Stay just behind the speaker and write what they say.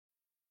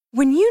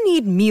When you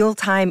need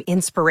mealtime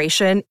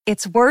inspiration,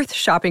 it's worth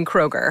shopping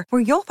Kroger,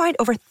 where you'll find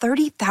over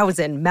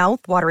 30,000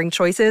 mouth-watering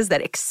choices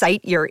that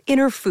excite your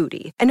inner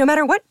foodie. And no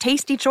matter what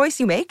tasty choice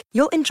you make,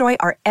 you'll enjoy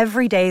our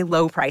everyday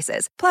low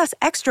prices, plus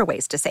extra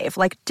ways to save,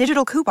 like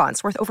digital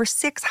coupons worth over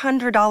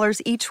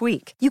 $600 each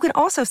week. You can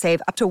also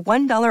save up to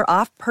 $1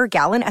 off per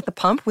gallon at the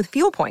pump with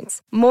fuel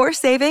points. More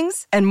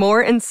savings and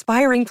more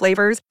inspiring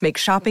flavors make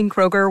shopping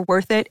Kroger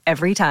worth it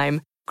every time.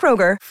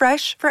 Kroger,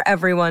 fresh for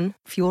everyone.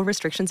 Fuel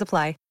restrictions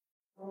apply.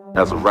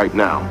 As of right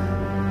now,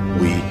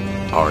 we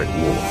are at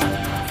war.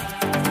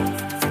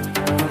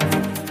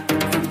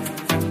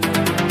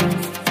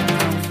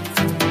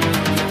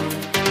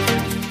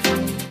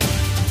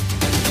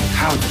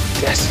 How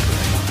desperate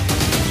am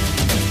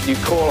I? You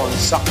call on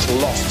such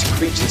lost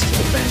creatures to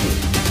defend you.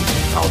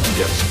 How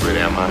desperate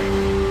am I?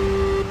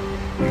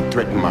 You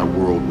threaten my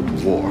world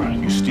with war.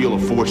 You steal a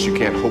force you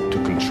can't hope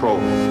to control.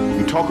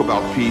 You talk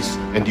about peace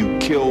and you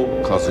kill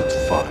because it's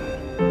fun.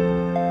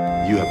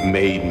 You have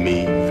made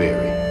me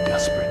very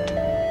desperate.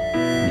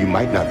 You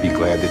might not be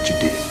glad that you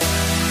did.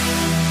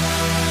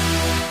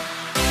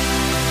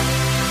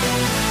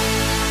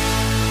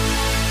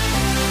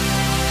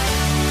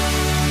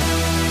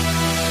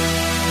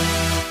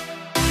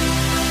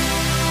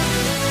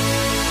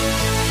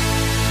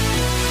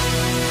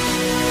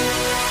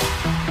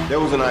 There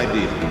was an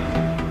idea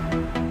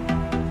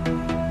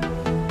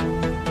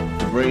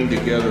to bring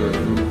together a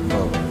group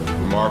of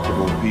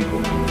remarkable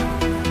people,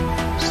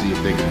 see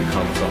if they could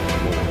become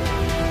something more.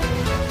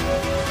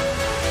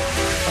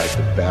 Like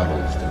the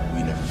battles that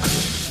we never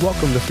could.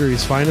 Welcome to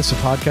Fury's Finest, a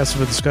podcast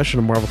of a discussion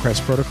of Marvel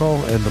Crisis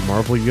Protocol and the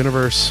Marvel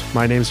Universe.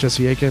 My name is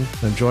Jesse Aiken.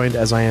 I'm joined,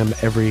 as I am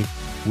every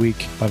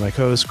week, by my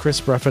co-host,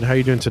 Chris Bruffett. How are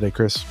you doing today,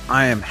 Chris?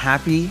 I am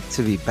happy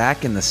to be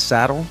back in the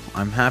saddle.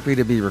 I'm happy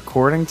to be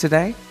recording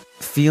today.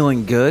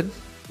 Feeling good.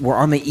 We're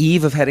on the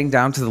eve of heading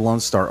down to the Lone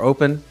Star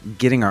Open,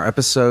 getting our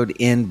episode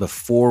in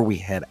before we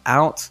head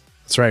out.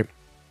 That's right.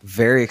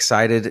 Very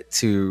excited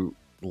to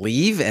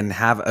leave and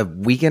have a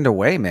weekend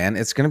away, man.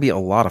 It's going to be a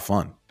lot of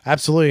fun.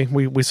 Absolutely.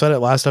 We said it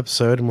last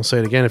episode, and we'll say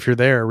it again. If you're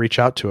there, reach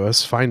out to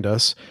us, find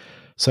us,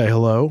 say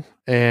hello.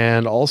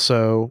 And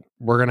also,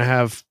 we're going to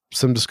have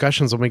some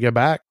discussions when we get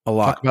back. A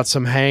lot. Talk about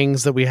some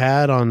hangs that we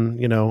had on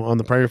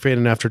the Prior Fade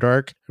and After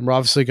Dark. And we're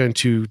obviously going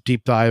to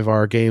deep dive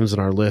our games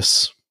and our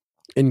lists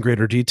in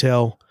greater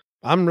detail.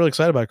 I'm really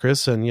excited about it,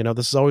 Chris. And,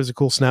 this is always a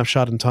cool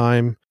snapshot in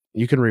time.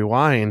 You can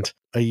rewind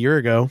a year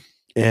ago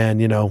and,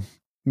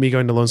 me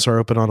going to Lone Star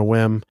Open on a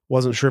whim.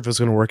 Wasn't sure if it was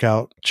going to work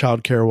out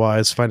childcare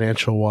wise,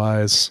 financial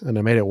wise, and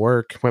I made it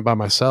work. Went by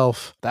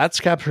myself. That's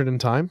captured in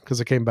time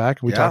because I came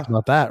back and we talked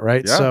about that,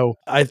 right? Yeah. So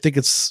I think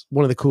it's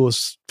one of the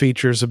coolest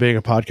features of being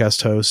a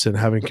podcast host and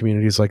having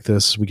communities like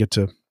this. We get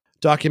to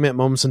document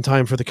moments in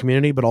time for the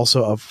community, but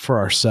also for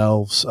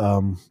ourselves,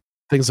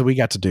 things that we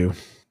got to do.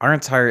 Our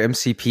entire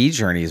MCP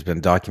journey has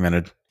been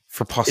documented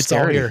for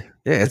posterity. It's all here.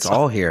 Yeah, it's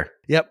all here.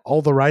 Yep,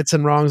 all the rights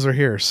and wrongs are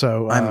here.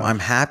 So I'm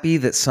happy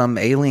that some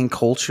alien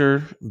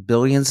culture,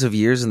 billions of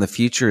years in the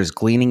future, is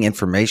gleaning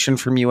information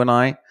from you and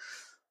I.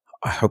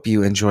 I hope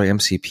you enjoy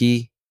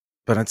MCP.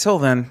 But until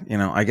then,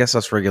 I guess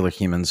us regular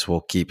humans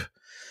will keep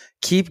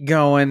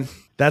going.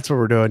 That's what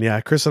we're doing.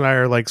 Yeah, Chris and I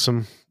are like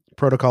some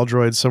protocol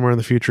droids somewhere in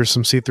the future,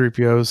 some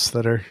C-3POs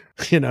that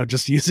are,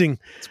 just using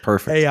It's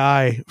perfect.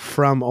 AI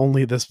from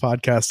only this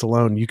podcast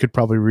alone. You could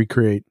probably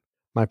recreate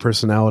my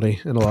personality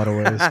in a lot of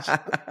ways.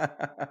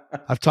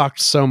 I've talked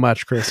so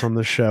much, Chris, on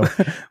this show.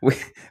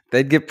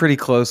 They'd get pretty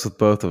close with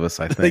both of us,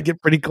 I think. They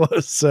get pretty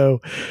close. So,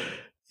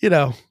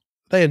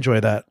 they enjoy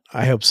that.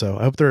 I hope so.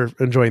 I hope they're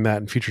enjoying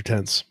that in future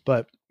tense.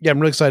 But yeah, I'm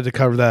really excited to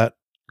cover that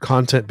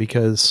content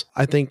because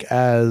I think,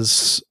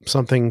 as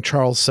something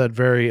Charles said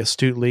very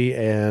astutely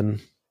and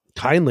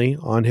kindly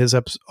on his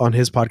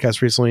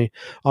podcast recently,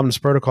 Omnis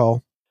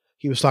Protocol,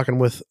 he was talking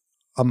with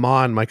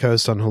Amon, my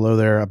co-host on Hello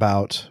There,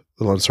 about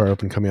the Lone Star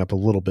Open coming up a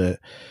little bit.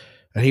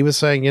 And he was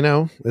saying,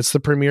 it's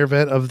the premier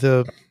event of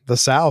the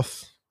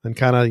South and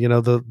kind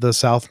of, the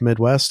South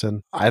Midwest.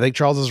 And I think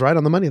Charles is right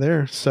on the money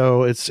there.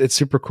 So it's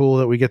super cool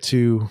that we get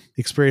to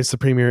experience the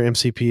premier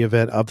MCP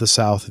event of the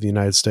South of the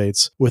United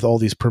States with all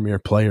these premier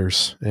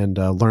players and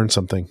learn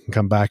something and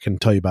come back and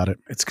tell you about it.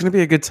 It's going to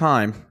be a good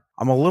time.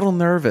 I'm a little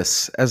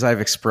nervous, as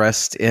I've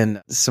expressed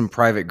in some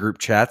private group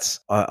chats.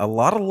 A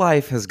lot of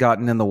life has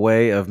gotten in the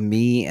way of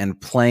me and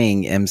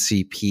playing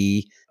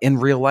MCP in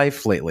real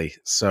life lately.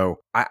 So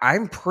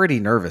I'm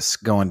pretty nervous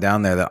going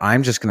down there that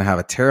I'm just going to have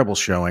a terrible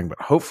showing, but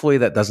hopefully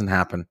that doesn't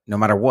happen. No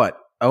matter what,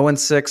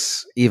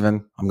 0-6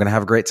 even, I'm going to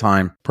have a great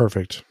time.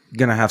 Perfect.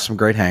 Going to have some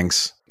great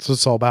hangs. That's what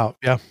it's all about.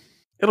 Yeah.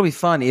 It'll be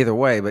fun either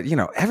way, but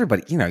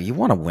everybody, you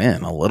want to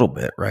win a little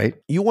bit, right?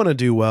 You want to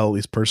do well, at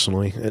least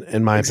personally,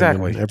 in my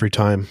opinion, every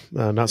time.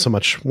 Not so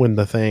much win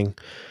the thing.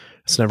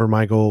 It's never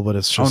my goal, but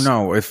it's just...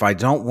 Oh no, if I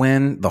don't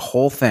win the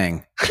whole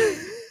thing,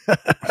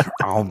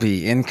 I'll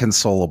be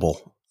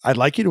inconsolable. I'd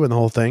like you to win the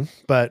whole thing,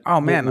 but... Oh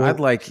man,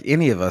 I'd like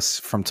any of us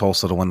from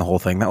Tulsa to win the whole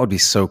thing. That would be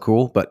so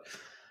cool. But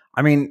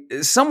I mean,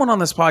 someone on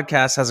this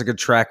podcast has a good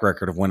track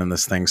record of winning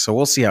this thing, so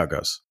we'll see how it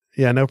goes.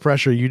 Yeah, no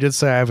pressure. You did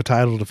say I have a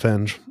title to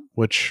defend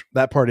which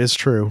that part is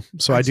true.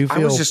 So I do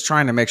feel, I was just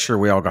trying to make sure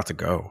we all got to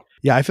go.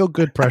 yeah, I feel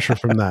good pressure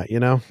from that,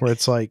 where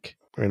it's like,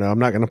 I'm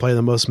not going to play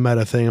the most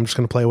meta thing. I'm just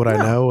going to play what I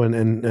know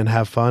and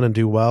have fun and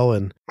do well,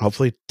 and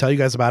hopefully tell you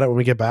guys about it when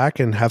we get back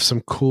and have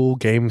some cool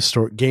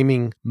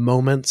gaming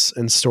moments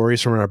and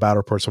stories from our battle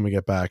reports when we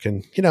get back.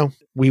 And,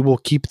 we will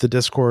keep the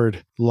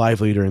Discord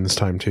lively during this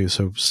time too.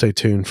 So stay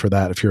tuned for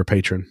that if you're a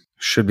patron.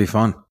 Should be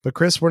fun. But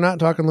Chris, we're not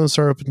talking Lone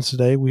Star Open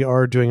today. We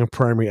are doing a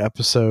primary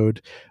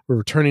episode. We're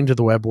returning to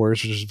the Web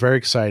Warriors, which is very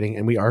exciting.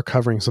 And we are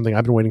covering something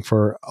I've been waiting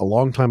for a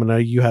long time. And I know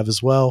you have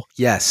as well.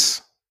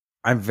 Yes.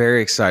 I'm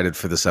very excited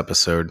for this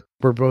episode.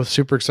 We're both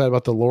super excited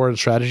about the lore and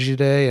strategy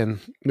today, and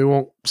we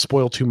won't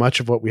spoil too much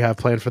of what we have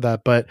planned for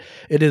that, but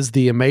it is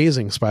the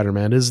amazing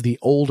Spider-Man. It is the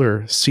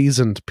older,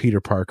 seasoned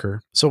Peter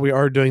Parker. So we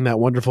are doing that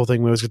wonderful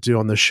thing we always get to do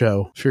on this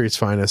show, Fury's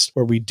Finest,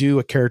 where we do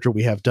a character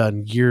we have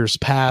done years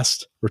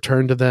past,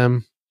 return to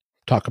them,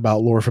 talk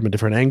about lore from a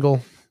different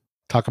angle,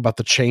 talk about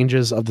the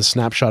changes of the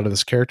snapshot of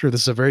this character.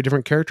 This is a very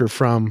different character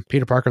from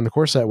Peter Parker in the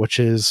core set, which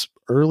is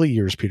early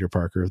years Peter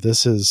Parker.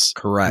 This is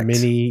correct.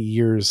 Many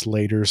years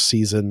later,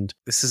 seasoned.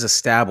 This is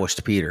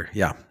established Peter.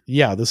 Yeah.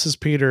 Yeah, this is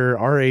Peter,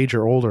 our age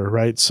or older,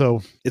 right?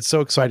 So it's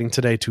so exciting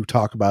today to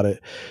talk about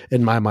it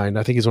in my mind.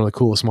 I think he's one of the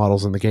coolest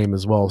models in the game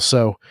as well.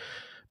 So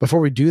before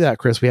we do that,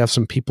 Chris, we have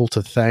some people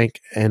to thank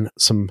and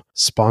some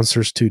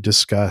sponsors to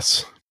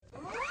discuss.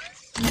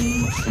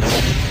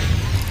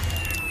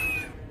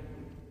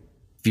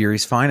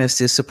 Fury's Finest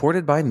is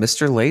supported by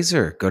Mr.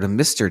 Laser. Go to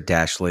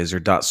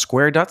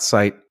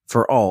mr-laser.square.site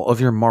for all of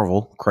your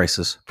Marvel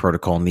Crisis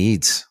Protocol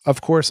needs.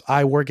 Of course,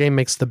 iWargame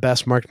makes the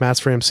best marked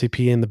mats for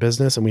MCP in the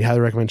business, and we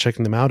highly recommend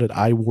checking them out at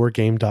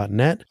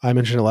iwargame.net. I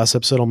mentioned it last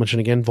episode. I'll mention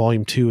again,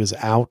 Volume 2 is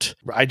out.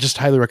 I just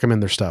highly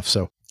recommend their stuff.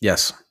 So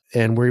yes.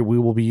 And we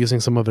will be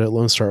using some of it at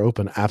Lone Star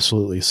Open.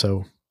 Absolutely.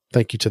 So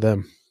thank you to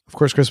them. Of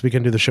course, Chris, we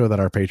can do the show without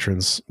our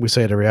patrons. We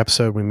say it every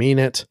episode. We mean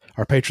it.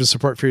 Our patrons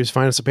support Fury's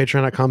Finest at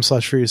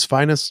patreon.com/Fury's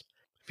Finest.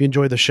 If you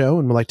enjoy the show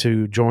and would like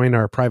to join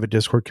our private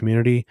Discord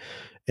community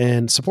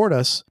and support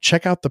us,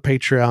 check out the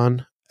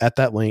Patreon at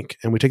that link.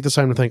 And we take this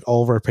time to thank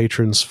all of our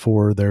patrons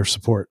for their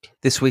support.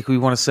 This week, we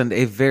want to send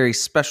a very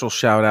special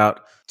shout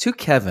out to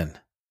Kevin.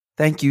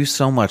 Thank you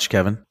so much,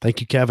 Kevin. Thank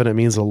you, Kevin. It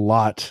means a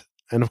lot.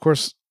 And of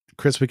course,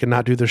 Chris, we could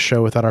not do this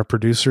show without our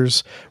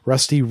producers,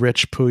 Rusty,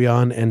 Rich,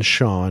 Puyan, and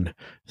Sean.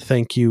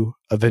 Thank you,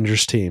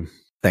 Avengers team.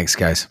 Thanks,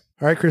 guys.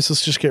 All right, Chris,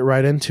 let's just get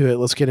right into it.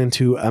 Let's get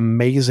into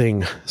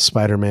Amazing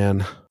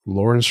Spider-Man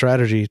lore and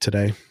strategy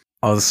today.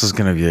 Oh, this is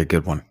going to be a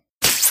good one.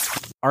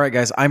 All right,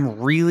 guys, I'm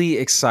really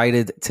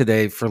excited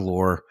today for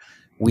lore.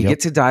 We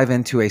get to dive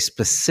into a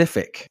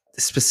specific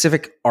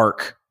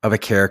arc of a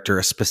character,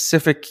 a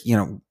specific,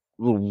 little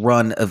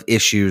run of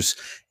issues,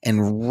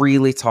 and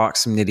really talk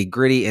some nitty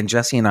gritty. And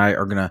Jesse and I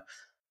are going to,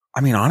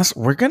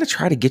 honestly, we're going to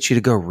try to get you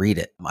to go read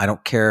it. I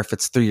don't care if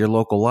it's through your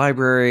local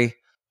library,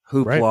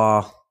 Hoopla,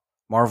 right,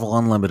 Marvel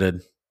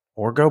Unlimited,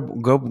 or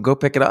go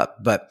pick it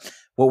up. But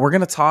what we're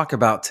going to talk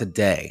about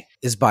today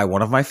is by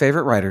one of my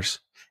favorite writers.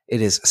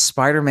 It is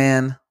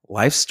Spider-Man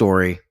Life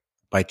Story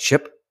by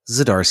Chip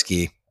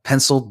Zdarsky,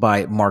 penciled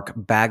by Mark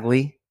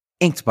Bagley,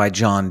 inked by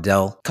John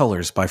Dell,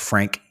 colors by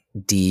Frank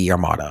D.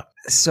 Armada.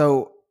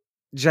 So,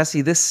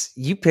 Jesse,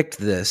 you picked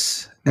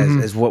this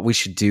as what we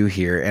should do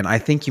here, and I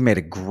think you made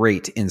a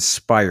great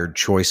inspired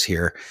choice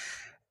here.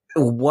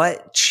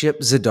 What Chip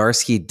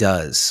Zdarsky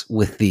does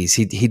with these,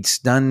 he's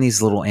done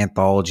these little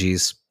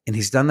anthologies, and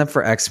he's done them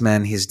for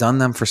X-Men, he's done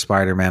them for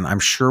Spider-Man. I'm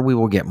sure we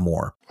will get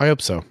more. I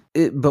hope so.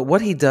 But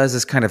what he does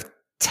is kind of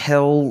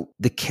tell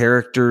the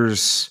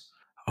characters,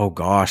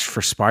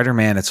 for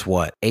Spider-Man, it's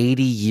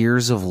 80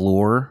 years of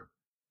lore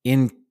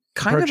in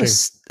kind of a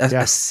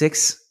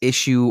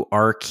 6-issue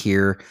arc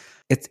here.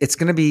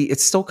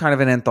 It's still kind of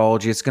an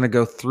anthology. It's going to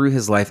go through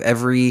his life.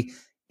 Every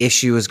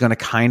issue is going to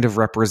kind of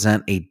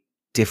represent a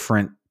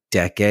different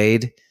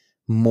decade,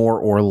 more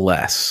or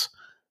less.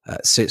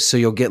 So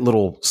you'll get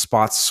little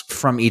spots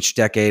from each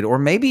decade, or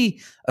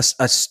maybe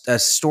a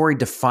story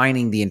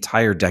defining the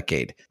entire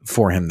decade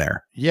for him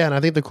there. Yeah, and I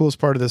think the coolest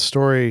part of this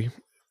story,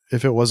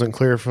 if it wasn't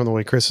clear from the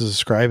way Chris is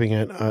describing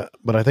it,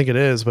 but I think it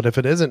is, but if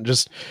it isn't,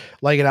 just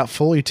laying it out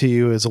fully to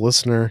you as a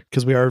listener,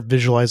 because we are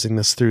visualizing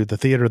this through the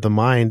theater of the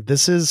mind,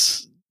 this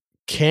is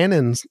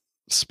canon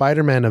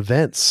Spider-Man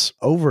events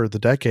over the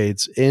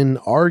decades in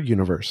our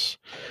universe,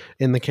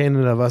 in the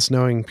canon of us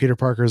knowing Peter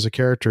Parker as a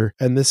character.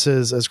 And this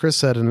is, as Chris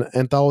said, an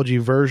anthology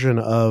version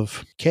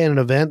of canon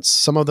events,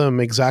 some of them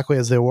exactly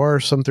as they were,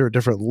 some through a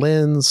different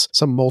lens,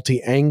 some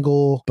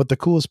multi-angle. But the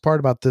coolest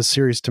part about this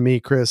series to me,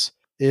 Chris,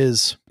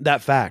 is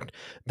that fact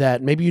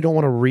that maybe you don't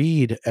want to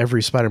read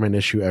every Spider-Man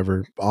issue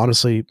ever.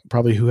 Honestly,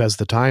 probably who has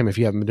the time if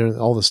you haven't been doing it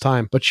all this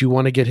time, but you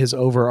want to get his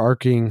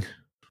overarching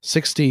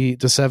 60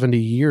 to 70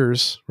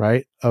 years,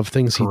 right, of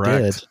things he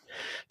did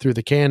through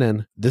the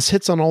canon. This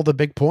hits on all the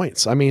big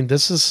points. I mean,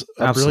 this is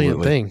a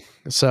brilliant thing.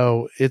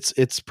 So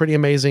it's pretty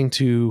amazing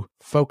to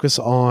focus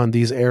on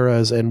these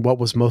eras and what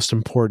was most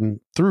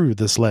important through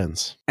this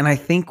lens. And I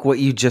think what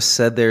you just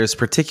said there is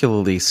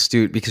particularly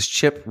astute, because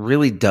Chip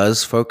really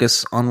does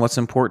focus on what's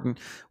important.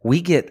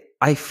 We get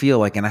I feel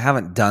like, and I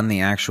haven't done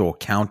the actual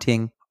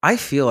counting, I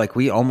feel like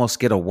we almost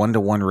get a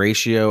 1-to-1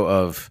 ratio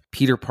of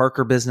Peter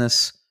Parker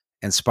business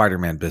and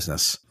Spider-Man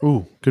business.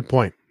 Ooh, good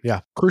point.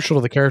 Yeah. Crucial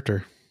to the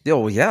character.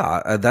 Oh,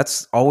 yeah.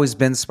 That's always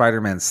been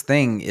Spider-Man's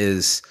thing,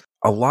 is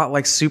a lot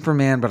like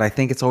Superman, but I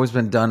think it's always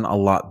been done a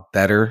lot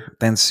better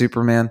than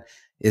Superman,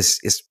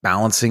 is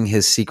balancing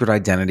his secret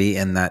identity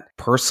and that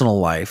personal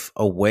life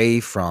away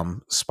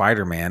from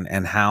Spider-Man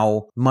and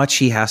how much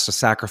he has to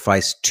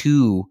sacrifice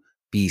to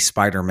be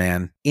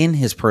Spider-Man in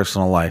his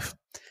personal life.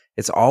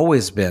 It's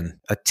always been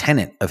a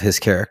tenet of his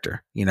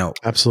character,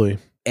 Absolutely.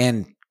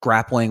 and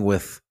grappling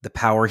with the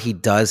power he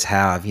does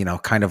have,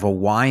 kind of a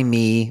why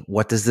me?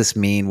 What does this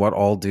mean? What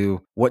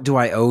do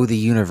I owe the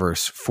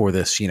universe for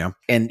this,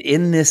 And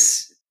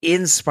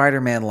in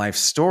Spider-Man life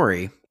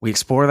story, we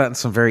explore that in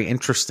some very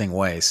interesting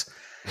ways.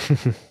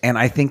 And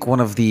I think one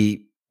of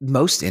the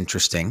most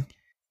interesting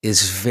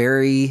is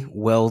very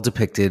well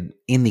depicted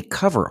in the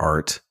cover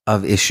art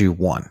of issue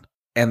 1.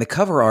 And the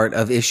cover art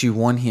of issue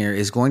 1 here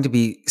is going to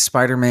be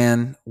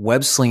Spider-Man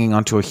web slinging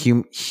onto a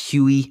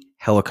Huey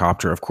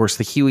helicopter. Of course,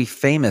 the Huey,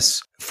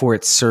 famous for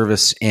its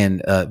service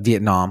in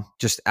Vietnam,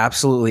 just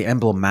absolutely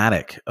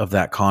emblematic of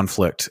that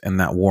conflict and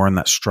that war and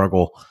that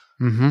struggle.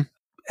 Mm-hmm.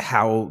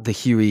 How the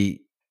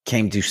Huey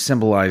came to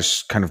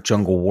symbolize kind of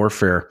jungle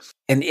warfare.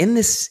 And in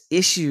this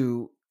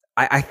issue,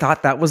 I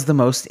thought that was the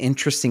most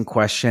interesting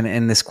question.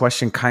 And this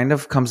question kind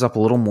of comes up a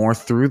little more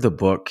through the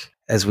book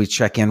as we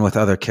check in with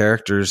other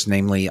characters,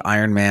 namely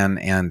Iron Man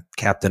and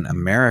Captain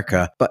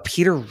America. But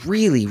Peter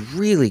really,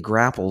 really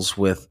grapples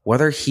with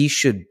whether he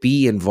should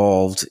be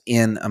involved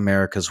in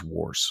America's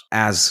wars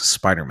as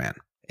Spider-Man,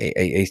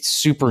 a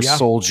super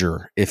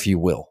soldier, if you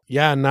will.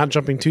 Yeah, not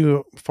jumping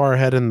too far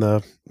ahead in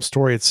the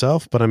story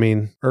itself, but I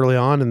mean, early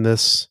on in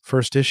this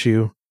first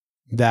issue,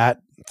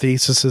 that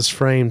thesis is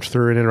framed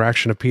through an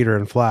interaction of Peter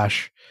and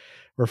Flash,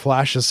 where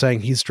Flash is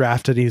saying he's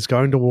drafted, he's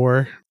going to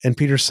war, and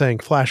Peter's saying,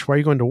 Flash, why are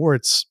you going to war?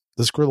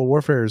 This guerrilla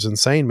warfare is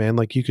insane, man.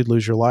 Like, you could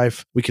lose your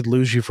life. We could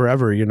lose you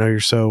forever. You're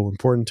so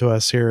important to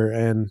us here.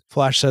 And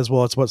Flash says,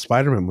 well, it's what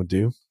Spider-Man would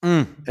do.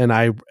 And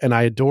I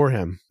adore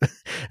him.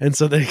 And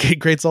so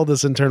it creates all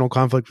this internal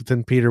conflict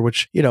within Peter,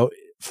 which,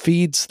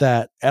 feeds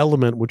that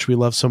element, which we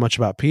love so much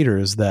about Peter,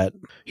 is that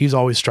he's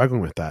always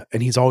struggling with that.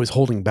 And he's always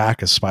holding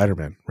back as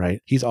Spider-Man,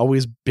 right? He's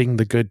always being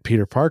the good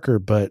Peter Parker,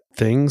 but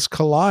things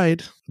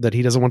collide that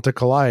he doesn't want to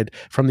collide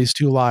from these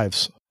two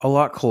lives. A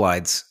lot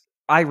collides.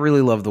 I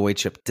really love the way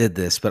Chip did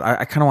this, but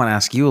I kind of want to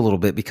ask you a little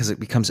bit, because it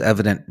becomes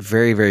evident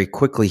very, very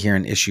quickly here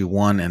in issue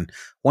 1. And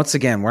once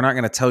again, we're not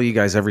going to tell you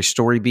guys every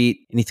story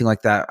beat, anything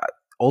like that.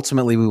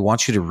 Ultimately, we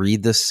want you to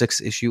read this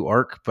 6-issue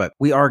arc, but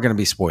we are going to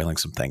be spoiling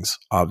some things,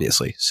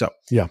 obviously. So,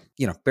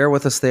 bear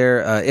with us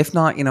there. If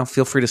not,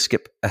 feel free to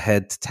skip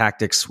ahead to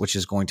Tactics, which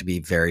is going to be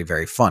very,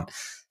 very fun.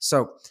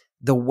 So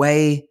the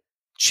way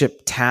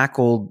Chip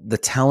tackled the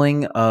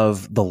telling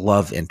of the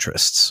love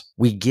interests,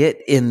 we get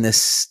in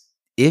this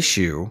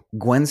issue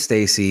Gwen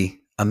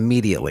Stacy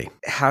immediately.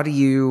 How do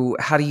you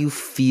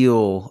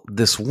feel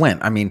this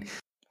went? I mean,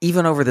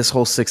 even over this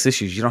whole 6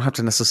 issues, you don't have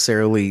to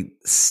necessarily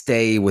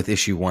stay with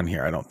issue 1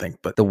 here, I don't think.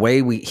 But the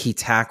way he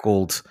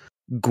tackled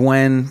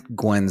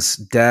Gwen's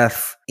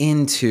death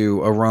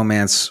into a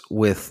romance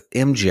with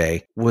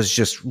MJ was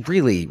just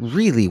really,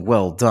 really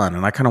well done.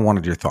 And I kind of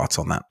wanted your thoughts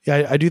on that.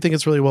 Yeah, I do think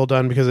it's really well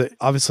done, because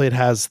obviously it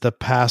has the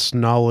past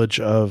knowledge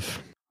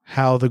of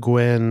how the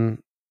Gwen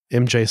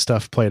MJ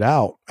stuff played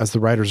out as the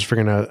writers are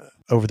figuring out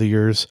over the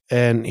years.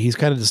 And he's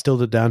kind of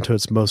distilled it down to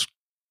its most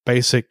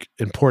basic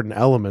important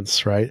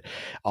elements, right?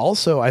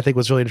 Also, I think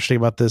what's really interesting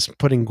about this,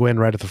 putting Gwen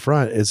right at the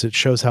front, is it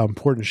shows how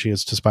important she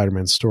is to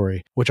Spider-Man's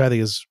story, which I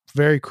think is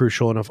very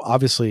crucial and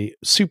obviously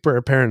super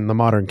apparent in the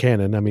modern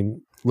canon. I mean,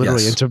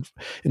 literally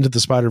Into the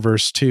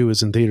Spider-Verse 2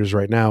 is in theaters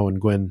right now, and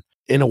Gwen,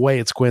 in a way,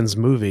 it's Gwen's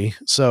movie.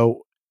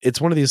 So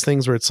it's one of these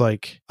things where it's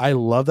like, I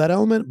love that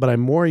element, but I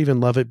more even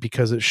love it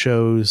because it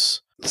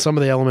shows some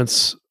of the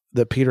elements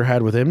that Peter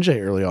had with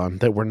MJ early on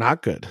that were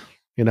not good.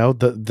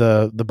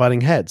 The butting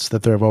heads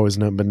that they've always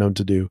been known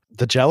to do,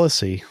 the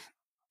jealousy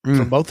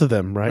from both of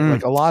them, right?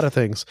 Like a lot of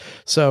things.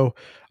 So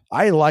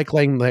I like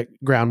laying that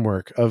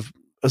groundwork of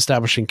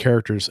establishing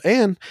characters.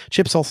 And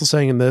Chip's also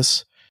saying in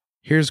this,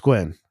 here's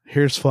Gwen,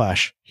 here's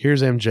Flash,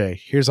 here's MJ,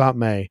 here's Aunt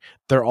May.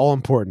 They're all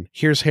important.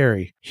 Here's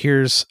Harry.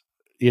 Here's,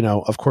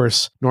 of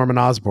course, Norman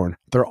Osborn.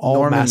 They're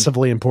all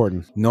massively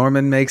important.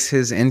 Norman makes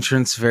his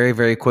entrance very,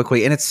 very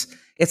quickly. And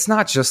it's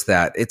not just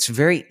that. It's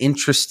very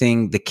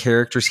interesting, the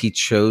characters he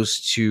chose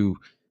to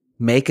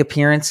make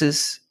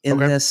appearances in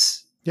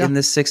this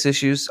 6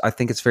 issues. I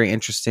think it's very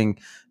interesting,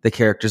 the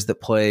characters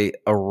that play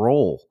a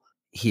role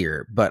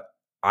here. But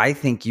I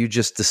think you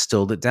just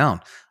distilled it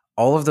down.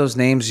 All of those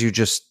names you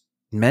just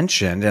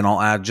mentioned, and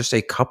I'll add just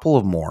a couple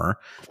of more,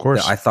 of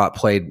course, that I thought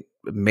played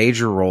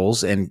major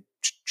roles and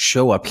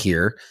show up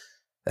here.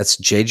 That's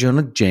J.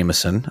 Jonah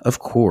Jameson, of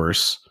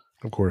course,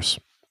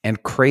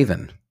 and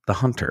Kraven the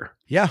Hunter.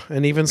 Yeah,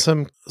 and even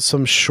some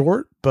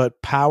short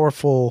but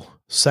powerful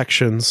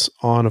sections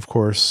on, of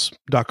course,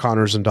 Doc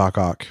Connors and Doc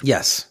Ock.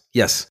 Yes.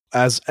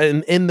 As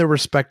in the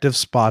respective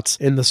spots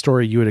in the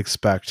story you would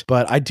expect.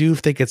 But I do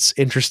think it's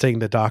interesting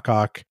that Doc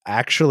Ock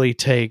actually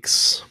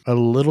takes a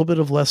little bit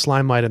of less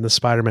limelight in the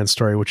Spider-Man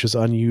story, which is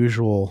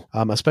unusual,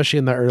 especially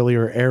in the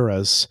earlier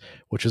eras,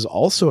 which is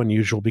also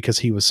unusual because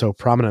he was so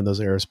prominent in those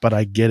eras. But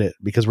I get it,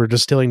 because we're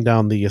distilling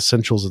down the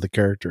essentials of the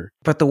character.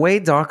 But the way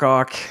Doc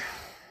Ock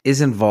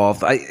is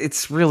involved,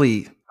 it's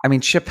really, I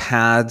mean, Chip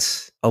had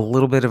a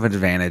little bit of an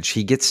advantage.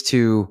 He gets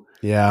to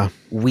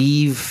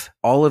weave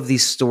all of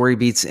these story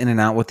beats in and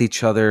out with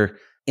each other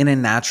in a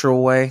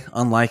natural way,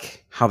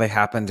 unlike how they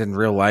happened in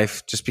real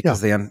life, just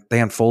because they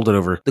unfolded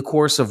over the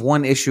course of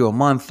one issue a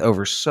month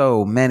over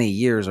so many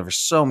years, over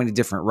so many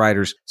different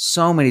writers,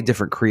 so many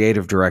different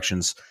creative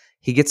directions.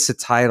 He gets to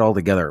tie it all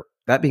together.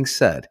 That being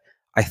said,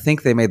 I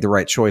think they made the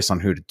right choice on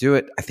who to do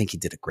it. I think he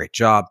did a great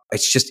job.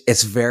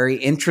 It's very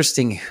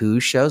interesting who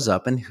shows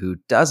up and who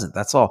doesn't.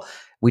 That's all.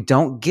 We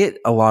don't get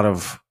a lot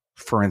of,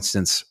 for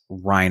instance,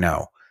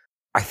 Rhino.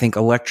 I think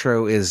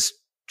Electro is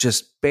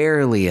just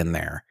barely in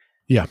there.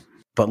 Yeah.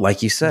 But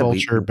like you said,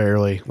 Vulture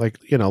barely. Like,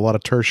 a lot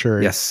of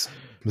tertiary. Yes.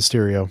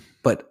 Mysterio.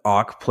 But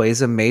Ock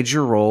plays a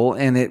major role,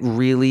 and it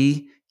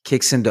really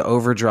kicks into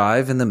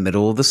overdrive in the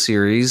middle of the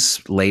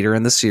series, later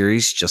in the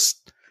series,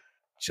 just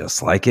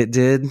like it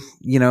did,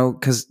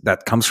 because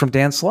that comes from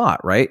Dan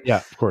Slott, right? Yeah,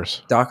 of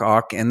course. Doc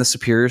Ock and the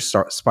Superior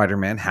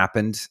Spider-Man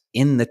happened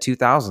in the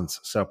 2000s.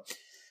 So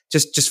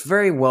just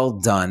very well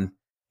done.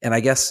 And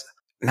I guess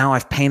now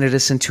I've painted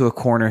us into a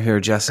corner here,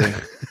 Jesse.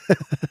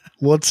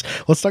 Let's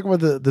talk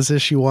about this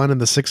issue 1 in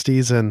the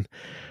 60s, and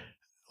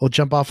we'll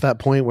jump off that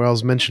point where I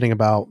was mentioning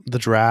about the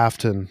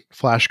draft and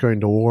Flash going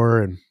to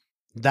war and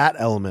that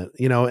element,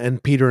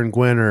 and Peter and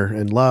Gwen are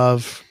in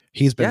love.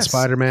 He's been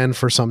Spider-Man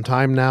for some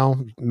time now,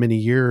 many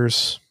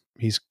years.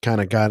 He's kind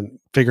of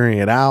figuring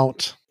it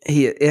out.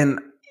 And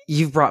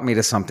you've brought me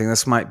to something.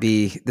 This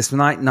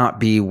might not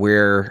be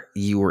where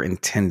you were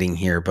intending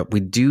here, but we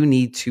do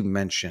need to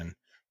mention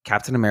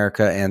Captain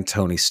America and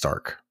Tony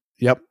Stark.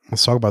 Yep.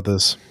 Let's talk about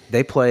this.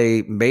 They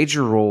play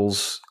major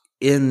roles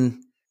in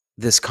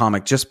this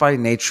comic just by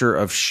nature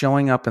of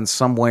showing up in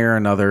some way or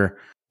another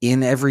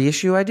in every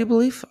issue, I do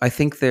believe. I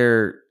think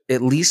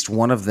at least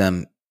one of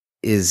them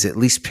is at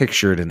least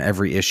pictured in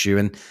every issue.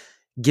 And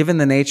given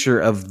the nature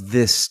of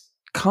this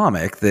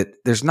comic, that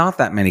there's not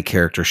that many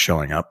characters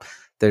showing up,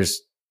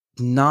 there's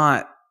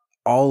not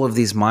all of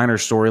these minor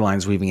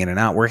storylines weaving in and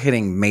out. We're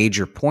hitting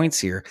major points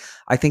here.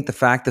 I think the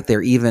fact that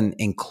they're even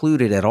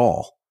included at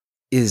all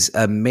is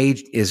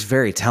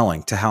very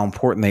telling to how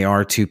important they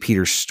are to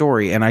Peter's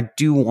story. And I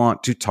do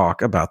want to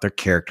talk about their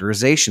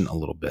characterization a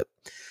little bit.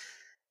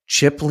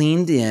 Chip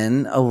leaned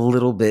in a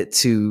little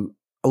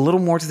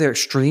more to their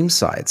extreme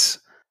sides.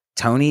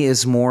 Tony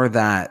is more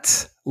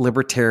that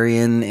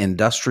libertarian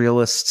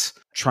industrialist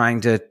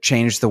trying to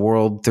change the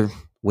world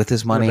with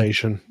his money.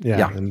 Innovation.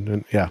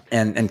 Yeah.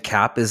 And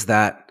Cap is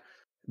that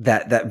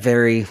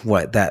very,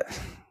 that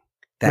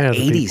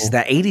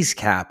 80s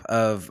Cap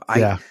of,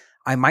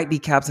 I might be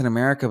Captain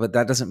America, but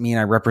that doesn't mean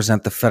I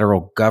represent the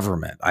federal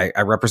government.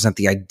 I represent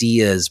the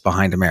ideas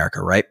behind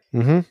America, right?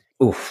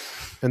 Mm-hmm.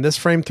 Oof. And this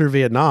frame through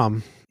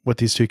Vietnam with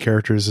these two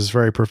characters is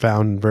very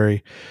profound and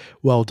very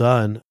well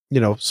done.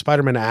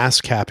 Spider-Man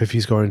asks Cap if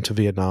he's going to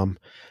Vietnam.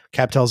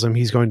 Cap tells him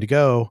he's going to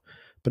go,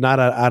 but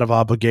not out of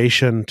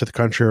obligation to the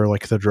country or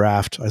like the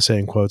draft, I say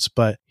in quotes,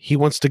 but he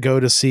wants to go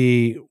to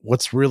see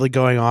what's really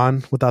going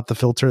on without the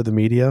filter of the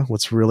media,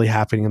 what's really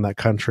happening in that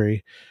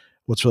country,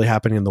 what's really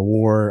happening in the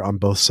war on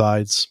both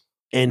sides.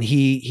 And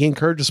he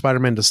encourages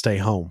Spider-Man to stay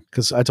home,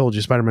 because I told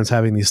you Spider-Man's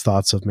having these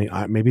thoughts of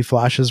maybe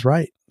Flash is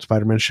right.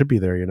 Spider-Man should be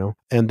there,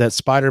 and that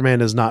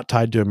Spider-Man is not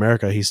tied to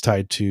America. He's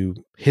tied to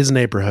his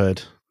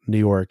neighborhood, New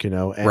York, and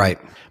right.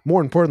 More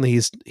importantly,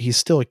 he's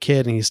still a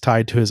kid and he's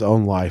tied to his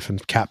own life.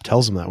 And Cap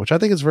tells him that, which I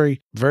think is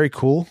very, very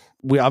cool.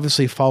 We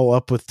obviously follow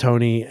up with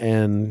Tony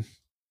and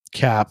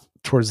Cap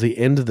towards the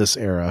end of this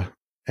era,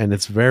 and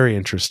it's very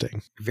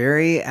interesting.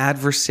 Very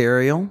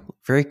adversarial,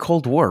 very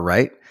Cold War,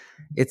 right?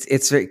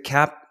 It's very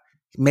Cap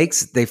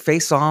they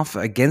face off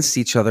against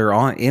each other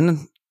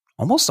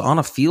almost on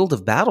a field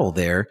of battle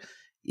there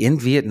in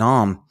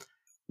Vietnam,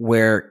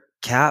 where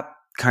Cap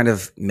kind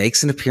of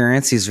makes an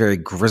appearance. He's very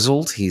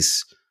grizzled.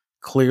 He's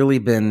clearly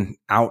been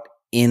out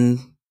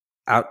in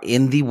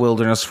the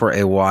wilderness for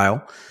a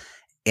while,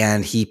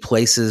 and he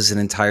places an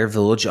entire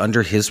village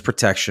under his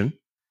protection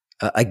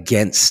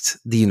against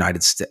the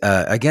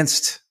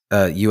against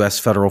U.S.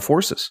 federal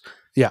forces.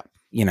 Yeah.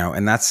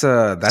 And that's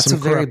a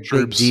very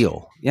big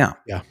deal. Yeah.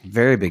 Yeah.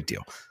 Very big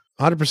deal.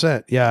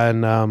 100%. Yeah.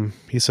 And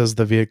he says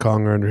the Viet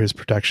Cong are under his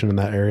protection in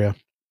that area.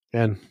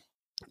 And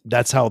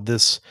that's how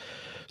this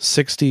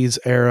 60s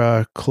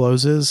era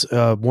closes.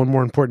 One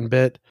more important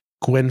bit.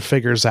 Gwen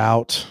figures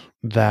out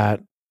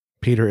that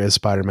Peter is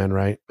Spider-Man,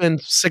 right? In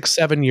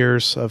 6-7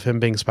 years of him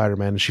being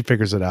Spider-Man, she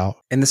figures it out.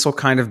 And this will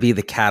kind of be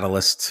the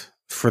catalyst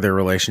for their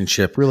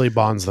relationship. Really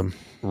bonds them.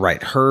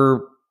 Right.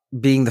 Her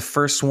being the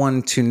first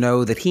one to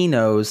know that he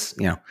knows,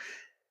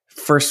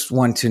 first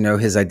one to know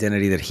his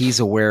identity that he's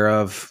aware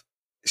of,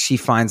 she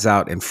finds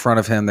out in front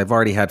of him. They've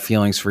already had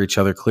feelings for each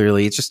other,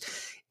 clearly.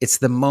 It's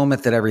the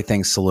moment that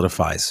everything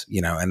solidifies,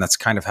 and that's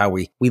kind of how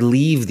we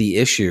leave the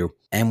issue,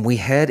 and we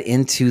head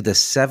into the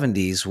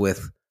 70s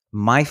with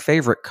my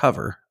favorite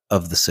cover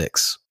of the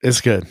 6.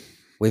 It's good.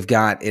 We've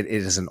got, it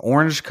is an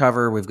orange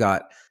cover. We've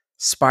got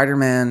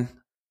Spider-Man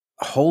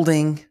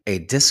holding a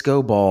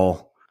disco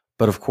ball,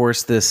 but of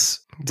course this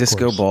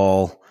disco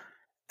ball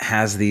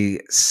has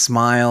the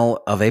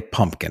smile of a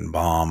pumpkin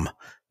bomb,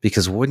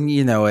 because wouldn't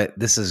you know it,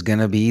 this is going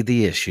to be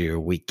the issue.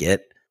 We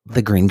get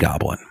the Green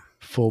Goblin.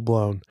 Full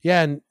blown.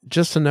 Yeah, and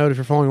just to note, if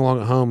you're following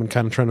along at home and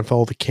kind of trying to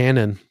follow the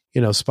canon,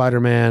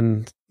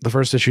 Spider-Man, the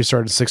first issue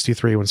started in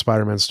 63 when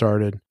Spider-Man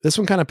started. This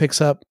one kind of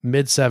picks up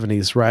mid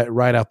 70s,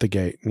 right out the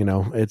gate.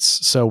 It's,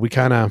 so we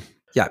kind of,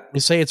 we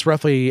say it's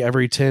roughly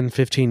every 10,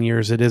 15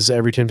 years. It is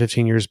every 10,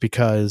 15 years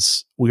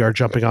because we are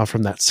jumping off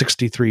from that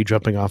 63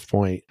 jumping off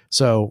point.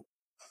 So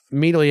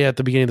immediately at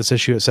the beginning of this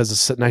issue, it says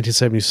it's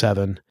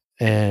 1977.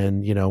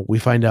 And, we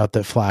find out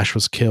that Flash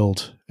was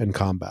killed in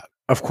combat.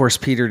 Of course,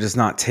 Peter does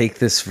not take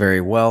this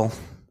very well.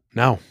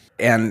 No.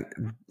 And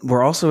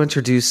we're also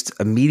introduced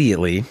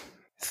immediately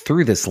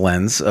through this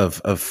lens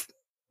of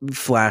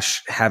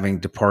Flash having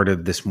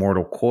departed this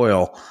mortal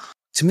coil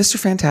to Mr.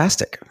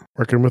 Fantastic.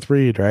 Working with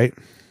Reed, right?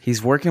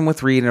 He's working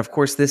with Reed. And of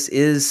course, this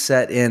is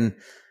set in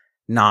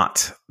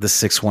not the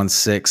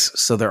 616.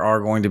 So there are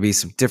going to be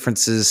some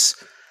differences.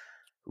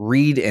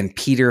 Reed and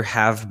Peter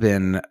have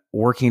been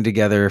working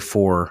together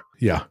for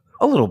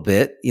a little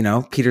bit.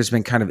 Peter's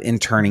been kind of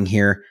interning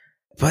here,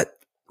 but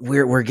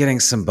we're getting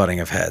some butting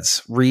of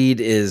heads. Reed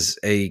is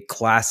a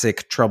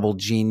classic troubled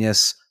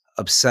genius,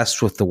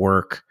 obsessed with the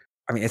work.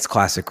 I mean, it's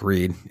classic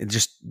Reed.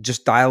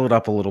 Just dial it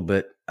up a little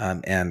bit.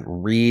 And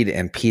Reed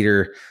and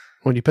Peter.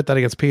 When you put that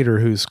against Peter,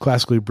 who's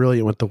classically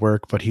brilliant with the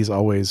work, but he's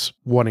always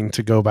wanting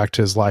to go back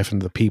to his life and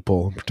the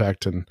people and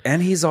protect.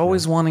 And he's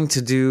always wanting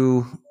to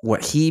do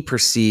what he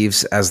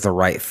perceives as the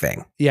right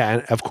thing. Yeah,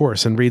 and of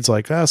course. And Reed's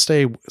like,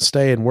 stay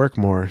and work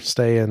more.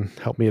 Stay and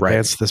help me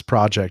advance this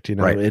project.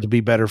 It'll be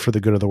better for the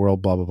good of the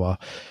world, blah, blah, blah.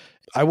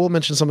 I will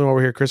mention something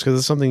over here, Chris, because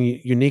it's something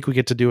unique we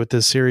get to do with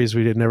this series.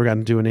 We had never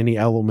gotten to do in any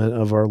element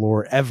of our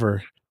lore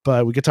ever.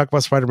 But we could talk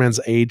about Spider-Man's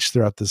age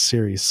throughout this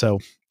series. So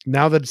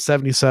now that it's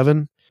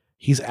 77,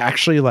 he's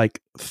actually like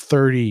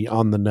 30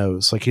 on the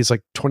nose. Like he's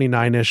like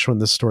 29-ish when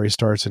this story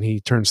starts, and he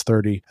turns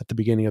 30 at the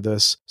beginning of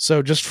this.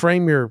 So just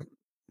frame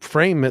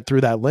it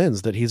through that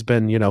lens that he's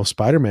been,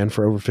 Spider-Man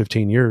for over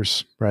 15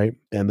 years, right?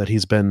 And that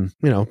he's been,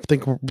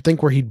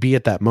 think where he'd be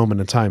at that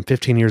moment in time.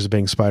 15 years of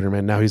being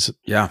Spider-Man. Now he's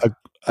a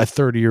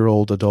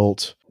 30-year-old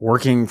adult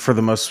working for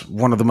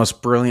one of the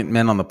most brilliant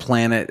men on the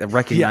planet,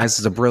 recognized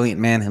as a brilliant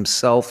man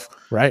himself.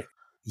 Right.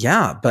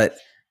 Yeah, but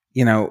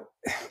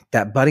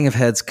that butting of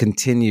heads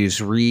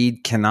continues.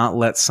 Reed cannot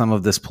let some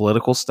of this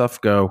political stuff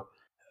go.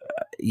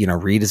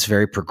 Reed is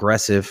very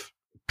progressive.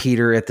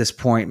 Peter at this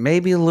point,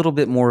 maybe a little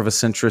bit more of a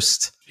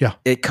centrist. Yeah.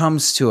 It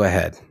comes to a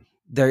head.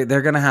 They're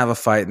going to have a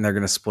fight and they're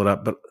going to split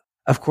up. But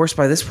of course,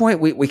 by this point,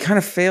 we kind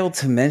of failed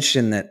to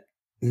mention that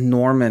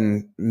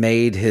Norman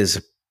made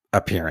his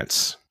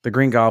appearance. The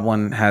Green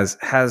Goblin has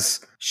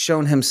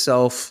shown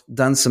himself,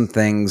 done some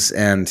things,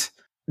 and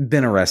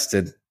been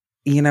arrested.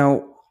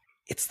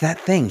 It's that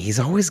thing. He's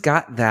always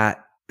got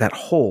that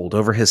hold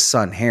over his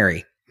son,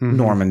 Harry. Mm-hmm.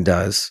 Norman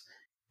does.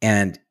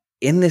 And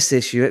in this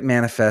issue, it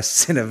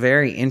manifests in a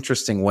very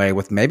interesting way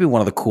with maybe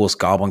one of the coolest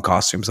Goblin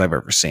costumes I've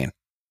ever seen.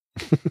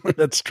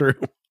 That's true.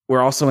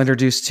 We're also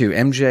introduced to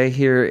MJ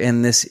here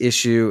in this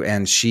issue,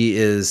 and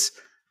she's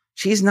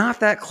not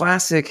that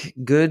classic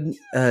goody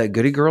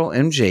girl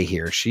MJ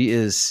here. She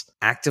is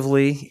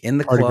actively in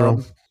the party club.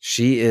 Girl.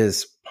 She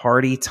is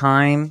party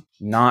time,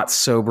 not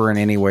sober in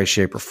any way,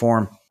 shape, or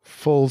form.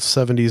 Full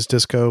 70s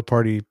disco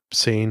party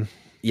scene.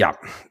 Yeah,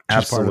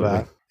 absolutely. Part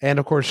of that. And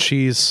of course,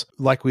 she's,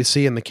 like we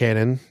see in the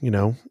canon,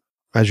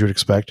 as you would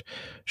expect,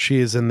 she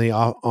is in the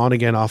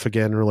on-again,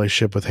 off-again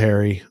relationship with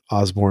Harry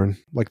Osborn,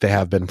 like they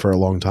have been for a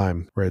long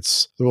time, where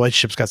the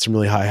relationship's got some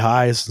really high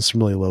highs and some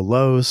really low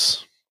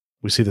lows.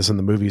 We see this in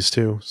the movies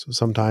too, so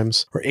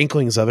sometimes, or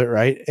inklings of it,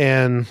 right?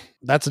 And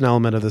that's an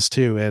element of this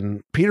too.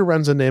 And Peter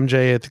runs into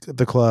MJ at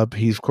the club.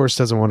 He, of course,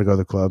 doesn't want to go to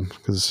the club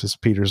because it's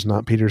just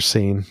not Peter's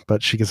scene,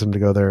 but she gets him to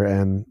go there,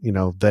 and,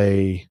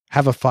 they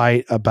have a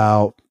fight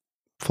about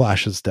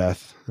Flash's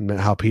death and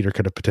how Peter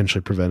could have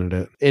potentially prevented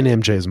it in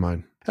MJ's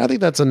mind. And I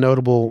think that's a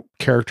notable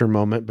character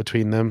moment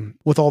between them.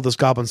 With all this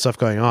Goblin stuff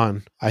going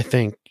on, I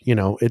think,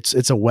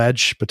 it's a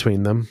wedge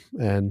between them,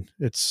 and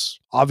it's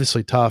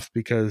obviously tough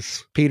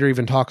because Peter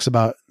even talks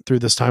about through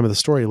this time of the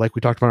story, like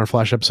we talked about in our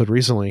Flash episode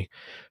recently,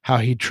 how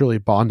he truly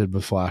bonded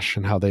with Flash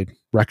and how they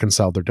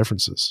reconciled their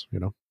differences,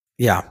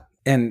 Yeah.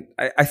 And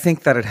I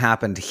think that it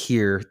happened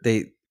here.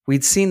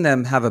 We'd seen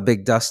them have a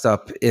big dust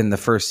up in the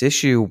first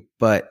issue,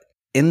 but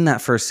in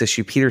that first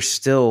issue, Peter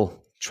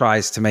still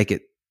tries to make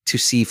it to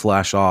see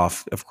Flash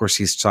off. Of course,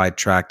 he's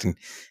sidetracked and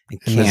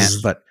can't,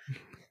 but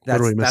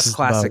that's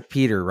classic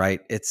Peter, right?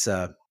 It's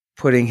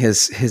putting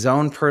his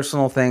own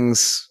personal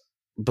things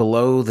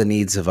below the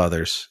needs of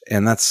others.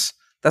 And that's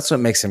what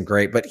makes him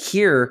great. But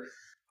here,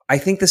 I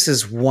think this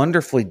is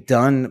wonderfully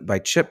done by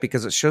Chip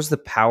because it shows the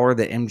power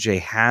that MJ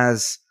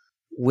has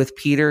with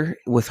Peter,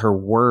 with her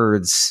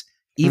words,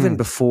 even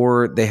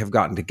before they have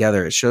gotten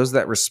together. It shows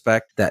that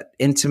respect, that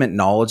intimate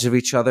knowledge of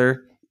each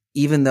other,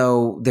 even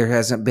though there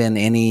hasn't been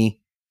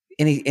any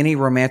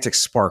romantic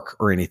spark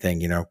or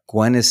anything.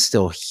 Gwen is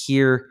still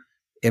here.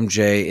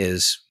 MJ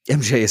is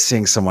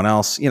seeing someone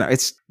else.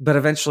 But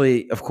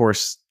eventually, of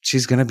course,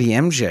 she's going to be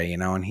MJ,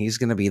 and he's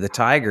going to be the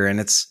tiger, and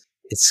it's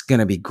going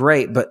to be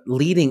great. But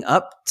leading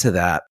up to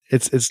that,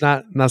 it's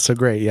not so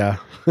great. Yeah,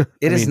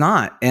 it is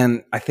not.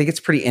 And I think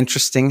it's pretty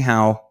interesting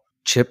how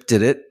Chip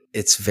did it.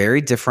 It's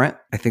very different.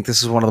 I think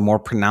this is one of the more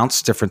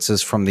pronounced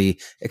differences from the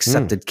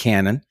accepted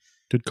canon.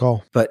 Good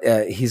call. But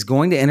he's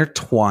going to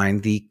intertwine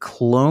the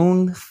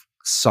clone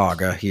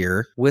saga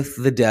here with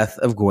the death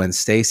of Gwen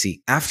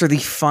Stacy. After the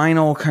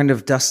final kind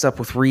of dust up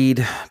with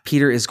Reed,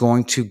 Peter is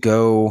going to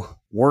go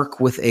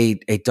work with a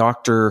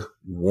Dr.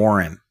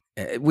 Warren.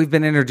 We've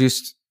been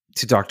introduced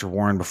to Dr.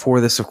 Warren before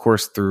this, of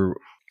course, through...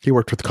 He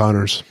worked with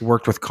Connors.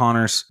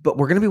 But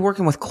we're going to be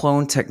working with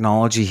clone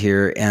technology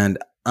here, and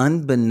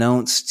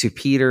unbeknownst to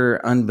Peter,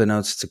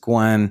 unbeknownst to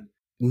Gwen,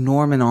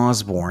 Norman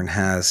Osborn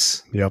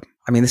has... Yep.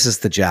 I mean, this is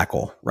the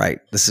Jackal, right?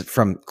 This is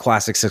from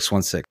Classic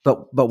 616.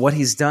 But what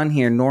he's done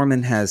here,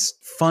 Norman has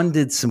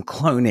funded some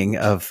cloning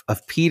of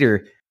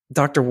Peter.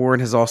 Dr. Warren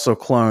has also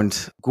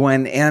cloned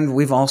Gwen, and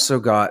we've also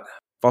got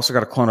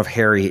a clone of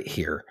Harry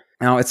here.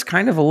 Now, it's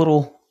kind of a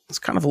little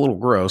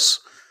gross,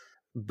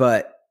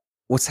 but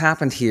what's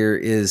happened here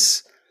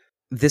is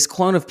this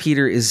clone of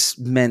Peter is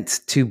meant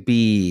to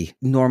be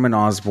Norman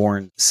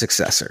Osborn's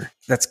successor.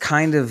 That's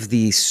kind of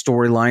the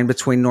storyline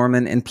between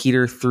Norman and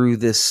Peter through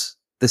the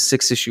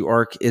 6-issue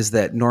arc, is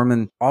that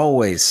Norman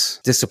always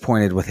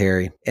disappointed with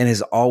Harry and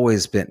has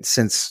always been,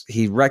 since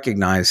he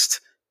recognized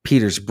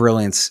Peter's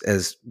brilliance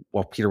as,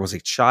 well, Peter was a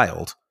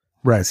child,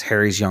 right, as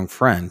Harry's young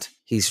friend.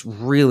 He's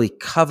really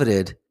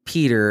coveted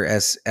Peter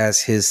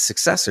as his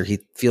successor. He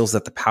feels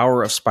that the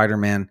power of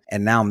Spider-Man,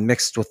 and now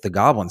mixed with the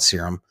Goblin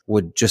Serum,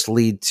 would just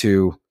lead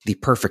to the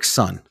perfect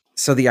son.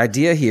 So the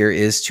idea here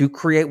is to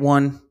create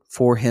one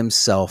for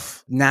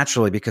himself,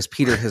 naturally, because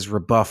Peter has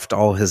rebuffed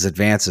all his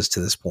advances to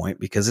this point,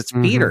 because it's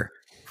Peter.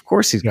 Of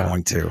course he's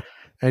going to.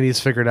 And he's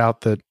figured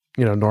out that,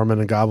 Norman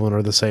and Goblin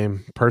are the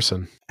same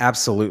person.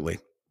 Absolutely.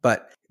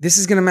 But this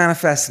is going to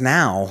manifest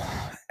now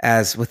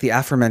as with the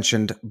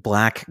aforementioned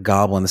Black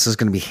Goblin. This is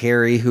going to be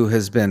Harry, who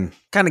has been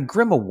kind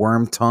of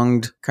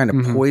worm-tongued, kind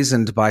of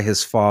poisoned by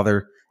his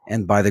father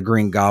and by the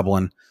Green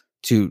Goblin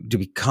to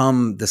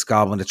become this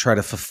goblin, to try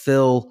to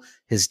fulfill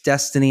his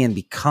destiny and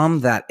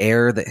become that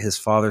heir that his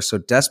father so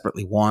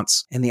desperately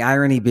wants. And the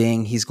irony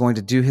being, he's going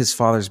to do his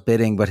father's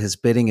bidding, but his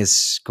bidding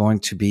is going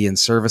to be in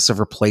service of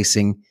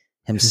replacing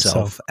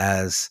himself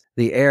as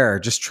the heir.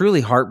 Just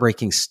truly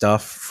heartbreaking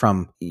stuff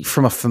from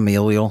a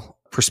familial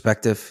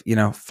perspective,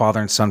 father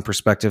and son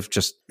perspective.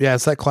 Just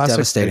it's that classic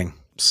devastating, like,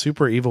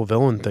 super evil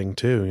villain thing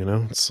too.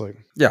 It's like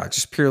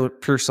just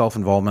pure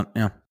self-involvement.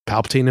 Yeah.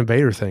 Palpatine and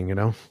Vader thing,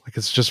 like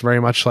it's just very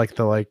much like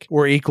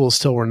we're equals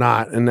till we're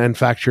not, and in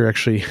fact you're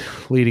actually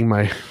leading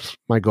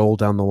my goal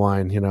down the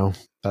line,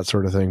 that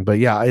sort of thing. But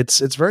yeah, it's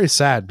very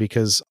sad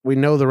because we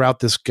know the route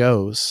this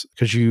goes,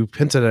 because you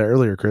hinted at it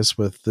earlier, Chris,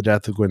 with the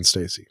death of Gwen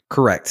Stacy.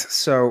 Correct.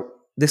 So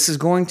this is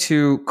going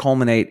to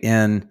culminate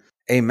in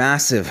a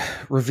massive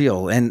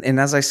reveal, and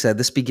as I said,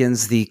 this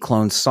begins the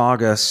clone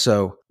saga.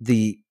 So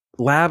the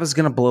lab is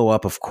going to blow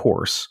up, of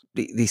course.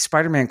 The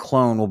Spider-Man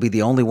clone will be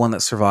the only one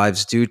that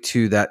survives due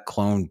to that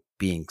clone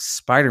being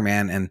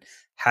Spider-Man and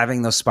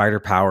having those spider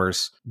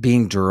powers,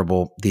 being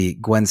durable. The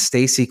Gwen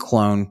Stacy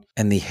clone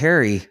and the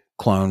Harry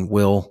clone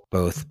will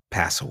both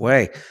pass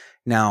away.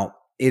 Now,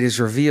 it is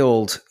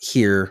revealed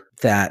here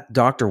that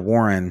Dr.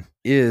 Warren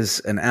is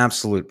an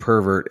absolute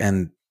pervert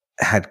and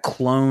had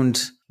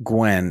cloned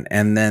Gwen,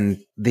 and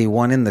then the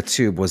one in the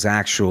tube was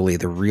actually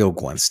the real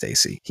Gwen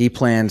Stacy. He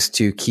planned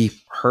to keep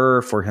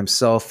her for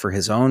himself, for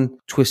his own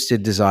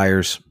twisted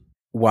desires,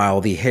 while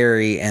the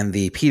Harry and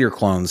the Peter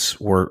clones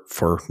were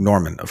for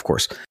Norman, of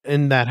course.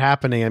 In that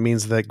happening, it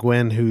means that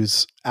Gwen,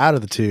 who's out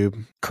of the tube,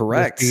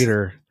 correct, with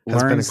Peter,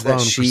 has been a clone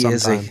for some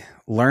time.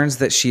 Learns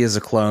that she is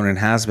a clone and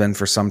has been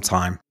for some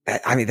time.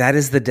 I mean, that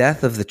is the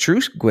death of the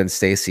true Gwen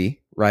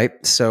Stacy, right?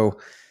 So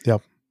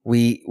yep.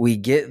 We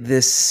get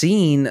this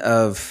scene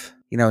of,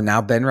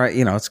 now Ben Riley,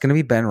 it's going to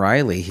be Ben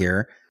Riley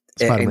here.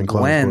 And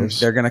Gwen,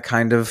 they're going to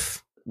kind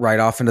of ride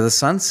off into the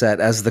sunset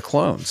as the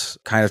clones,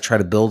 kind of try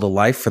to build a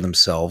life for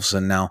themselves.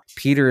 And now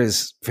Peter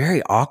is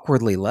very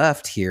awkwardly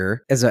left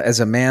here as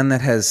a man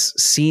that has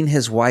seen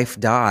his wife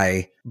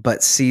die,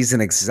 but sees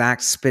an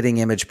exact spitting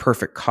image,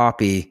 perfect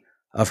copy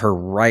of her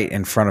right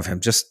in front of him.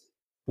 Just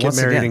get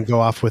married and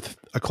go off with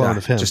a clone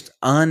of him. Just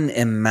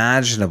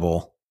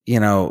unimaginable,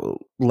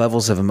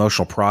 levels of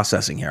emotional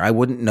processing here. I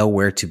wouldn't know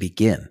where to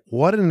begin.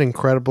 What an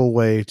incredible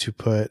way to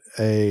put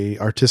a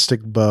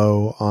artistic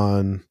bow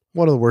on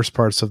one of the worst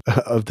parts of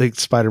the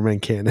Spider-Man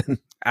canon.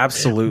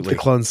 Absolutely. The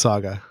Clone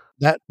Saga.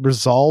 That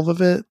resolve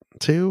of it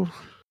too.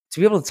 to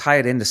be able to tie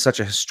it into such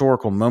a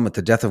historical moment,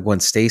 the death of Gwen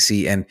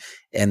Stacy, and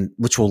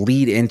which will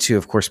lead into,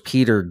 of course,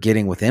 Peter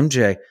getting with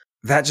MJ,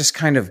 that just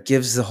kind of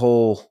gives the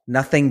whole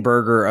nothing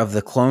burger of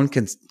the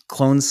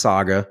clone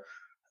saga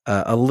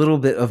a little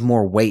bit of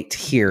more weight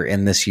here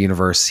in this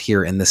universe,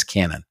 here in this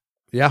canon.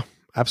 Yeah,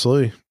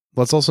 absolutely.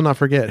 Let's also not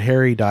forget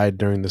Harry died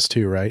during this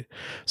too, right?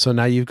 So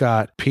now you've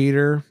got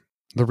Peter,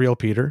 the real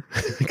Peter,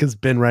 because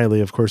Ben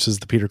Reilly, of course, is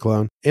the Peter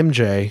clone.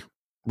 MJ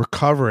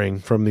recovering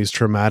from these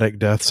traumatic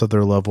deaths of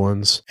their loved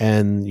ones.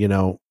 And,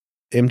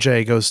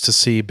 MJ goes to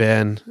see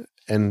Ben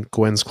and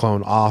Gwen's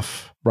clone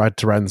off, Ride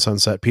in the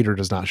Sunset. Peter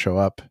does not show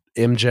up.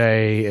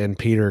 MJ and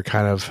Peter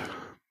kind of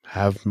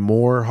have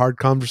more hard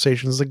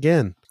conversations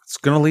again. It's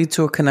going to lead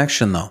to a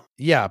connection, though.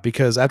 Yeah,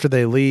 because after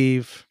they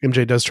leave,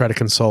 MJ does try to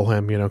console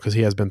him, because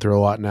he has been through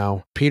a lot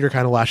now. Peter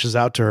kind of lashes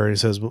out to her and he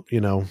says,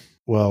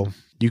 well,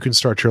 you can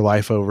start your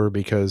life over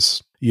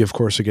because you, of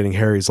course, are getting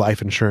Harry's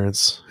life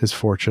insurance, his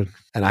fortune,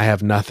 and I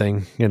have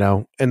nothing,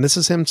 And this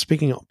is him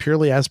speaking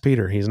purely as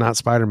Peter. He's not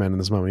Spider-Man in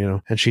this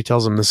moment, And she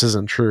tells him this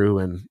isn't true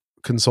and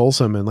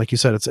consoles him. And like you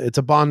said, it's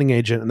a bonding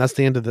agent, and that's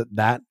the end of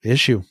that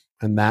issue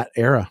and that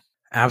era.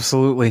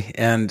 Absolutely.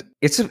 And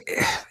it's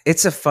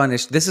a fun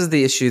issue. This is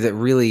the issue that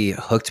really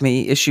hooked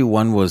me. Issue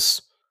 1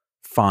 was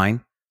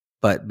fine,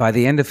 but by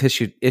the end of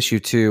issue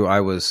 2,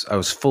 I was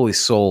fully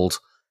sold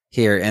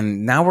here.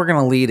 And now we're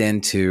going to lead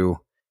into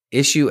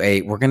issue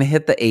 8. We're going to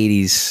hit the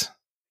 80s.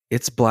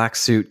 It's Black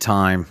Suit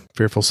time.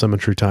 Fearful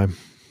Symmetry time.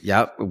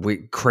 Yep.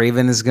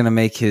 Craven is going to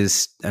make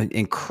his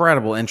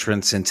incredible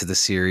entrance into the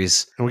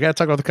series. And we got to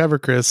talk about the cover,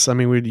 Chris. I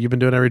mean, you've been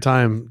doing it every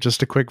time.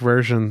 Just a quick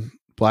version.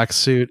 Black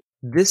Suit.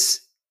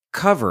 This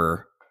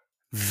cover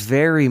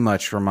very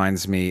much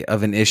reminds me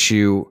of an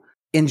issue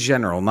in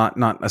general,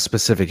 not a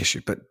specific issue,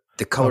 but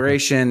the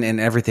coloration and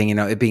everything,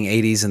 it being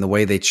 80s and the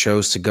way they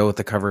chose to go with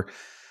the cover,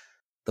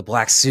 the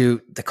black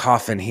suit, the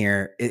coffin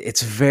here.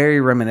 It's very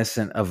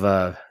reminiscent of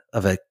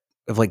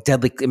like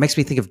Deadly. It makes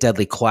me think of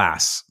Deadly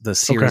Class, the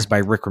series by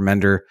Rick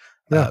Remender,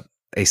 a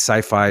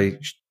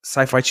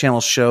sci-fi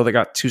channel show that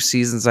got 2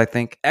 seasons, I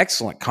think.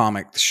 Excellent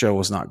comic. The show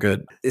was not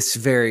good. It's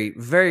very,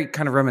 very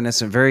kind of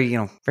reminiscent, very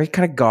kind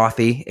of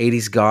gothy,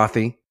 80s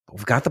gothy.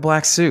 We've got the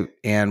black suit,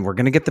 and we're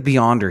going to get the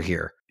Beyonder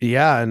here.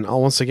 Yeah, and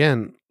once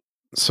again,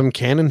 some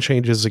canon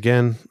changes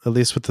again, at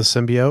least with the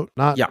symbiote.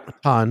 Not a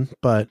ton,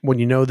 but when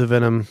you know the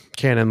Venom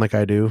canon like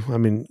I do, I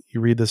mean,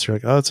 you read this, you're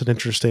like, oh, it's an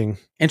interesting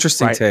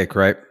take,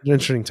 right?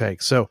 Interesting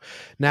take. So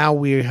now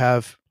we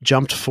have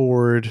jumped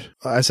forward.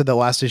 I said the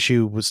last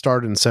issue was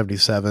started in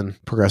 77,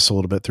 progressed a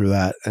little bit through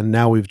that, and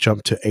now we've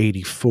jumped to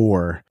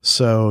 84.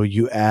 So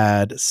you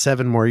add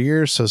 7 more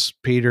years. So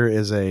Peter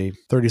is a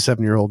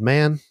 37-year-old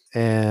man,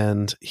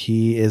 and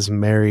he is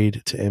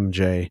married to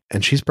MJ,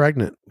 and she's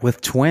pregnant.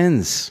 With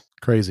twins.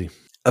 Crazy.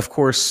 Of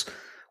course,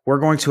 we're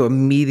going to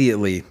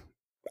immediately,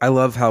 I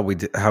love how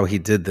he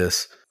did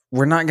this.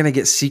 We're not going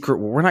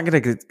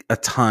to get a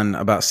ton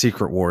about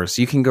Secret Wars.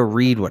 You can go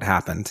read what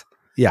happened.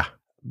 Yeah.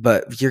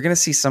 But you're going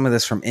to see some of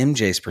this from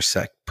MJ's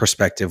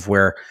perspective,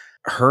 where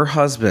her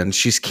husband,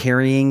 she's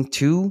carrying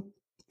two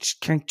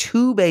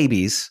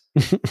babies,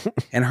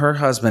 and her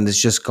husband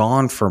is just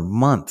gone for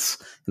months.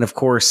 And of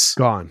course,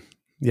 gone.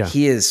 Yeah.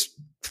 He is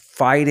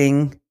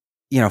fighting,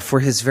 for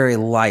his very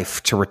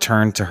life to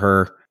return to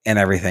her and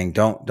everything.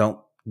 Don't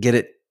get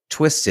it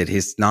twisted.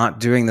 He's not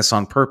doing this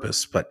on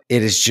purpose, but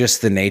it is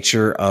just the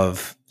nature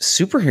of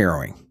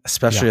superheroing,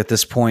 especially at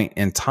this point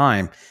in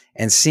time.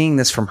 And seeing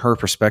this from her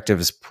perspective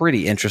is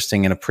pretty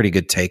interesting and a pretty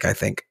good take, I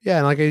think. Yeah,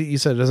 and like you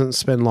said, it doesn't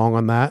spend long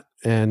on that.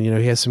 And,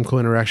 he has some cool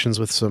interactions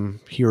with some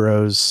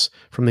heroes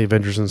from the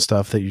Avengers and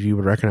stuff that you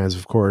would recognize,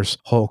 of course.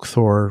 Hulk,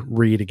 Thor,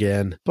 Reed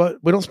again. But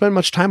we don't spend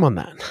much time on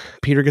that.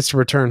 Peter gets to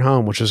return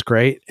home, which is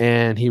great.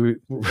 And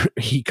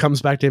he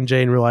comes back to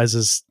MJ and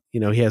realizes, he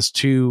has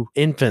 2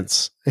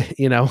 infants,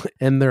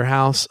 in their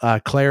house,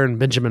 Claire and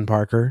Benjamin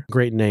Parker,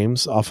 great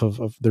names off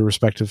of their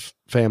respective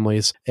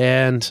families.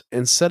 And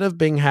instead of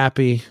being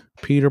happy,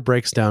 Peter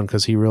breaks down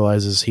because he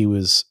realizes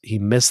he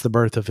missed the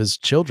birth of his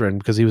children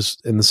because he was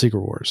in the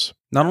Secret Wars.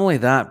 Not only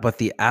that, but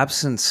the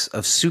absence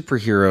of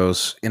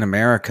superheroes in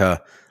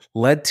America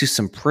led to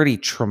some pretty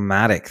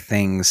traumatic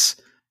things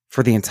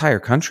for the entire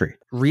country.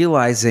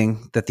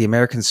 Realizing that the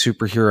American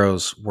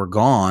superheroes were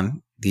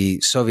gone,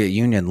 the Soviet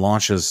Union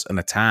launches an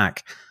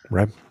attack.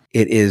 Right.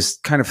 It is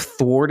kind of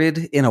thwarted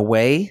in a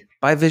way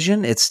by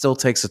Vision. It still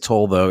takes a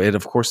toll, though. It,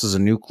 of course, is a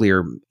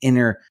nuclear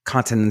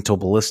intercontinental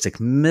ballistic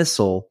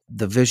missile.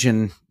 The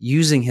Vision,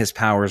 using his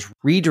powers,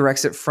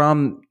 redirects it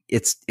from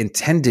its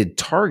intended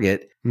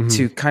target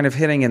to kind of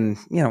hitting in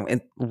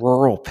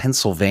rural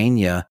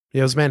Pennsylvania.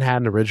 Yeah, it was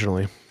Manhattan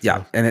originally.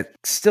 Yeah, and it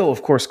still,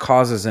 of course,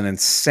 causes an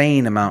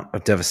insane amount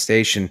of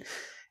devastation.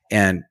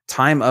 And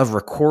time of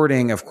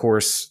recording, of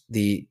course,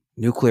 the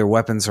nuclear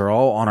weapons are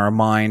all on our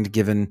mind,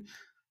 given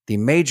the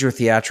major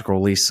theatrical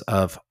release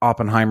of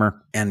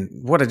Oppenheimer, and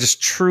what a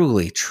just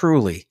truly,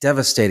 truly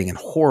devastating and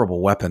horrible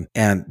weapon.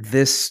 And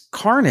this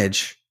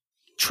carnage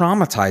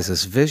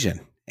traumatizes Vision,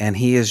 and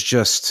he is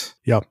just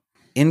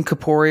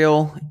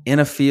incorporeal in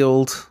a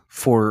field,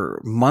 for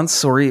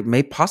months or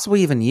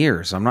possibly even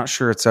years. I'm not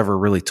sure it's ever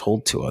really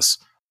told to us.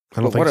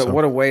 I don't think so.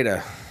 What a way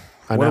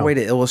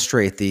to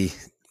illustrate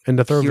and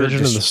to throw vision in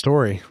just- the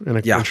story in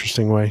an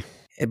interesting way.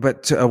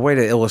 But a way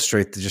to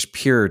illustrate the just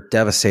pure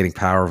devastating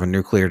power of a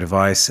nuclear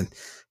device. And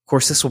of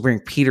course, this will bring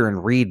Peter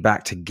and Reed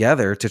back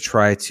together to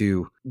try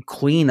to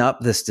clean up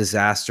this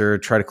disaster,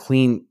 try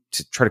to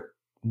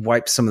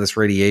wipe some of this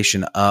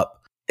radiation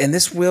up. And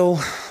this will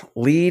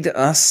lead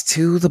us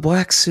to the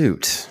black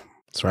suit.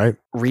 That's right.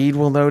 Reed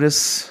will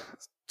notice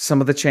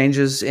some of the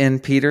changes in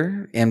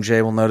Peter.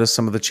 MJ will notice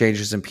some of the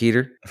changes in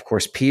Peter. Of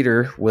course,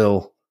 Peter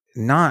will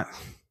not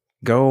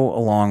go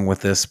along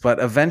with this, but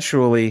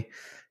eventually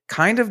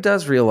kind of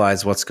does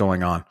realize what's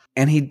going on.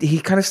 And he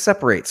kind of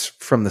separates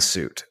from the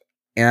suit.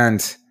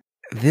 And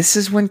this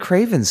is when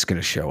Kraven's going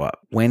to show up,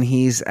 when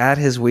he's at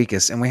his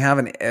weakest. And we have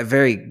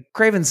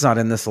Kraven's not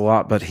in this a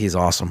lot, but he's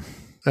awesome.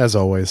 As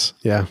always.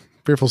 Yeah.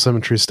 Fearful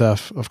Symmetry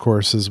stuff, of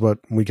course, is what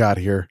we got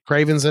here.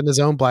 Kraven's in his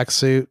own black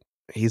suit.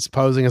 He's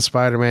posing as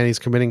Spider-Man. He's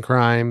committing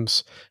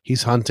crimes.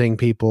 He's hunting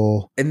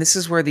people. And this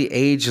is where the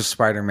age of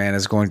Spider-Man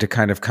is going to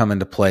kind of come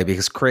into play,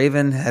 because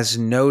Kraven has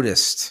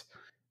noticed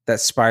that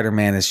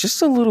Spider-Man is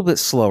just a little bit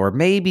slower,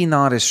 maybe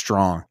not as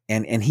strong,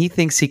 and he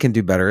thinks he can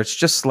do better. It's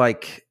just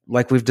like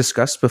we've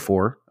discussed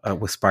before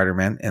with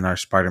Spider-Man in our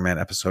Spider-Man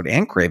episode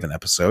and Kraven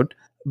episode.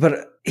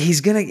 But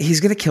he's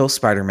gonna kill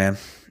Spider-Man,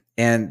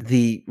 and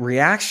the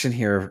reaction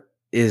here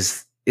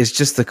is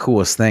just the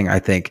coolest thing, I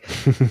think.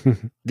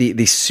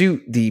 The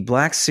suit, the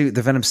black suit,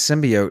 the Venom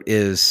symbiote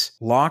is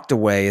locked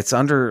away. It's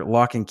under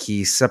lock and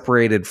key,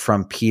 separated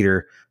from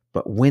Peter.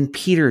 But when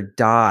Peter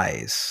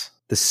dies,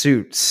 the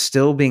suit,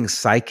 still being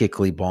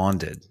psychically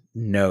bonded,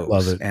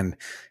 knows and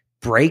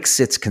breaks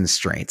its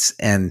constraints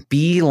and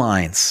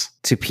beelines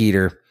to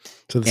Peter.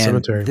 To the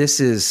cemetery. This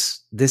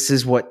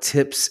is what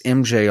tips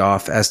MJ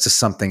off as to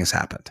something has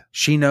happened.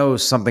 She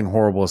knows something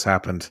horrible has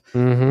happened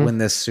when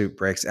this suit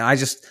breaks. And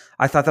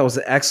I thought that was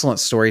excellent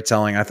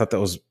storytelling. I thought that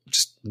was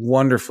just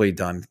wonderfully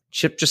done.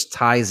 Chip just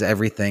ties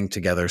everything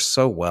together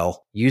so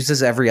well,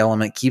 uses every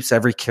element, keeps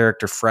every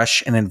character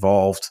fresh and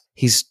involved.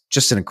 He's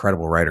just an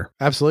incredible writer.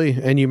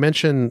 Absolutely. And you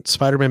mentioned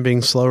Spider-Man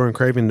being slower and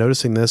Kraven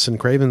noticing this, and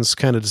Kraven's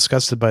kind of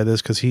disgusted by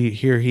this because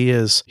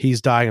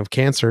he's dying of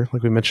cancer,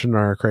 like we mentioned in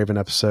our Kraven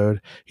episode.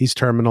 He's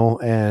terminal,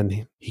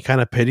 and he kind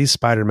of pities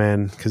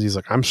Spider-Man because he's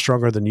like, I'm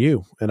stronger than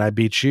you and I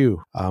beat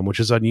you, which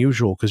is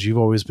unusual because you've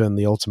always been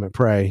the ultimate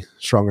prey,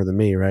 stronger than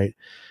me, right?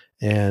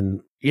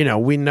 And,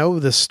 we know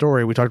this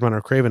story. We talked about in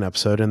our Kraven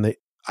episode, and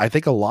I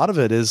think a lot of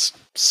it is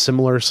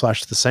similar /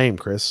 the same,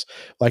 Chris.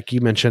 Like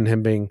you mentioned,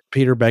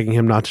 Peter begging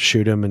him not to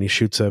shoot him, and he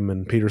shoots him,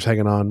 and Peter's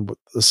hanging on with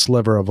a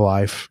sliver of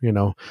life,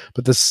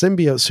 But the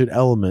symbiote suit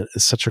element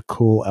is such a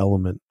cool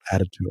element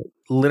added to it.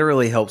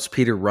 Literally helps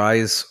Peter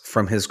rise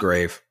from his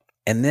grave.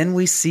 And then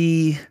we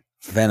see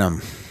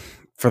Venom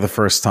for the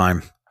first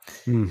time.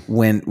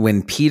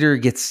 When Peter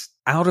gets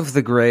out of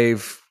the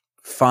grave,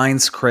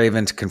 finds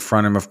Kraven to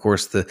confront him. Of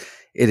course,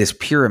 it is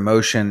pure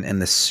emotion, and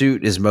the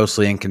suit is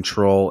mostly in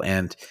control,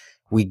 and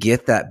we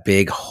get that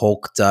big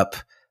hulked up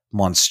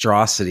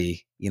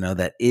monstrosity,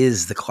 that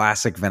is the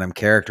classic Venom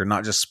character,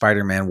 not just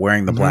Spider-Man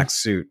wearing the black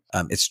suit.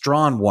 It's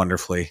drawn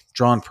wonderfully,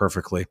 drawn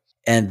perfectly.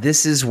 And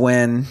this is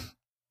when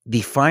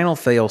the final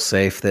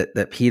fail-safe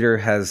that Peter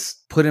has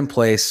put in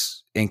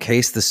place in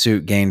case the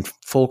suit gained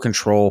full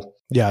control.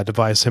 Yeah, a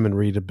device him and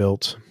Reed had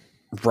built.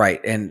 Right,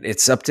 and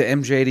it's up to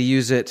MJ to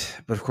use it,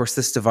 but of course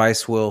this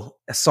device a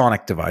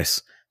sonic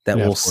device that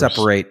will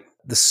separate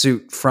the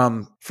suit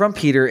from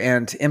Peter,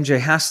 and MJ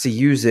has to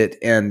use it.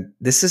 And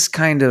this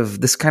kind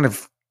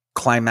of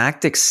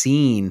climactic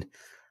scene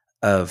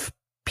of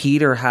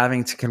Peter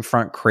having to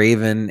confront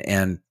Kraven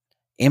and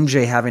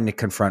MJ having to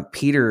confront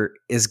Peter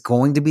is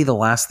going to be the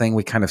last thing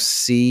we kind of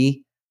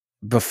see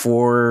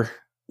before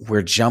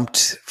we're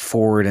jumped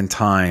forward in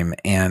time.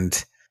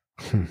 And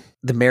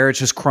the marriage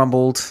has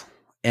crumbled.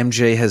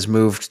 MJ has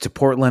moved to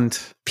Portland.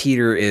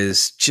 Peter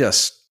is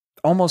just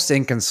almost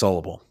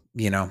inconsolable.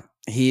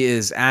 He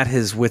is at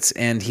his wit's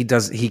end.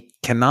 He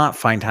cannot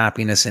find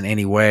happiness in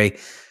any way.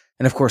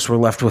 And of course, we're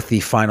left with the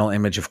final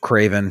image of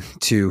Kraven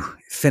to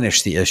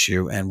finish the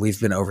issue. And we've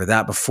been over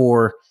that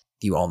before.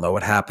 You all know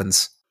what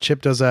happens.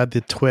 Chip does add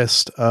the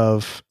twist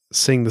of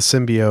seeing the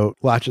symbiote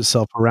latch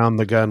itself around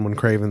the gun when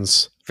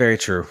Kraven's very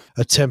true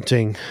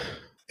attempting,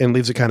 and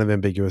leaves it kind of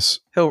ambiguous.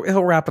 He'll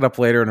wrap it up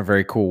later in a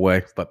very cool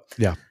way. But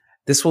yeah,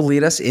 this will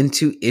lead us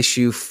into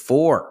issue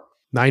 4.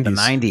 90s. The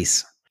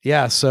 90s.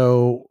 Yeah,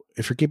 so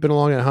if you're keeping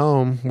along at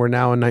home, we're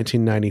now in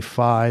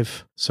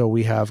 1995. So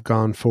we have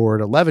gone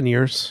forward 11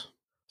 years.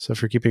 So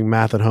if you're keeping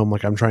math at home,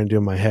 like I'm trying to do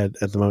in my head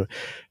at the moment,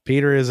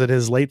 Peter is at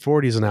his late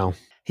 40s now.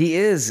 He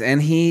is,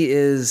 and he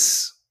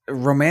is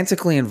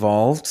romantically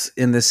involved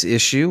in this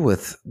issue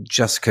with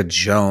Jessica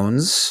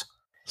Jones.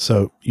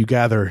 So you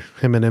gather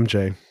him and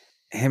MJ.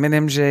 Him and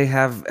MJ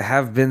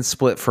have been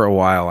split for a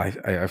while,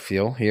 I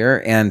feel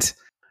here. And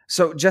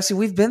so, Jesse,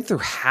 we've been through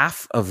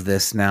half of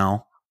this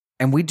now.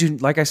 And we do,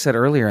 like I said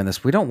earlier in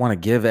this, we don't want to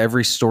give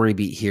every story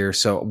beat here.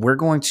 So we're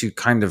going to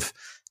kind of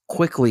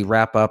quickly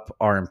wrap up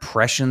our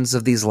impressions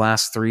of these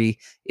last 3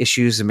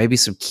 issues and maybe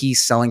some key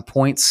selling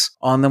points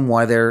on them,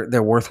 why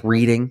they're worth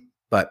reading.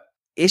 But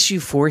issue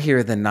 4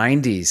 here, the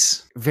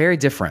 90s, very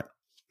different.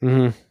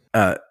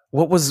 Mm-hmm.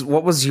 What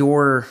was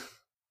your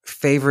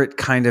favorite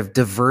kind of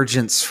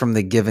divergence from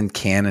the given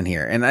canon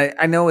here? And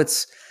I know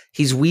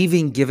he's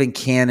weaving given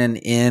canon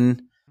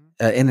in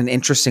an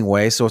interesting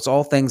way. So it's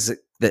all things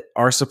that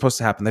are supposed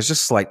to happen. There's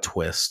just slight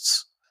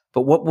twists.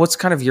 But what's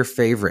kind of your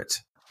favorite?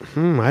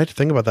 I had to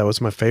think about that.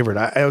 What's my favorite?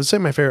 I would say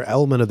my favorite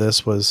element of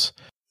this was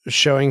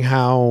showing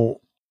how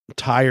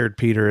tired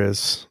Peter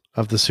is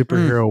of the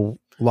superhero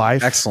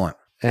life. Excellent.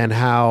 And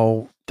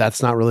how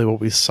that's not really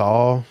what we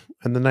saw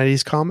in the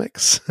 90s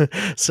comics.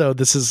 So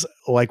this is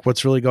like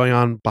what's really going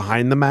on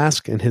behind the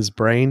mask in his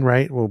brain,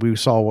 right? Well, we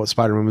saw what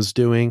Spider-Man was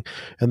doing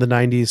in the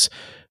 90s.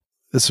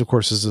 This, of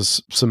course, is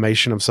a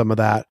summation of some of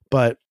that.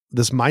 But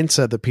this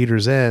mindset that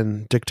Peter's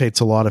in dictates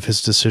a lot of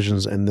his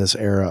decisions in this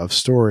era of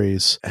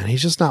stories. And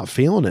he's just not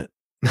feeling it.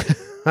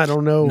 I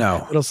don't know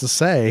what else to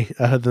say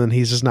other than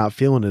he's just not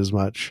feeling it as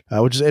much,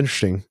 which is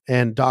interesting.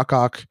 And Doc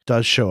Ock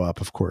does show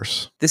up, of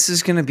course. This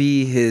is going to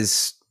be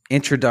his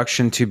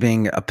introduction to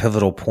being a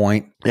pivotal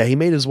point. Yeah, he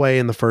made his way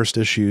in the first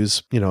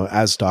issues,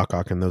 as Doc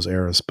Ock in those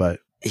eras, but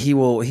he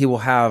will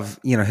have,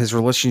 his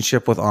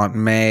relationship with Aunt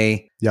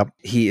May. Yep.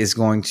 He is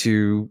going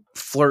to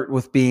flirt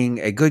with being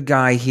a good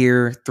guy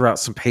here throughout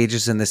some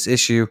pages in this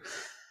issue.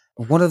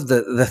 One of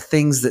the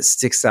things that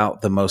sticks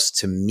out the most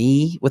to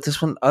me with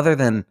this one, other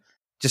than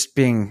just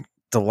being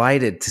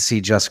delighted to see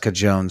Jessica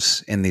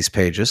Jones in these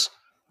pages,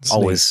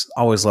 always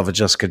love a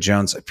Jessica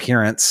Jones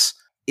appearance,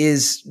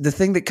 is the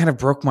thing that kind of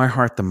broke my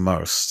heart the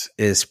most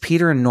is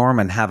Peter and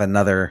Norman have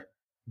another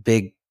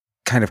big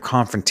kind of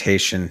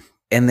confrontation.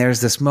 And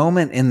there's this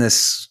moment in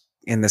this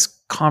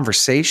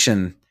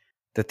conversation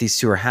that these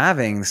two are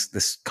having,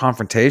 this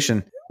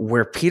confrontation,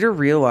 where Peter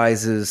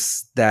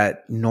realizes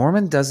that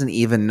Norman doesn't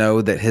even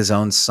know that his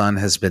own son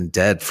has been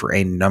dead for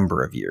a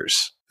number of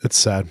years. It's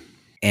sad.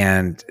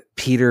 And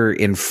Peter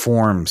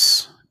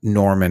informs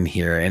Norman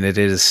here. And it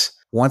is,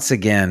 once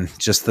again,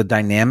 just the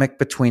dynamic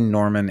between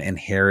Norman and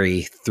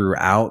Harry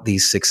throughout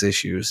these 6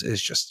 issues is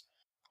just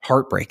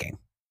heartbreaking.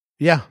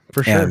 Yeah,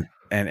 for sure.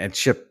 And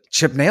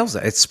Chip nails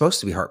it. It's supposed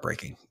to be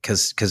heartbreaking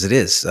because it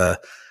is.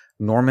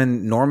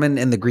 Norman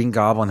and the Green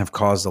Goblin have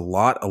caused a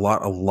lot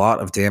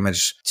of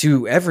damage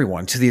to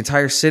everyone, to the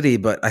entire city,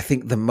 but I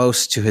think the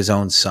most to his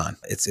own son.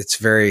 It's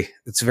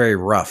very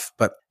rough.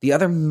 But the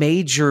other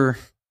major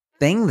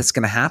thing that's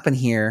going to happen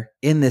here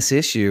in this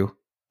issue,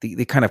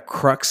 the kind of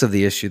crux of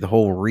the issue, the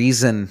whole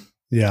reason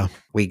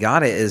we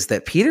got it, is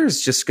that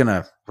Peter's just going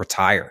to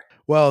retire.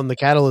 Well, and the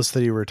catalyst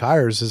that he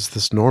retires is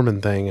this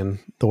Norman thing and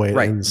the way it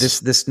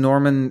ends. This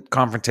Norman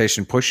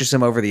confrontation pushes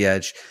him over the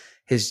edge.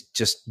 He's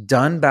just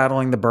done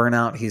battling the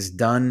burnout. He's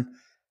done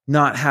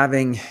not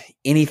having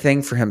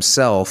anything for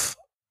himself.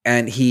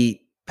 And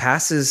he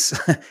passes,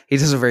 he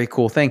does a very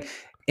cool thing.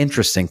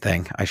 Interesting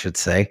thing, I should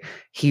say.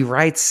 He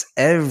writes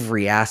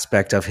every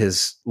aspect of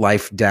his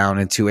life down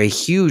into a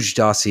huge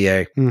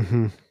dossier,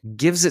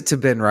 gives it to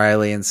Ben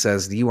Reilly and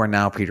says, "You are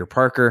now Peter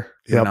Parker.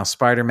 You're now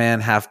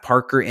Spider-Man. Have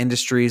Parker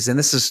Industries." And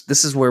this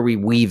is where we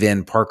weave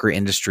in Parker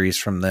Industries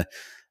from the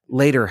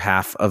later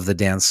half of the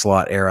Dan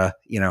Slott era,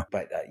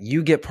 but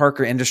you get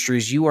Parker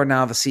Industries. You are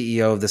now the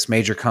CEO of this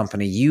major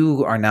company.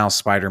 You are now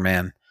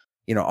Spider-Man.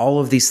 All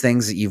of these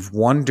things that you've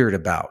wondered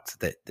about,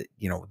 that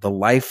the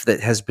life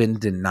that has been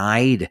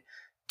denied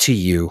to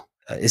you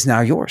is now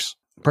yours.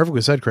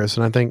 Perfectly said, Chris.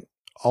 And I think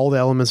all the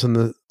elements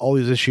in all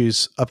these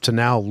issues up to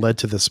now led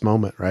to this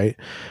moment, right?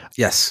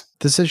 Yes.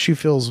 This issue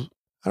feels,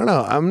 I don't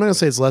know, I'm not going to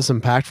say it's less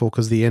impactful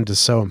because the end is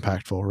so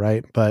impactful,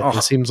 right? But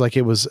it seems like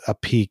it was a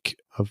peak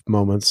of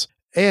moments.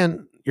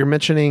 And you're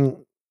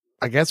mentioning,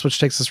 I guess, which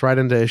takes us right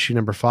into issue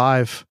number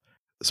 5,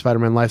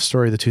 Spider-Man Life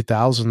Story, the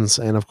 2000s,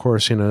 and of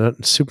course,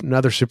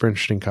 another super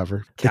interesting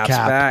cover. Cap's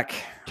back.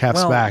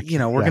 Cap's back. We're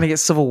going to get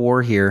Civil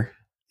War here.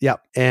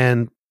 Yep.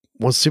 And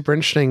what's super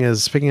interesting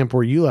is, picking up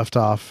where you left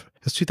off,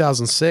 it's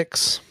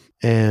 2006,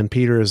 and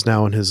Peter is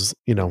now in his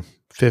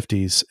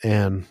 50s,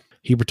 and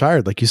he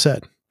retired, like you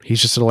said.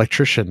 He's just an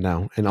electrician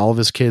now, and all of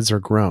his kids are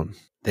grown.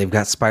 They've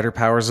got spider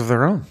powers of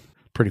their own.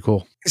 Pretty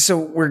cool. So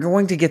we're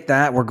going to get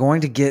that. We're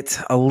going to get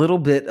a little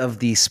bit of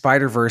the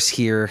Spider-Verse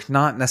here,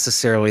 not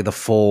necessarily the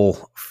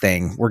full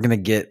thing. We're going to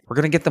get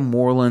the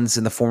Morlands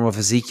in the form of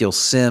Ezekiel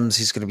Sims.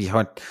 He's going to be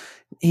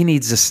he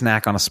needs a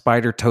snack on a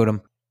spider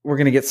totem. We're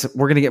going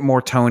to get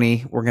more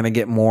Tony. We're going to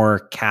get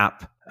more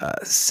Cap.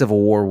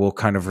 Civil War will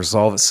kind of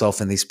resolve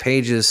itself in these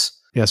pages.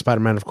 Yeah,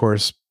 Spider-Man, of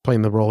course,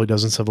 playing the role he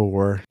does in Civil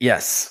War.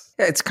 Yes.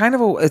 Yeah,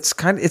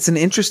 it's an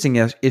interesting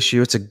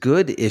issue. It's a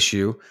good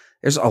issue.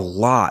 There's a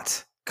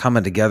lot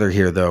coming together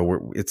here,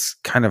 though. It's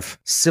kind of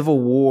Civil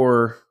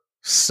War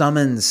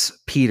summons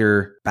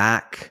Peter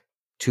back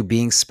to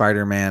being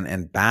Spider-Man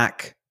and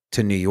back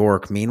to New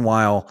York.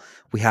 Meanwhile,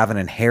 we have an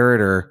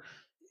inheritor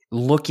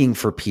looking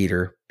for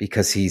Peter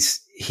because he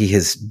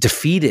has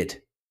defeated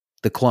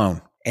the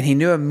clone, and he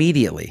knew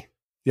immediately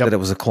that it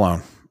was a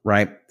clone,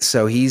 right?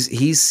 So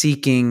he's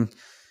seeking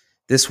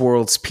this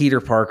world's Peter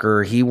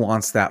Parker. He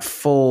wants that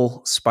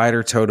full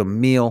spider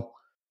totem meal.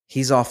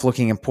 He's off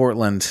looking in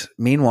Portland.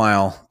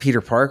 Meanwhile, Peter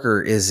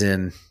Parker is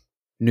in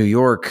New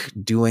York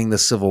doing the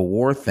Civil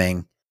War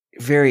thing.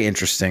 Very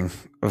interesting.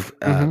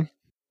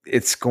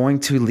 It's going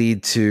to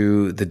lead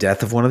to the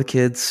death of one of the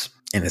kids,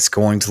 and it's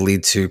going to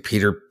lead to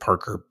Peter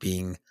Parker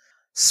being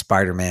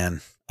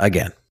Spider-Man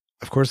again.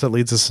 Of course, that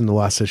leads us into the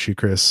last issue,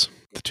 Chris.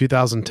 The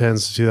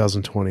 2010s to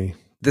 2020.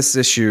 This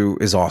issue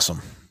is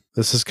awesome.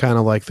 This is kind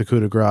of like the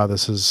coup de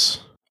grace.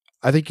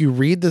 I think you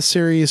read the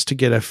series to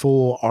get a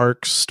full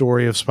arc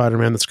story of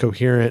Spider-Man that's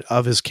coherent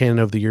of his canon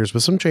of the years,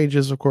 with some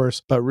changes, of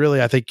course. But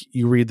really, I think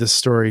you read this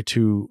story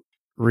to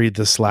read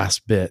this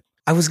last bit.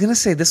 I was going to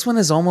say, this one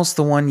is almost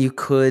the one you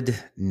could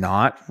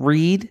not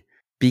read,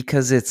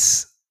 because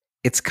it's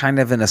kind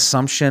of an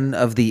assumption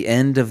of the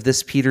end of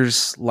this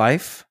Peter's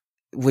life,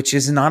 which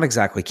is not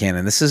exactly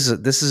canon. This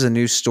is a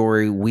new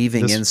story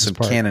weaving in some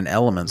canon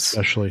elements,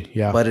 especially,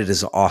 yeah. But it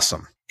is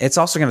awesome. It's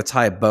also going to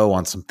tie a bow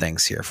on some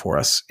things here for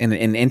us in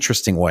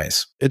interesting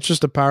ways. It's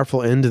just a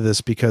powerful end to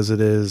this, because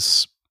it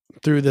is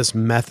through this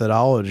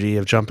methodology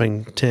of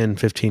jumping 10,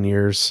 15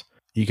 years,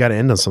 you got to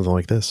end on something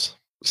like this.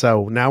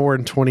 So now we're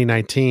in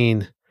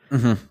 2019,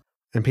 and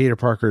Peter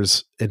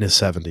Parker's in his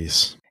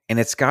 70s. And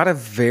it's got a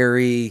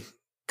very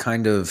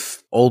kind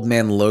of Old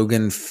Man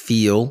Logan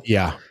feel.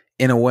 Yeah.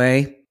 In a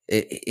way,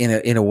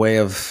 in a way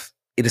of,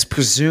 it is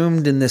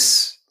presumed in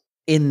this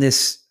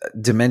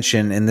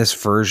dimension, in this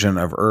version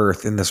of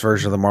Earth, in this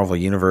version of the Marvel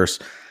Universe,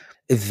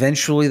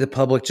 eventually the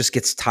public just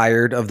gets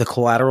tired of the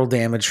collateral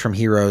damage from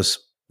Heroes,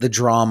 the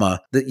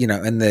drama,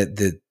 and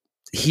the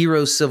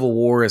Heroes Civil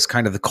War is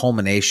kind of the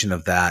culmination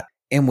of that.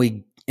 And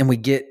we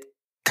get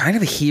kind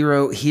of a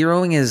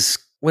heroing is,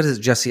 what is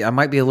it, Jesse? I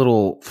might be a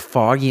little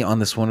foggy on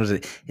this one.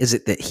 Is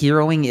it that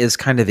heroing is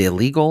kind of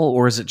illegal,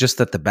 or is it just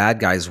that the bad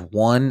guys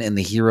won and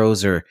the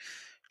heroes are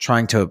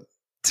trying to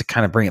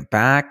kind of bring it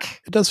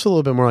back? It does feel a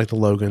little bit more like the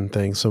Logan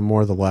thing. So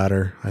more the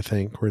latter, I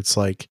think, where it's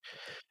like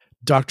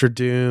Dr.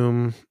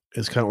 Doom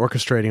is kind of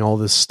orchestrating all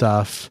this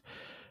stuff,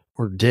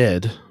 or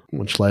did,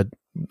 which led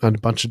a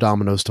bunch of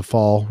dominoes to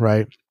fall,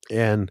 right?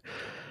 And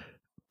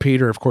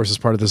Peter, of course, is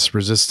part of this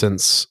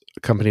resistance,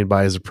 accompanied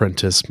by his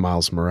apprentice,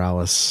 Miles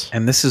Morales.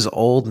 And this is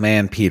old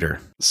man Peter.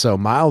 So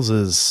Miles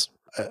is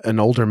an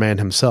older man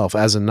himself,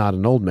 as in not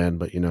an old man,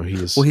 but, he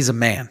is... Well, he's a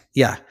man.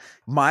 Yeah.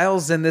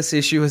 Miles in this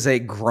issue is a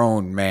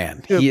grown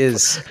man. He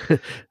is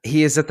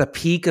at the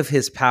peak of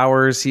his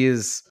powers. He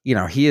is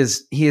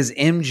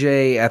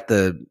MJ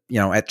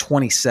at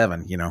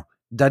 27,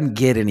 doesn't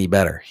get any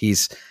better.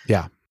 He's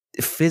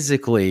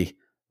physically,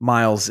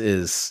 Miles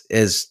is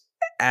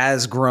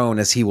as grown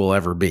as he will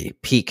ever be.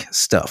 Peak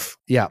stuff.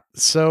 Yeah.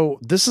 So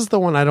this is the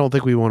one I don't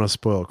think we want to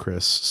spoil,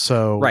 Chris.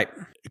 So right.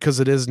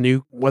 Because it is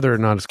new, whether or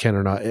not it's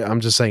canon or not.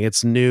 I'm just saying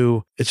it's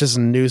new. It's just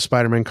new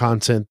Spider-Man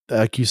content,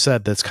 like you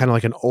said, that's kind of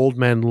like an Old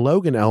Man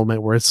Logan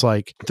element, where it's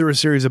like, through a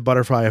series of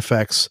butterfly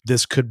effects,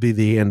 this could be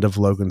the end of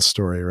Logan's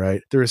story,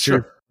 right? Through a series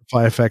of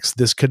butterfly effects,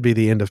 this could be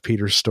the end of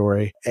Peter's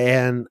story.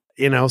 And,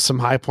 some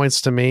high points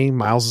to me.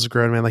 Miles is a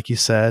grown man, like you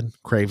said.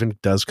 Kraven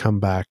does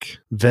come back.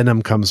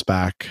 Venom comes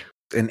back.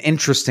 An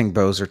interesting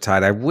bows are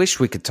tied. I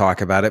wish we could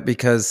talk about it,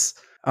 because,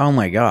 oh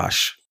my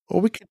gosh. Well,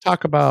 we could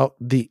talk about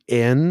the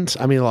end.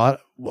 I mean, a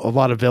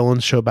lot of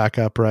villains show back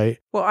up, right?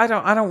 Well, I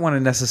don't want to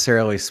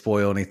necessarily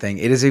spoil anything.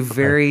 It is a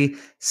very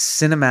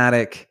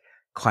cinematic,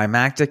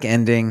 climactic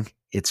ending.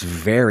 It's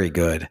very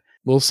good. A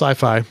little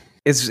sci-fi.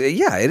 It is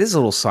a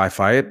little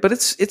sci-fi, but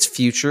it's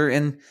future,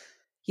 and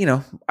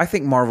I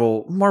think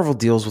Marvel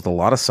deals with a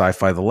lot of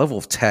sci-fi. The level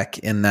of tech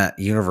in that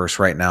universe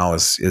right now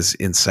is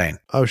insane.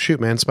 Oh shoot,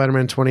 man!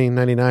 Spider-Man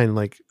 2099,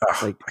 like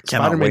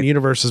Spider-Man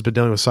universe has been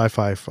dealing with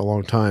sci-fi for a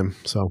long time.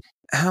 So,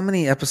 how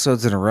many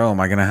episodes in a row am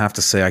I going to have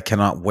to say I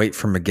cannot wait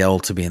for Miguel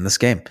to be in this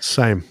game?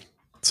 Same.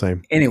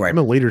 Anyway, I'm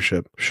in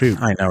leadership. Shoot,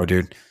 I know,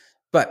 dude.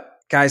 But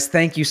guys,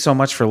 thank you so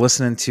much for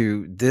listening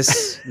to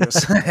this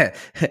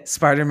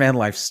Spider-Man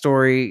life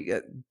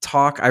story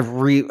talk.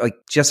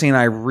 Jesse and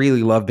I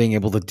really love being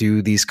able to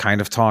do these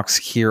kind of talks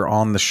here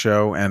on the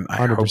show, and I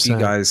 100%. Hope you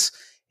guys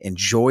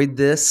enjoyed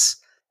this.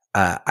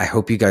 I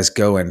hope you guys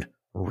go and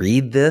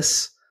read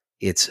this.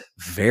 It's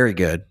very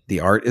good.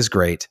 The art is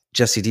great.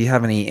 Jesse, do you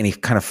have any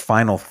kind of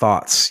final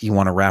thoughts you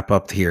want to wrap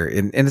up here?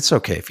 And it's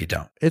okay if you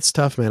don't. It's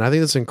tough, man. I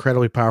think it's an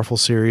incredibly powerful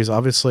series.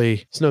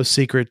 Obviously, it's no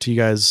secret to you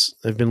guys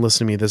have been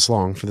listening to me this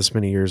long, for this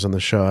many years on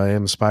the show. I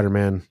am a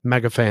Spider-Man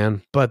mega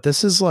fan. But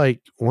this is like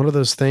one of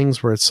those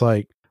things where it's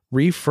like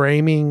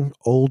reframing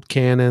old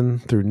canon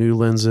through new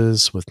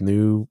lenses with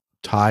new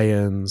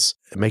tie-ins,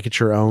 make it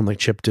your own, like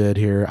Chip did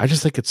here. I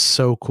just think it's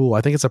so cool.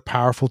 I think it's a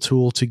powerful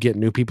tool to get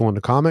new people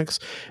into comics.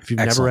 If you've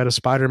never read a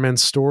Spider-Man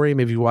story,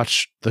 maybe you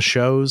watch the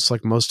shows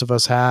like most of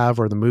us have,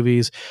 or the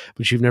movies,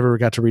 but you've never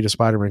got to read a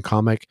Spider-Man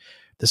comic,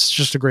 this is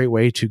just a great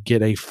way to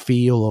get a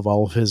feel of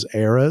all of his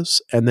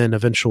eras. And then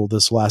eventually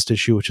this last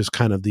issue, which is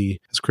kind of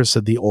the, as Chris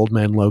said, the Old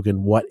Man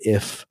Logan, what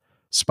if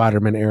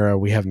Spider-Man era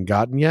we haven't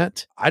gotten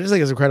yet. I just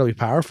think it's incredibly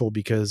powerful,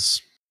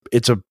 because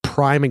it's a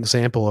prime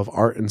example of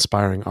art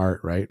inspiring art,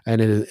 right? And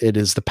it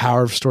is the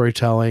power of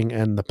storytelling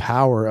and the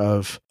power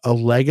of a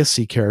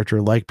legacy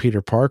character like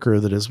Peter Parker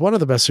that is one of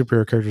the best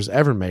superhero characters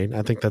ever made.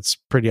 I think that's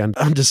pretty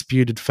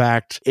undisputed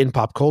fact in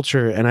pop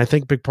culture. And I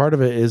think big part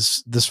of it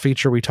is this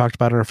feature we talked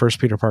about in our first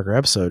Peter Parker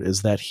episode,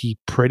 is that he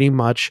pretty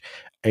much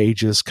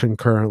ages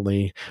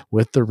concurrently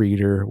with the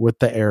reader, with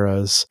the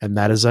eras, and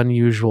that is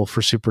unusual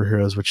for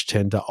superheroes, which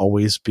tend to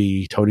always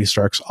be Tony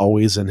Stark's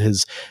always in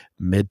his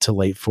mid to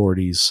late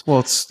 40s. Well,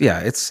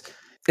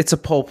 it's a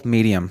pulp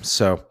medium,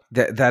 so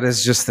that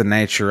is just the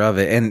nature of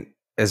it, and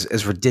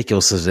as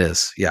ridiculous as it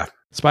is, yeah.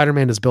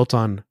 Spider-Man is built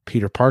on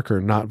Peter Parker,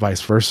 not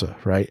vice versa,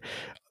 right?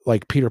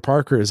 Like Peter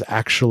Parker is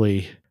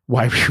actually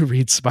why we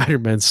read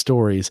Spider-Man's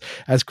stories.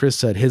 As Chris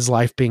said, his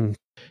life being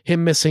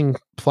him missing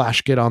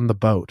Flash get on the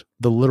boat,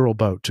 the literal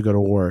boat to go to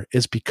war,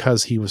 is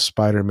because he was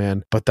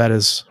Spider-Man. But that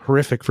is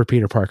horrific for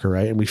Peter Parker,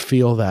 right? And we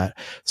feel that.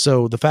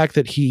 So the fact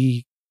that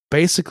he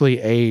basically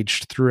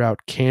aged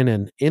throughout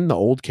canon, in the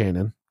old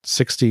canon,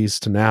 60s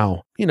to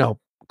now,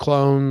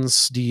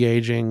 clones,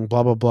 de-aging,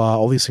 blah, blah, blah,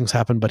 all these things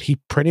happen, but he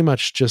pretty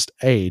much just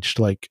aged.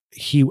 Like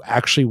he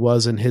actually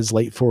was in his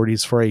late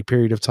 40s for a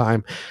period of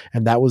time.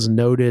 And that was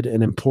noted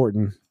and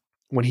important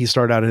when he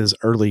started out in his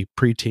early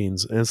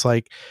preteens. And it's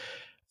like,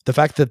 the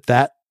fact that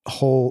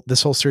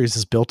this whole series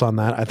is built on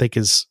that, I think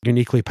is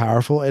uniquely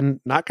powerful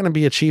and not going to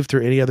be achieved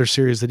through any other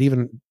series that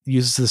even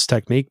uses this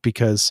technique,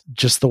 because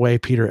just the way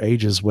Peter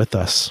ages with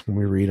us when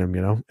we read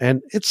him,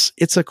 and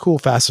it's a cool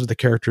facet of the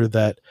character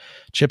that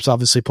Chip's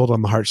obviously pulled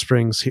on the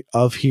heartstrings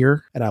of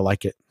here. And I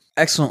like it.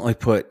 Excellently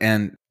put.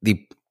 And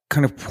the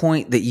kind of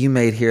point that you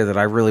made here that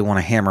I really want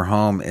to hammer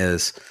home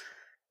is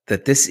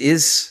that this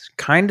is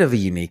kind of a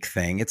unique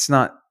thing. It's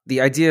not, the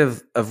idea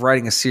of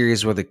writing a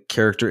series where the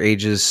character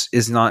ages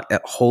is not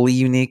wholly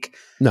unique.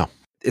 No.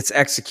 It's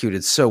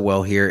executed so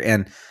well here.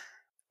 And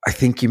I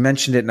think you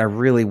mentioned it, and I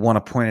really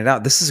want to point it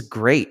out. This is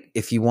great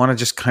if you want to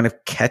just kind of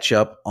catch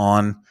up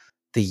on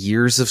the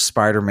years of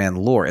Spider-Man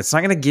lore. It's not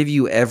going to give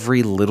you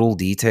every little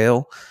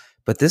detail,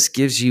 but this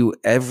gives you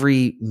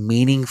every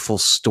meaningful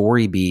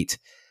story beat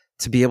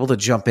to be able to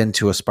jump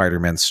into a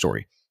Spider-Man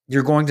story.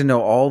 You're going to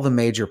know all the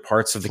major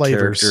parts of the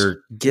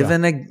character,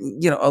 given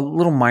a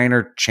little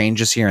minor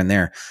changes here and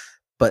there.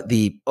 But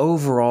the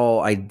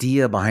overall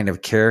idea behind a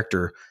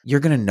character, you're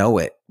going to know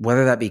it,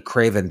 whether that be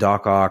Kraven,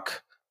 Doc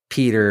Ock,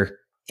 Peter,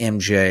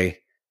 MJ,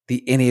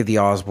 any of the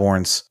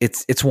Osborns.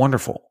 It's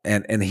wonderful.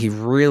 And he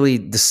really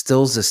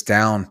distills this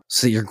down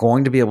so that you're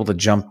going to be able to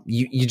jump.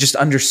 You just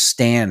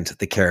understand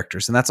the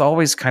characters. And that's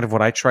always kind of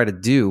what I try to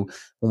do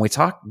when we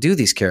do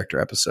these character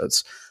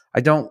episodes.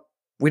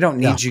 We don't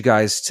need you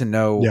guys to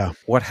know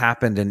what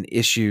happened in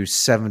issue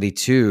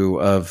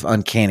 72 of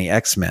Uncanny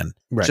X-Men.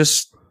 Right.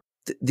 Just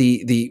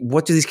the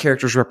what do these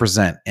characters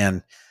represent?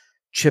 And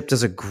Chip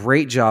does a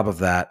great job of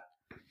that.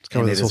 It's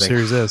kind of what this whole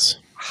series is.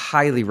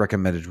 Highly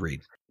recommended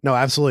read. No,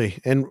 absolutely.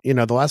 And,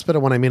 the last bit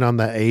of what I mean on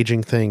the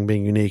aging thing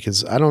being unique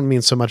is I don't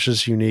mean so much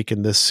as unique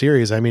in this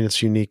series. I mean,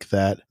 it's unique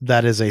that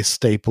is a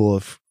staple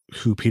of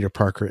who Peter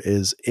Parker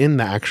is in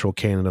the actual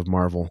canon of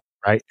Marvel,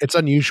 right? It's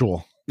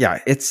unusual. Yeah,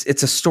 it's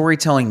a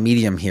storytelling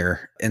medium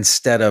here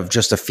instead of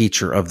just a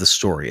feature of the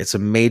story. It's a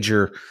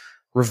major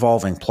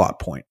revolving plot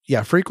point.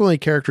 Yeah, frequently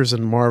characters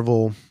in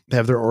Marvel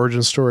have their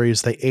origin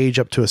stories. They age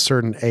up to a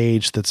certain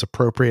age that's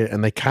appropriate,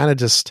 and they kind of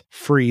just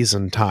freeze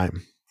in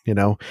time,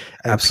 And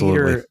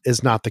Absolutely. Peter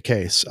is not the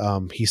case.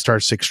 He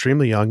starts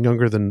extremely young,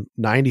 younger than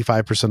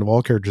 95% of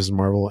all characters in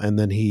Marvel, and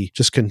then he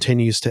just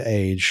continues to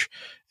age.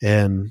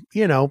 And,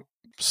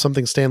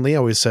 something Stan Lee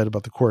always said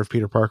about the core of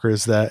Peter Parker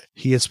is that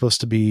he is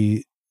supposed to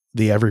be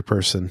the every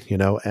person,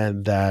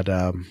 and that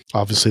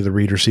obviously the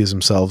reader sees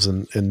themselves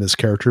in this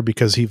character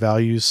because he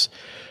values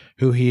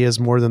who he is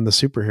more than the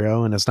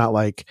superhero. And it's not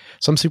like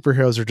some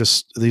superheroes are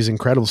just these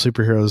incredible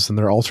superheroes and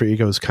their alter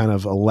ego is kind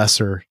of a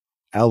lesser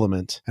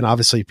element. And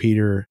obviously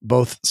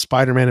both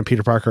Spider-Man and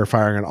Peter Parker are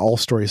firing on all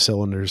story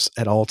cylinders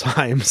at all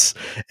times.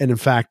 And in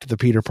fact, the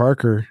Peter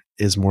Parker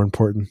is more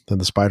important than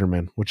the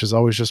Spider-Man, which has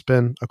always just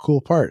been a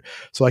cool part.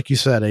 So like you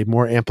said, a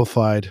more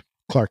amplified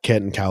Clark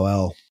Kent and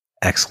Kal-El.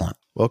 Excellent.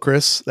 Well,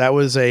 Chris, that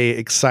was a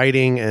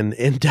exciting and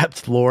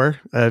in-depth lore.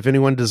 If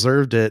anyone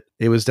deserved it,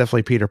 it was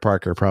definitely Peter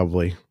Parker,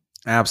 probably.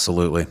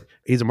 Absolutely.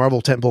 He's a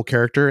Marvel tentpole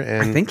character,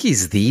 and I think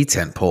he's the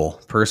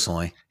tentpole,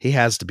 personally. He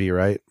has to be,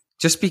 right?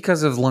 Just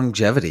because of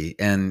longevity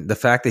and the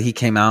fact that he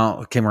came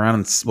around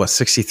in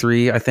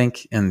 63, I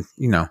think, and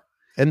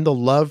and the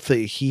love that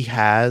he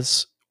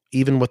has,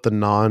 even with the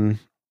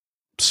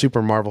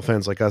non-super Marvel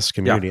fans like us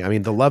community. Yeah. I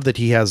mean, the love that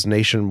he has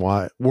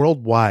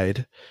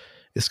worldwide.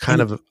 Is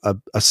kind of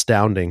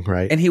astounding,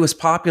 right? And he was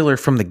popular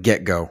from the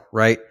get-go,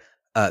 right?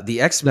 The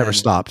X-Men never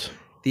stopped.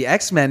 The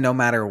X-Men, no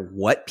matter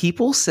what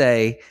people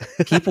say,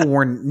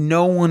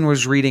 no one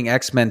was reading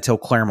X-Men till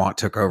Claremont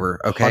took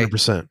over. Okay,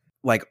 100%.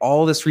 Like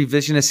all this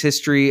revisionist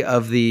history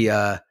of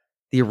the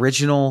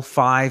original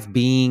 5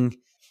 being,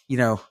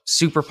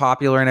 super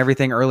popular and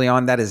everything early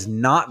on. That is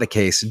not the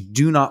case.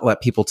 Do not let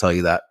people tell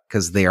you that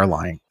because they are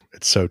lying.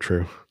 It's so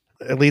true.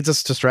 it leads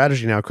us to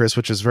strategy now, Chris,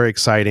 which is very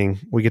exciting.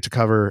 We get to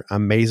cover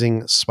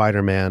Amazing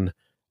Spider-Man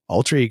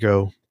Alter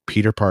Ego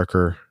Peter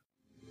Parker.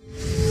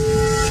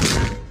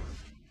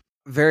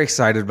 Very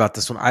excited about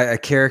this one. A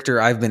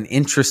character I've been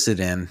interested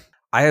in.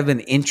 I have been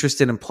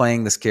interested in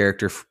playing this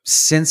character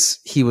since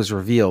he was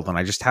revealed, and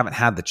I just haven't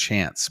had the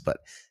chance, but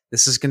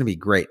this is going to be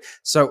great.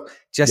 So,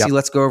 Jesse,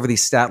 Let's go over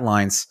these stat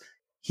lines.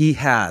 He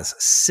has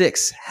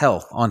 6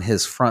 health on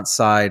his front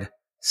side,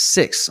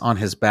 6 on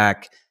his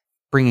back,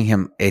 bringing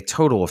him a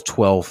total of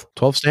 12.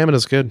 12 stamina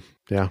is good.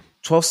 Yeah.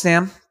 12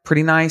 stam,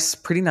 pretty nice.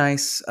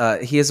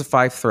 He is a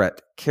 5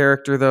 threat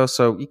character, though,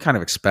 so you kind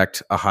of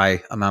expect a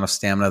high amount of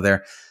stamina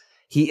there.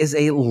 He is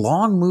a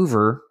long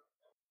mover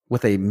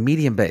with a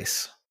medium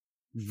base.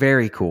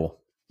 Very cool.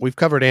 We've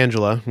covered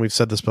Angela. We've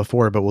said this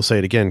before, but we'll say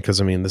it again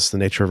because, I mean, this is the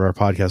nature of our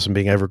podcast and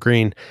being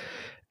evergreen.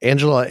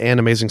 Angela and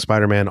Amazing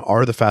Spider-Man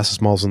are the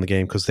fastest models in the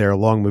game because they are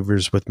long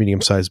movers with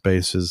medium-sized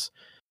bases.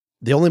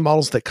 The only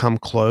models that come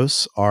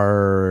close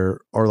are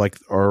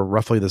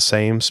roughly the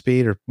same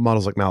speed are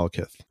models like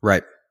Malekith.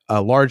 Right.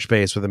 A large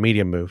base with a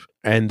medium move.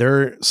 And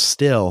they're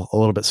still a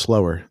little bit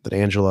slower than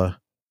Angela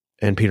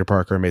and Peter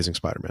Parker, Amazing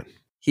Spider-Man.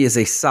 He is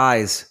a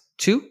size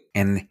 2.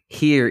 And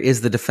here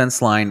is the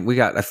defense line. We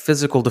got a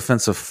physical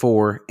defense of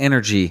 4,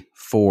 energy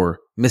 4,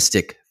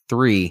 mystic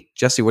 3.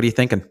 Jesse, what are you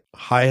thinking?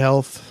 High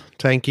health,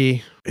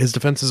 tanky. His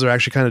defenses are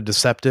actually kind of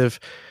deceptive.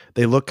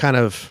 They look kind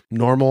of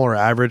normal or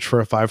average for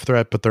a 5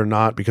 threat, but they're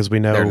not because we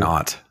know they're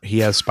not. He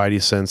has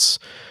Spidey Sense.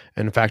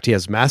 And in fact, he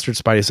has mastered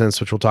Spidey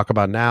Sense, which we'll talk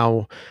about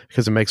now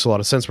because it makes a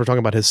lot of sense. We're talking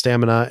about his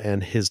stamina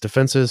and his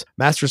defenses.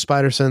 Master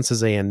Spider Sense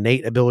is an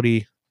innate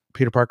ability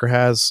Peter Parker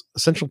has,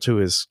 essential to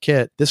his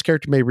kit. This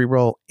character may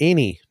reroll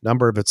any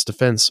number of its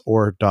defense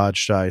or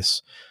dodge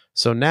dice.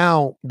 So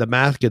now the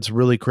math gets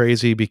really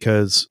crazy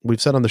because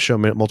we've said on the show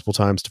multiple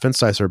times, defense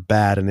dice are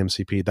bad in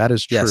MCP. That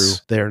is true.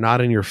 Yes. They are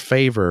not in your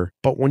favor.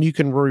 But when you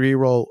can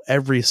reroll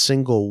every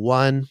single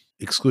one,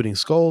 excluding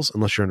skulls,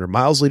 unless you're under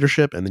Miles'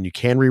 leadership, and then you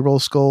can reroll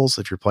skulls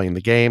if you're playing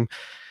the game,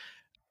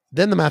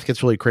 then the math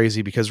gets really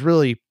crazy because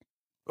really,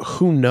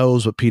 who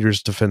knows what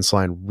Peter's defense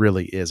line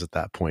really is at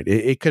that point?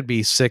 It could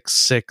be 6,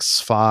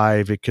 6,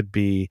 5. It could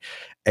be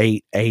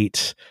 8,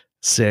 8,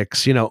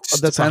 6. You know,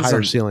 that's a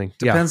higher ceiling.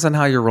 Depends on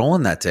how you're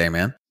rolling that day,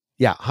 man.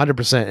 Yeah,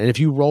 100%. And if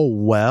you roll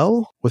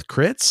well with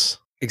crits.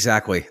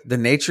 Exactly. The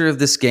nature of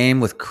this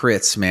game with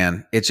crits,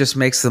 man, it just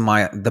makes the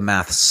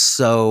math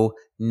so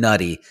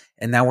nutty.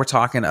 And now we're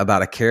talking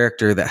about a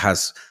character that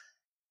has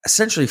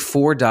essentially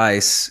 4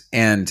 dice,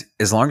 and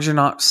as long as you're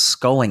not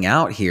sculling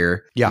out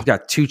here, you've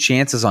got 2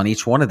 chances on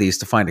each one of these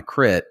to find a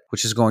crit,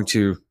 which is going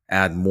to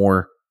add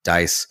more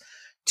dice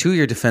to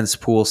your defense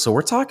pool. So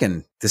we're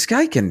talking, this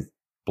guy can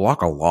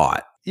block a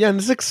lot. Yeah, and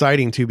it's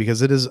exciting too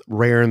because it is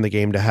rare in the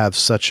game to have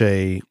such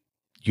a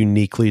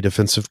uniquely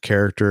defensive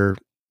character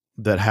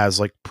that has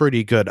like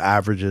pretty good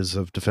averages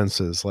of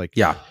defenses. Like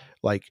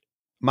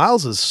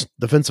Miles is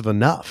defensive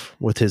enough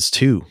with his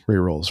 2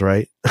 rerolls,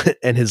 right?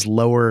 And his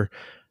lower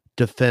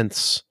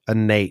defense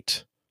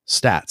innate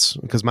stats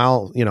because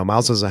Miles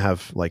doesn't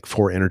have like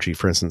 4 energy,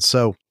 for instance.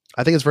 So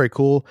I think it's very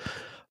cool.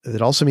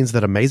 It also means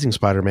that Amazing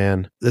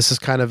Spider-Man, this is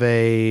kind of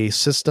a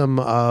system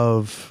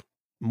of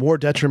more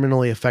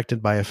detrimentally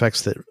affected by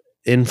effects that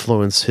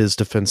influence his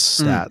defense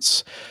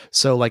stats.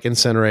 So like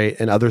Incinerate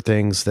and other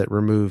things that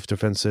remove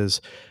defenses.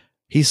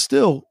 He's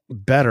still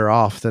better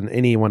off than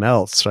anyone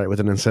else, right? With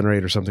an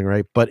Incinerate or something,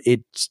 right? But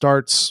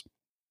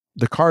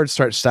the cards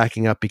start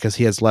stacking up because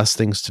he has less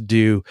things to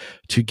do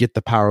to get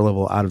the power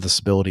level out of this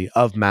ability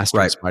of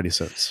mastering Spidey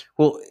Sense.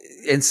 Well,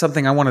 and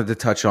something I wanted to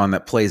touch on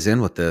that plays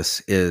in with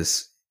this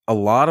is a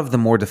lot of the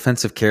more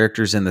defensive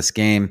characters in this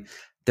game,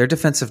 their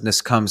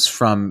defensiveness comes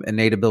from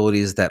innate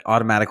abilities that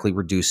automatically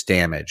reduce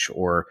damage,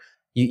 or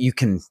you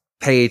can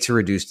pay to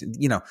reduce,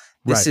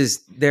 this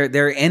is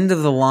their end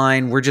of the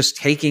line. We're just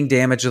taking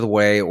damage of the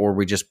way, or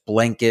we just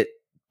blanket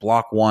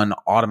block 1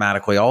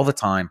 automatically all the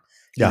time.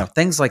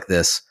 Things like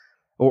this.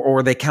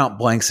 Or they count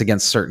blanks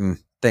against certain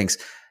things.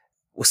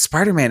 With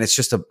Spider-Man, it's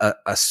just a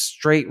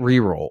straight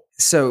reroll.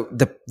 So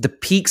the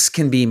peaks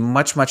can be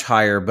much, much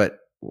higher, but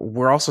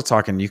we're also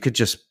talking you could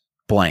just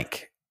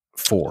blank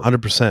 4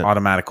 100%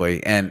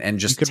 automatically and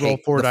just you could roll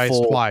 4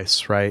 dice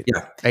twice, right?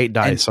 Yeah, 8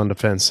 dice on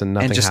defense and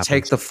nothing and just happens.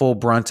 take the full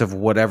brunt of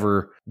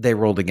whatever they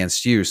rolled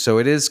against you. So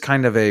it is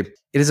kind of a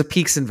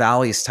peaks and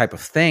valleys type of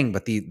thing,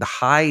 but the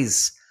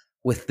highs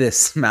with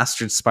this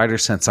mastered Spider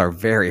Sense are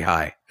very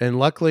high. And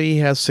luckily he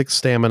has 6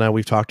 stamina.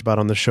 We've talked about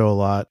on the show a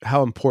lot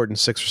how important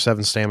 6 or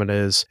 7 stamina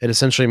is. It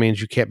essentially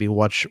means you can't be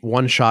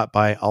one shot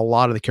by a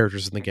lot of the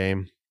characters in the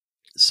game.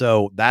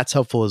 So that's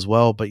helpful as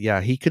well. But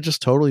yeah, he could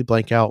just totally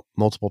blank out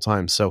multiple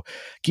times. So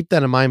keep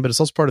that in mind, but it's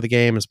also part of the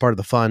game. It's part of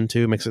the fun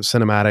too. It makes it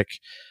cinematic.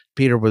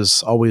 Peter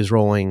was always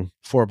rolling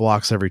 4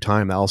 blocks every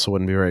time. That also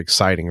wouldn't be very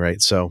exciting,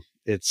 right? So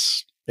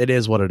it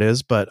is what it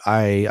is, but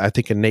I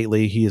think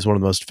innately he is one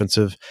of the most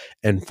defensive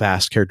and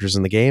fast characters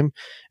in the game.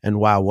 And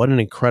wow, what an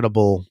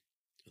incredible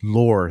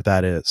lore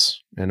that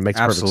is. And it makes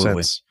perfect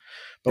sense.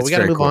 But we got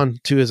to move on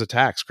to his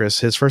attacks, Chris.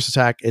 His first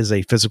attack is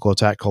a physical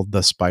attack called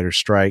the Spider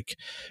Strike.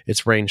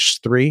 It's range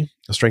 3,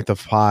 a strength of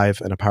 5,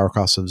 and a power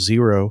cost of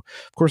 0.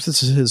 Of course,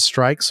 this is his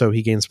strike, so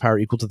he gains power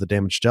equal to the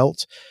damage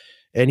dealt.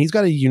 And he's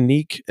got a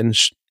unique and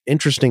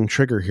interesting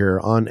trigger here.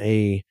 On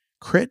a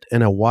crit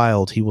and a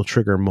wild, he will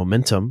trigger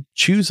momentum.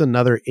 Choose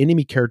another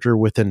enemy character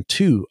within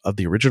 2 of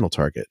the original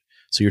target.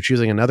 So you're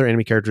choosing another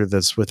enemy character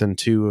that's within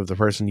 2 of the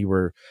person you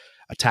were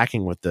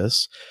attacking with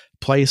this.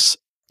 Place...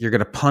 You're going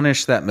to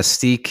punish that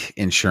Mystique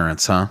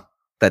insurance, huh?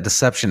 That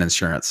deception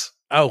insurance.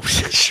 Oh,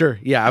 sure.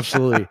 Yeah,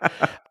 absolutely.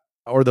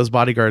 Or those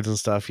bodyguards and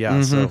stuff. Yeah.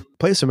 Mm-hmm. So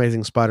place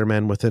Amazing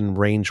Spider-Man within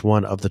range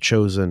 1 of the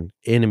chosen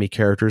enemy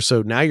character.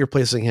 So now you're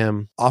placing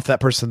him off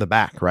that person in the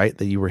back, right?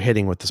 That you were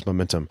hitting with this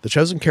momentum. The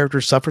chosen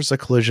character suffers a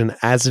collision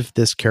as if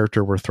this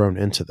character were thrown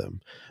into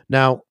them.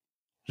 Now,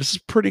 this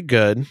is pretty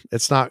good.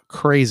 It's not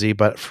crazy,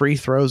 but free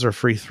throws are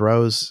free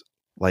throws.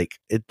 Like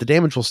the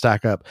damage will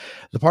stack up.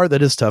 The part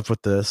that is tough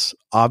with this,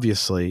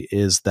 obviously,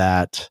 is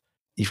that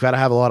you've got to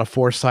have a lot of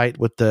foresight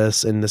with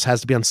this, and this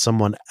has to be on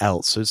someone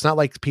else. So it's not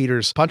like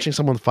Peter's punching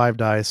someone with 5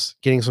 dice,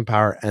 getting some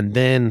power, and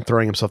then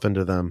throwing himself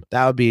into them.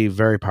 That would be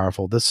very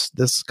powerful. This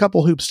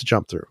couple hoops to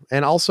jump through.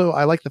 And also,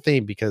 I like the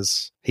theme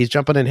because he's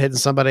jumping and hitting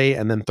somebody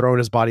and then throwing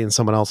his body in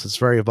someone else. It's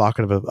very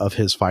evocative of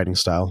his fighting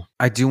style.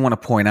 I do want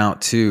to point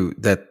out, too,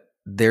 that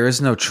there is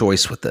no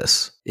choice with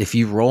this. If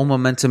you roll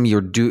momentum,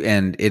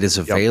 and it is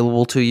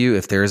available to you.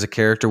 If there is a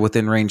character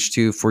within range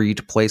 2 for you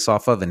to place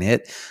off of and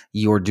hit,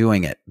 you're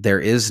doing it.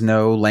 There is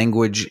no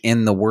language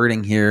in the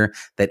wording here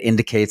that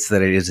indicates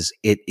that it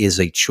is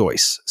a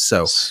choice.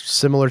 So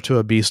similar to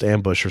a beast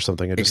ambush or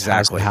something. It just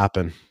has to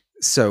happen.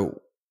 So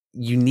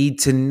you need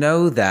to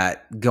know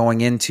that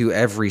going into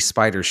every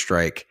Spider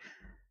Strike,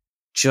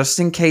 just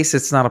in case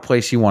it's not a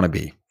place you want to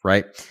be,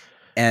 right?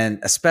 And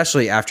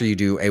especially after you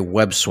do a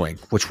web swing,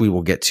 which we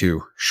will get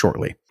to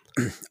shortly.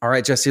 All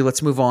right, Jesse,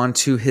 let's move on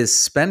to his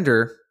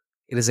spender.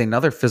 It is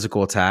another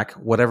physical attack,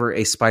 whatever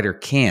a spider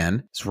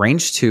can. It's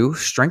range 2,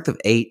 strength of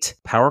 8,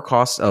 power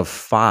cost of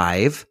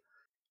 5.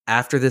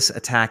 After this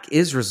attack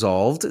is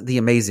resolved, the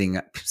Amazing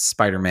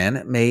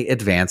Spider-Man may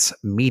advance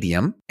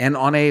medium. And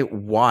on a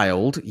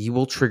wild, you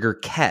will trigger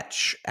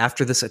catch.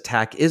 After this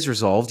attack is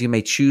resolved, you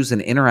may choose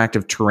an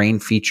interactive terrain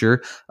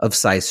feature of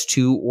size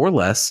 2 or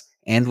less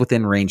and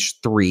within range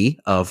 3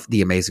 of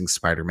the Amazing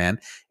Spider-Man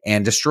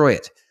and destroy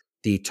it.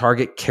 The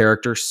target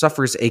character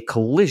suffers a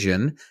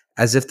collision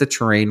as if the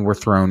terrain were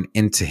thrown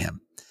into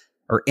him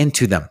or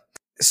into them.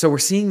 So we're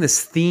seeing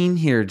this theme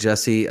here,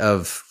 Jesse,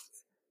 of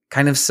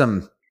kind of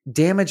some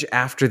damage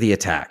after the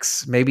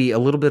attacks, maybe a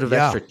little bit of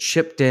extra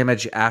chip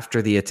damage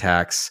after the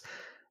attacks.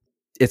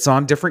 It's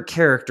on different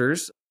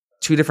characters,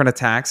 2 different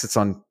attacks. It's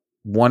on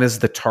one is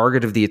the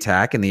target of the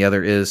attack and the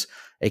other is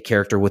a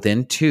character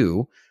within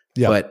 2.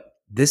 Yeah. But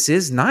this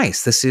is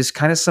nice. This is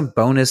kind of some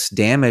bonus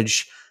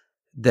damage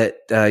that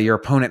your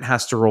opponent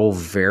has to roll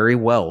very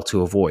well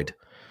to avoid.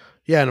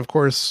 Yeah, and of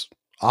course,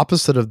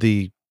 opposite of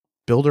the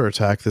builder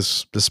attack, the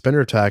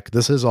spinner attack,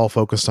 this is all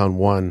focused on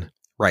one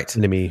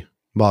enemy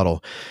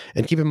model.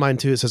 And keep in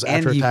mind, too, it says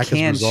after attack is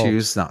resolved. And you can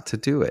choose not to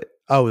do it.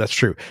 Oh, that's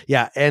true.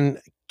 Yeah, and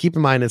keep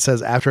in mind, it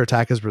says after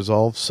attack is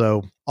resolved.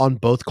 So on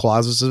both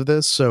clauses of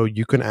this, so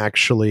you can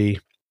actually...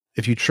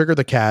 If you trigger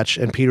the catch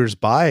and Peter's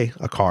by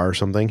a car or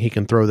something, he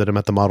can throw that him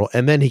at the model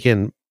and then he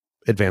can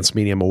advance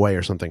medium away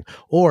or something.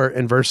 Or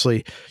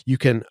inversely, you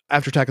can,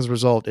 after attack is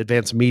resolved,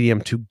 advance medium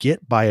to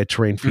get by a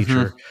terrain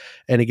feature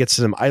and it gets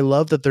to them. I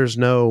love that there's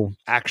no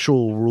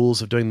actual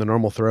rules of doing the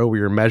normal throw where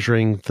you're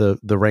measuring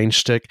the range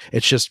stick.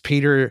 It's just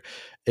Peter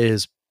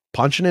is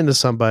punching into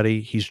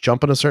somebody, he's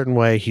jumping a certain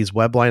way, he's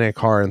web lining a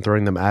car and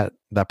throwing them at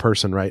that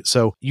person, right?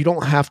 So you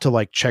don't have to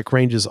like check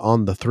ranges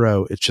on the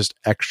throw. It's just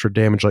extra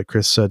damage, like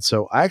Chris said.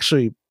 So I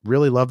actually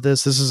really love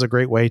this. This is a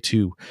great way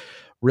to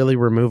really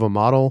remove a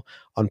model.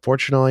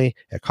 Unfortunately,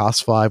 it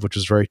costs 5, which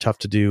is very tough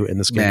to do in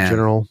this game in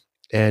general.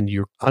 And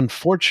you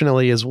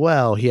unfortunately as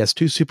well, he has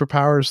 2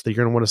 superpowers that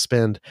you're going to want to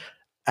spend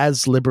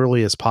as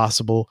liberally as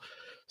possible.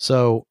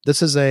 So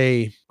this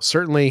is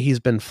certainly he's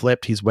been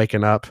flipped. He's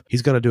waking up.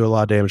 He's going to do a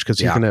lot of damage because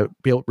he's going to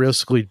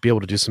realistically be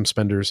able to do some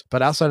spenders.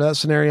 But outside of that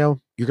scenario,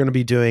 you're going to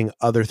be doing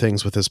other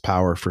things with his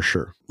power for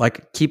sure.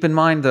 Like, keep in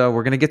mind, though,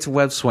 we're going to get to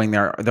web swing.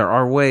 There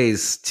are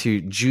ways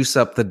to juice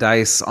up the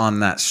dice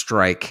on that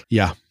strike.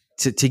 Yeah.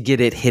 To get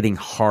it hitting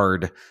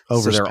hard.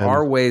 Overspend. So there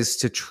are ways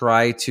to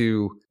try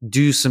to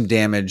do some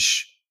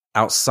damage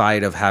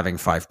outside of having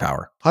 5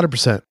 power.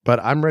 100%. But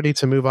I'm ready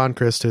to move on,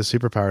 Chris, to his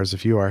superpowers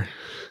if you are.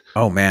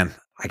 Oh, man.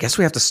 I guess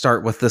we have to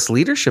start with this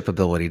leadership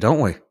ability,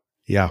 don't we?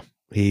 Yeah,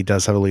 he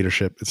does have a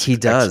leadership. He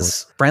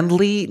does.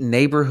 Friendly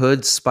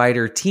Neighborhood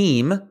Spider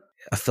Team,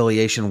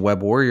 affiliation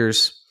Web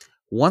Warriors.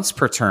 Once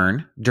per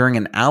turn, during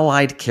an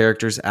allied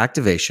character's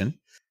activation,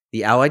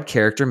 the allied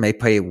character may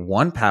pay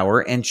 1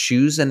 power and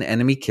choose an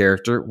enemy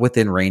character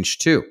within range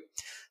 2.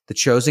 The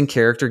chosen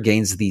character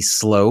gains the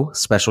slow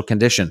special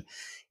condition.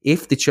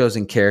 If the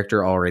chosen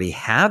character already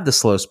had the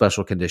slow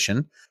special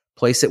condition,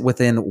 place it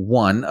within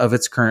 1 of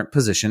its current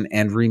position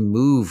and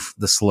remove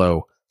the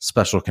slow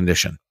special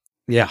condition.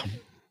 Yeah.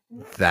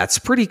 That's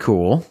pretty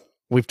cool.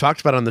 We've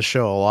talked about on the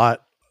show a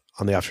lot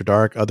on the After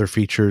Dark, other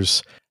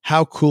features,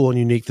 how cool and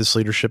unique this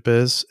leadership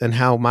is, and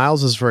how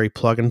Miles is very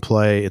plug and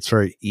play. It's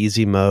very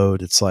easy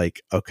mode. It's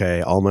like,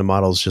 okay, all my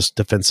models just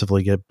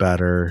defensively get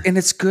better. And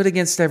it's good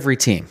against every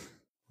team.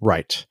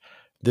 Right.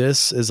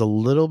 This is a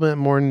little bit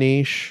more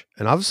niche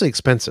and obviously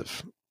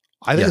expensive.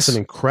 I think it's an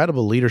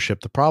incredible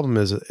leadership. The problem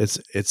is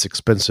it's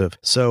expensive.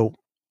 So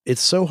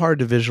it's so hard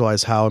to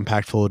visualize how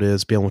impactful it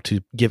is, being able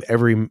to give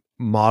every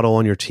model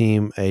on your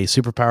team a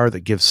superpower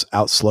that gives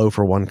out slow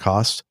for one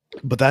cost.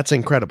 But that's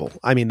incredible.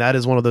 I mean, that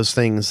is one of those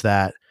things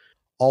that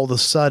all of a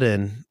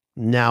sudden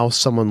now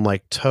someone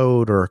like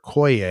Toad or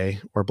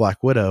Okoye or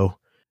Black Widow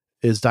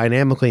is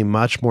dynamically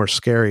much more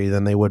scary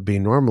than they would be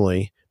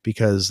normally,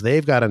 because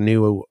they've got a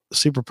new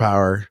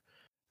superpower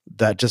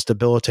that just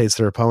debilitates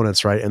their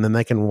opponents, right? And then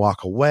they can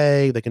walk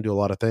away. They can do a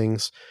lot of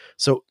things.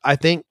 So I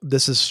think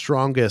this is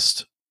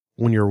strongest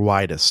when you're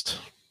widest.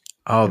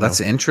 Oh, that's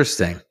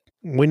interesting.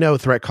 We know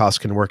threat costs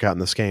can work out in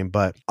this game,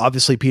 but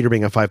obviously Peter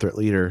being a 5-threat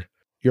leader,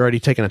 you're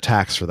already taking a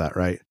tax for that,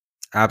 right?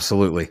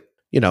 Absolutely.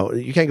 You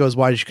can't go as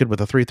wide as you could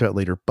with a 3-threat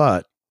leader,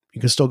 but you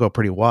can still go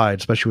pretty wide,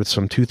 especially with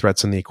some 2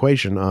 threats in the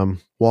equation.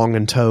 Wong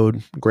and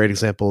Toad, great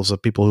examples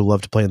of people who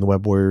love to play in the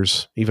Web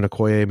Warriors, even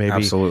Okoye maybe.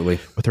 Absolutely.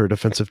 With her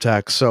defensive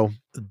tech. So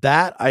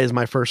that is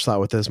my first thought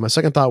with this. My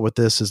second thought with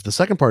this is the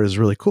second part is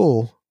really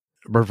cool.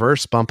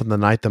 Reverse bump and the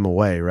Knight them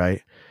away,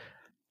 right?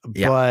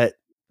 Yeah. But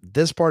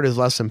this part is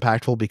less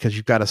impactful because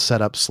you've got to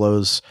set up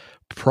slows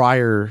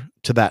prior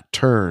to that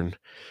turn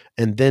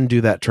and then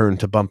do that turn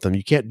to bump them.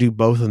 You can't do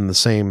both in the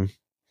same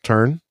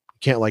turn. You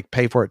can't like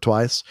pay for it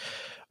twice.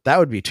 That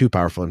would be too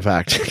powerful, in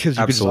fact, because you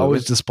can just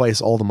always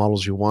displace all the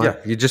models you want. Yeah,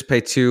 you just pay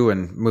 2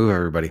 and move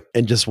everybody.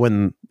 And just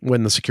win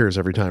the secures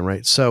every time,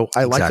 right? So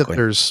I like that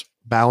there's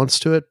balance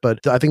to it,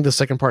 but I think the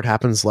second part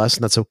happens less,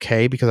 and that's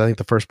okay, because I think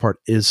the first part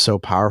is so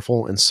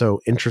powerful and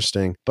so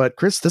interesting. But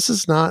Chris, this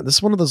is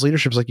one of those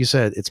leaderships, like you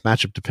said, it's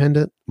matchup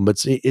dependent,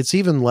 but it's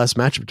even less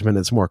matchup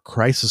dependent. It's more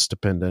crisis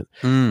dependent.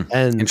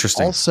 And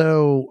interesting.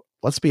 Also,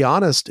 let's be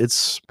honest,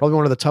 it's probably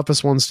one of the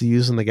toughest ones to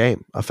use in the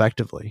game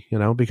effectively,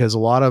 because a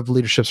lot of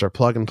leaderships are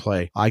plug and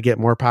play. I get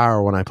more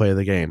power when I play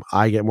the game.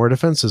 I get more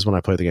defenses when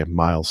I play the game.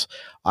 Miles.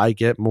 I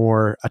get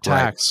more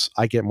attacks.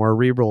 Right. I get more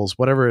rerolls,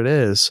 whatever it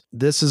is.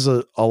 This is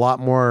a lot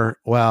more,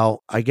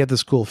 I get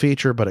this cool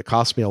feature, but it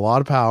costs me a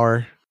lot of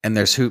power. And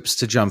there's hoops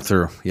to jump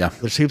through. Yeah.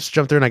 There's hoops to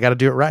jump through, and I got to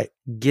do it right.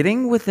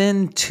 Getting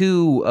within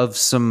 2 of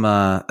some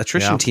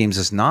attrition teams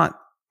is not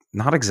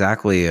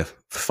exactly a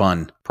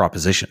fun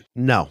proposition.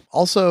 No.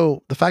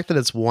 Also, the fact that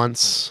it's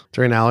once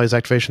during Alloy's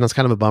activation, that's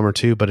kind of a bummer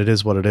too, but it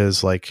is what it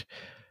is. Like,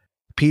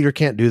 Peter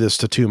can't do this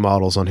to 2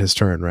 models on his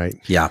turn, right?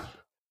 Yeah.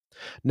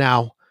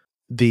 Now,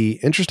 the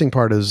interesting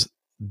part is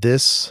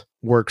this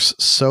works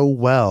so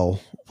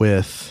well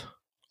with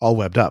All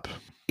Webbed Up.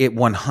 It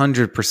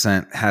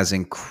 100% has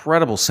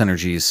incredible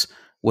synergies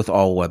with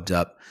All Webbed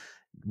Up.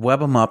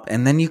 Web them up,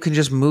 and then you can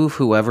just move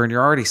whoever, and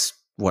you're already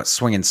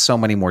swinging so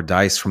many more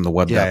dice from the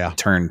Webbed Up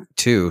turn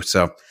 2.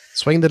 So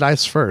swing the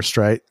dice first,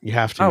 right? You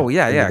have to. Oh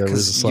yeah,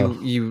 because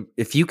you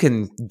if you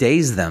can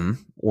daze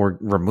them or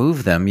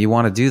remove them, you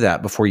want to do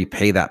that before you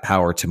pay that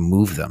power to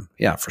move them.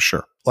 Yeah, for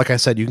sure. Like I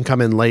said, you can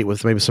come in late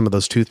with maybe some of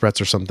those 2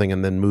 threats or something,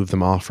 and then move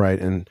them off, right?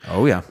 And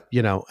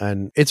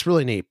and it's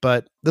really neat.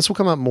 But this will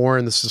come up more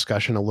in this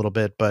discussion a little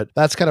bit. But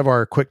that's kind of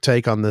our quick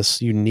take on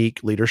this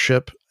unique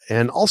leadership.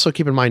 And also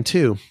keep in mind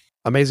too,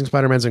 Amazing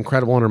Spider-Man's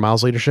incredible under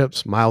Miles'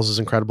 leaderships. Miles is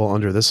incredible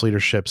under this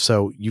leadership.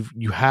 So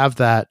you have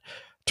that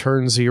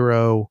turn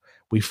 0.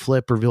 We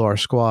flip, reveal our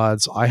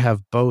squads. I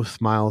have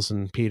both Miles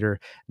and Peter.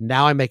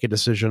 Now I make a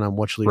decision on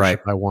which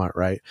leadership I want,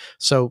 right?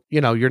 So,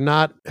 you're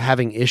not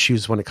having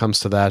issues when it comes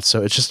to that.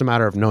 So it's just a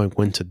matter of knowing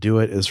when to do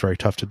it. It's very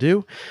tough to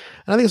do.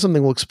 And I think it's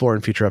something we'll explore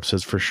in future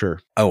episodes for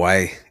sure. Oh,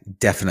 I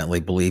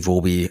definitely believe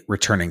we'll be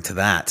returning to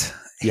that.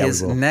 Yeah,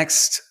 his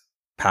next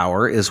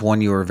power is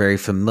one you are very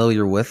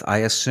familiar with, I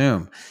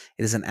assume.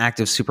 It is an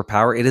active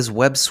superpower. It is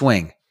Web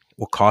Swing.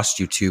 Will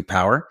cost you 2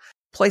 power.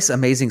 Place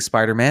Amazing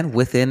Spider-Man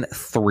within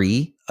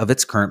 3 of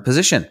its current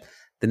position.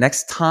 The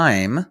next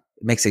time it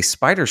makes a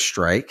spider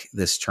strike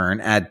this turn,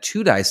 add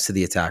 2 dice to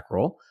the attack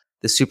roll.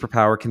 The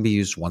superpower can be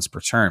used once per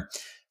turn.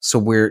 So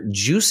we're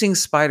juicing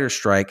Spider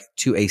Strike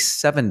to a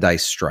 7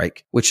 dice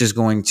strike, which is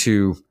going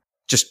to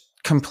just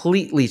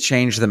completely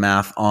change the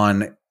math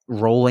on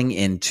rolling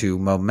into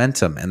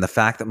momentum. And the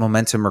fact that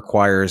momentum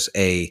requires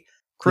a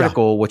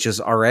critical, which is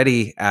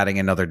already adding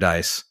another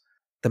dice.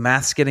 The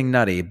math's getting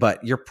nutty,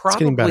 but you're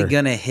probably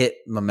going to hit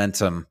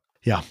momentum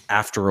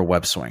after a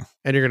web swing.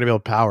 And you're going to be able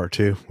to power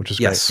too, which is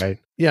great, right?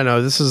 Yeah,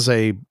 no, this is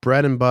a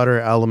bread and butter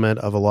element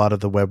of a lot of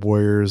the Web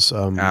Warriors.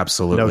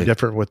 Absolutely. No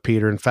different with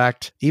Peter. In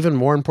fact, even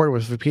more important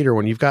with Peter,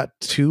 when you've got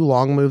 2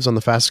 long moves on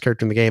the fastest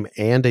character in the game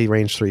and a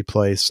range 3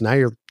 place, now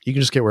you can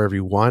just get wherever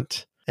you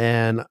want.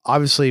 And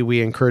obviously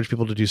we encourage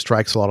people to do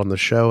strikes a lot on the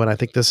show. And I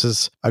think this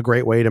is a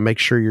great way to make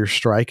sure your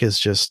strike is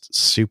just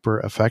super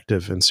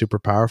effective and super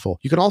powerful.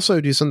 You can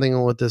also do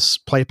something with this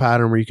play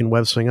pattern where you can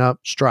web swing up,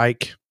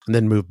 strike, and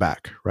then move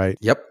back, right?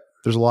 Yep.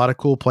 There's a lot of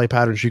cool play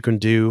patterns you can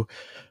do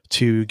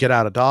to get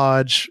out of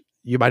dodge.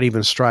 You might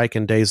even strike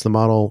and daze the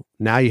model.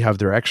 Now you have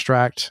their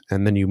extract,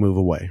 and then you move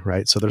away,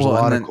 right? So there's a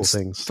lot of cool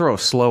things. Throw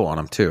slow on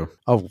them too.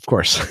 Oh, of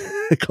course.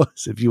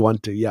 If you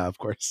want to. Yeah, of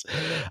course.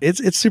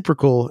 It's super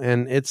cool,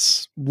 and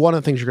it's one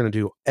of the things you're going to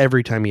do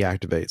every time he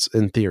activates,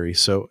 in theory.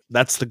 So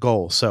that's the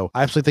goal. So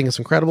I absolutely think it's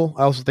incredible.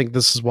 I also think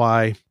this is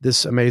why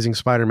this amazing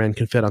Spider-Man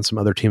can fit on some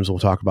other teams we'll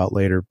talk about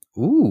later.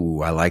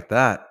 Ooh, I like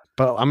that.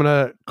 But I'm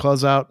going to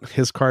close out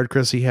his card,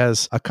 Chris. He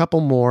has a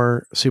couple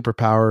more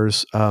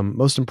superpowers.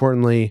 Most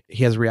importantly,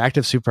 he has a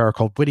reactive superpower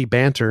called Witty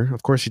Banter.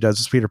 Of course he does.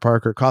 It's Peter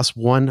Parker. It costs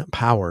 1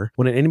 power.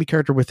 When an enemy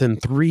character within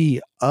 3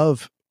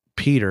 of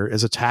Peter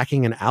is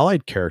attacking an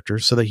allied character,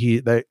 so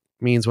that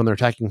means when they're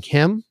attacking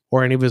him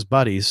or any of his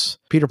buddies,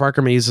 Peter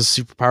Parker may use this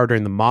superpower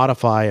during the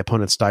modify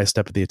opponent's die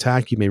step of the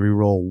attack. You may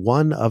reroll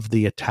 1 of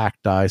the attack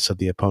dice of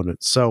the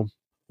opponent. So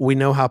we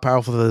know how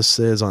powerful this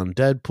is on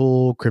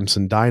Deadpool,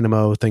 Crimson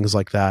Dynamo, things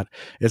like that.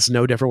 It's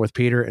no different with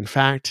Peter. In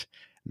fact,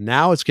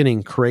 now it's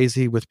getting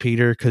crazy with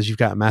Peter because you've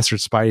got Mastered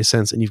Spidey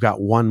Sense and you've got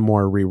 1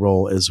 more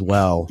reroll as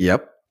well.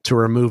 Yep. To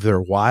remove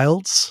their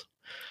wilds.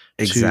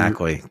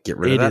 Exactly. Get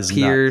rid of that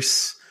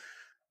Pierce.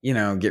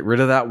 Get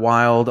rid of that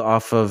wild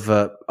off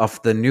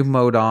the new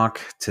MODOK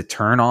to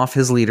turn off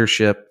his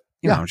leadership.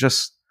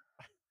 Just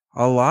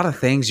a lot of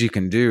things you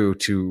can do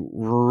to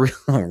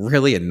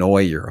really annoy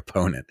your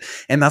opponent.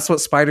 And that's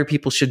what spider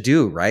people should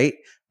do, right?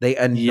 They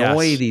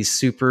annoy these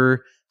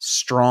super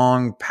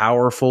strong,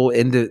 powerful,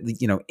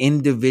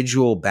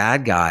 individual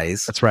bad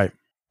guys. That's right.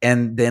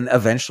 And then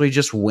eventually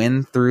just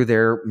win through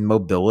their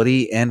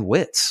mobility and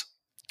wits.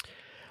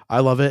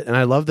 I love it. And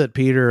I love that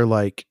Peter,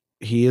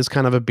 he is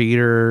kind of a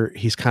beater.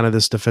 He's kind of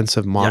this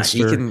defensive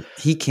monster. Yeah,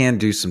 he can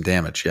do some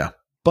damage. Yeah.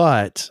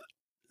 But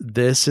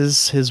this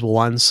is his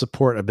one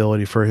support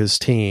ability for his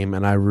team,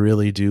 and I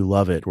really do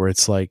love it, where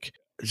it's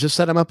just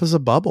set him up as a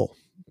bubble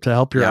to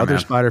help your other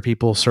spider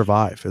people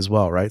survive as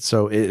well, right?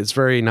 So it's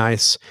very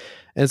nice,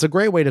 and it's a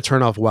great way to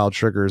turn off wild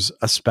triggers,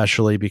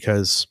 especially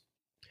because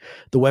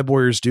the Web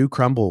Warriors do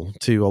crumble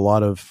to a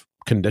lot of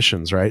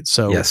conditions, right?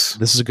 So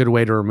this is a good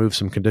way to remove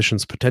some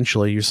conditions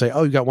potentially. You say,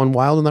 oh, you got 1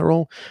 wild in that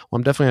roll? Well,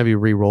 I'm definitely have you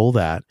re-roll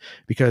that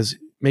because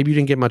maybe you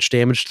didn't get much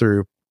damage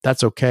through.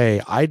 That's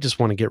okay. I just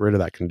want to get rid of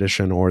that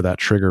condition or that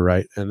trigger,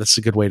 right? And this is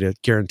a good way to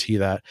guarantee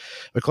that.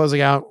 But closing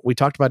out, we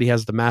talked about he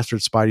has the Mastered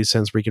Spidey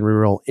Sense where he can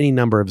reroll any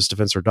number of his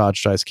defense or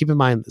dodge dice. Keep in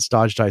mind it's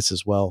dodge dice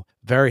as well.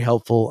 Very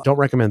helpful. Don't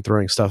recommend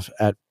throwing stuff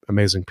at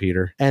Amazing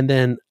Peter. And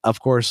then, of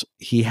course,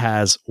 he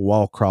has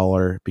Wall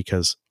Crawler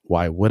because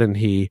why wouldn't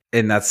he?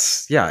 And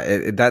that's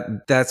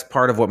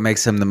part of what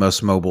makes him the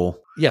most mobile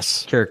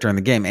character in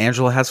the game.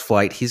 Angela has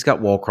flight. He's got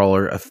Wall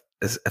Crawler,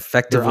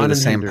 effectively the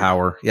same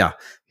power. Yeah.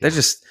 They're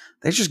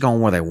just going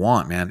where they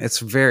want, man.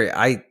 It's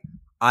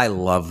I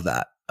love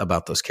that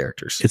about those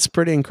characters. It's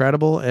pretty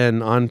incredible.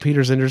 And on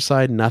Peter's injured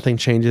side, nothing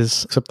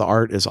changes except the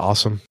art is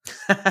awesome.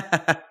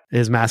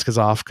 His mask is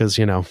off because,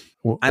 I don't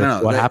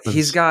know what happens.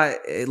 He's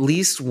got at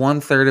least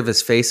 1/3 of his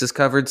face is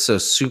covered. So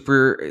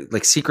super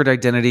secret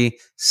identity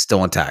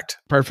still intact.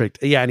 Perfect.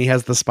 Yeah. And he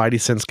has the Spidey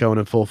sense going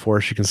in full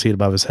force. You can see it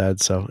above his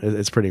head. So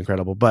it's pretty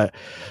incredible. But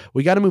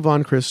we got to move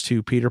on, Chris,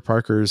 to Peter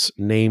Parker's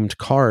named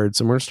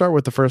cards. And we're going to start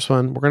with the first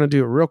one. We're going to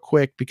do it real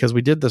quick because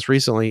we did this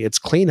recently. It's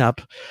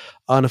cleanup,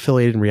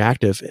 unaffiliated and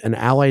reactive. An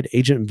allied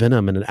Agent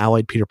Venom and an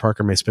allied Peter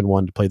Parker may spend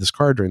 1 to play this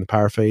card during the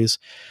power phase.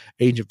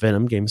 Agent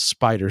Venom gains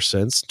Spider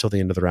Sense until the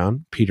end of the round.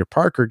 Peter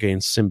Parker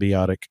gains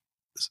Symbiotic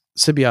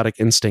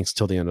Instincts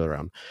till the end of the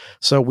round.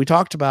 So we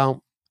talked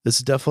about this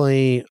is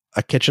definitely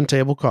a kitchen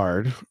table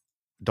card.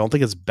 Don't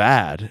think it's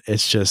bad.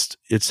 It's just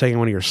it's taking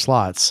one of your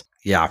slots.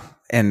 Yeah,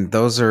 and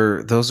those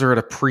are at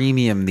a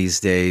premium these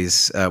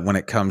days when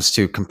it comes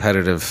to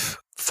competitive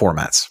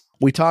formats.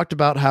 We talked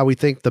about how we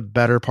think the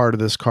better part of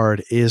this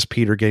card is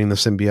Peter getting the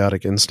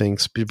Symbiotic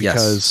Instincts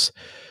because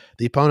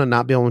the opponent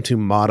not being able to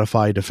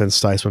modify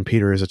defense dice when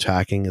Peter is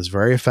attacking is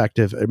very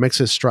effective. It makes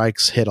his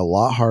strikes hit a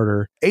lot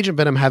harder. Agent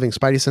Venom having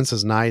Spidey Sense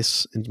is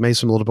nice. It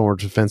makes him a little bit more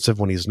defensive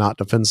when he's not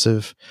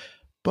defensive.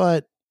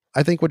 But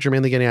I think what you're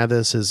mainly getting out of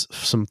this is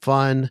some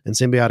fun and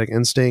Symbiotic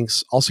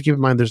Instincts. Also keep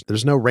in mind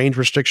there's no range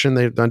restriction.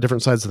 They're on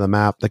different sides of the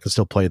map. They can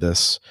still play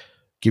this,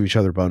 give each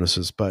other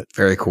bonuses. But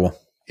very cool.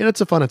 And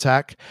it's a fun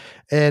attack.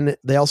 And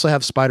they also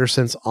have Spider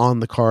Sense on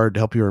the card to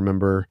help you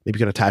remember. Maybe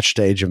you can attach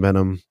to Agent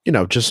Venom,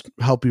 just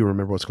help you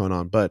remember what's going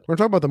on. But we're going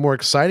to talk about the more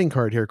exciting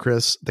card here,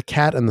 Chris, the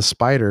Cat and the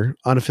Spider,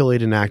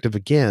 unaffiliated and active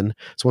again.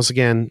 So once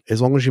again,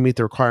 as long as you meet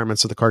the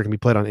requirements, so the card can be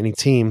played on any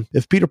team.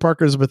 If Peter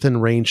Parker is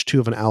within range 2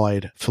 of an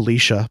allied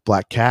Felicia,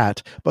 Black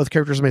Cat, both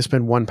characters may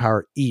spend 1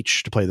 power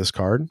each to play this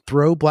card.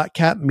 Throw Black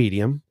Cat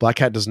medium. Black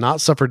Cat does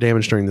not suffer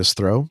damage during this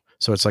throw.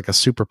 So it's like a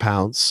super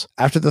pounce.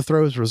 After the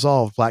throw is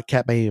resolved, Black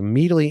Cat may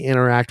immediately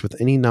interact with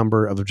any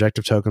number of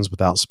objective tokens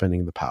without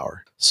spending the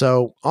power.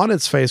 So on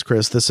its face,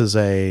 Chris, this is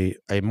a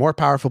more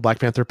powerful Black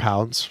Panther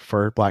pounce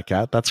for Black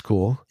Cat. That's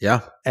cool.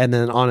 Yeah. And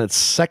then on its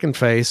second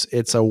face,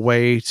 it's a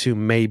way to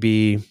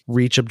maybe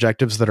reach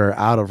objectives that are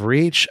out of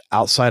reach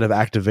outside of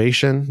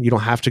activation. You don't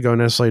have to go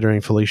necessarily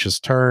during Felicia's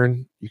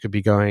turn. You could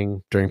be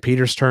going during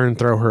Peter's turn,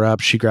 throw her up,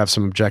 she grabs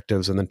some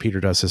objectives, and then Peter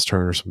does his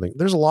turn or something.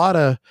 There's a lot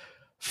of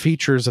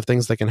features of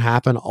things that can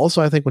happen. Also,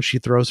 I think when she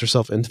throws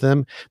herself into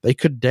them, they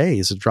could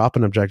daze, drop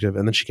an objective,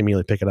 and then she can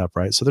immediately pick it up,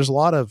 right? So there's a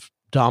lot of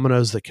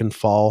dominoes that can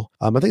fall.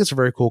 I think it's a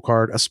very cool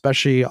card,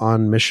 especially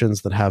on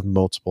missions that have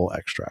multiple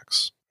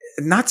extracts.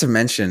 Not to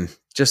mention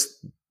just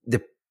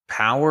the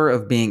power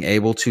of being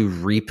able to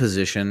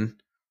reposition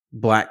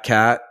Black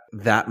Cat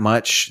that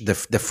much, the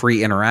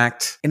free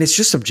interact, and it's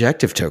just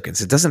objective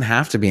tokens. It doesn't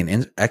have to be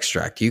an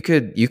extract. You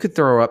could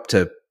throw up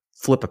to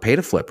flip a pay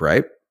to flip,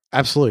 right?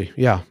 Absolutely,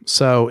 yeah.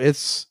 So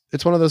it's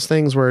one of those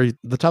things where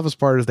the toughest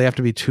part is they have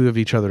to be two of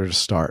each other to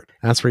start.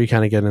 That's where you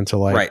kind of get into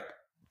like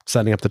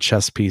setting up the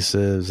chess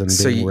pieces and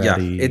being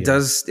ready. Yeah, it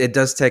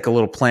does take a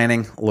little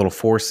planning, a little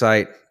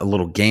foresight, a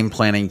little game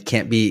planning. You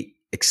can't be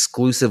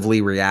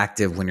exclusively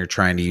reactive when you're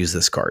trying to use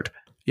this card.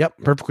 Yep,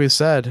 perfectly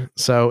said.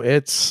 So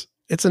it's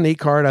a neat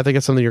card. I think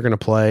it's something you're going to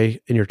play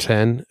in your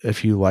 10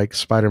 if you like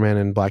Spider-Man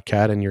and Black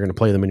Cat, and you're going to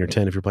play them in your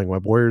 10 if you're playing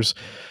Web Warriors.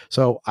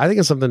 So I think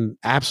it's something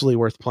absolutely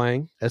worth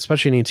playing,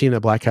 especially any team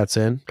that Black Cat's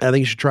in. I think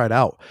you should try it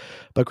out.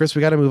 But Chris,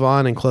 we got to move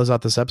on and close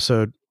out this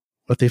episode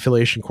with the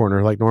affiliation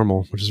corner like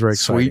normal, which is very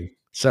exciting. Sweet.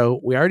 So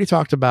we already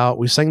talked about,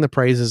 we sang the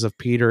praises of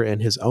Peter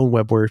and his own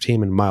Web Warrior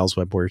team and Miles'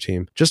 Web Warrior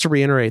team. Just to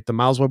reiterate, the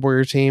Miles Web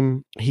Warrior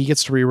team, he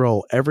gets to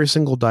reroll every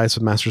single dice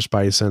with Master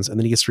Spidey Sense, and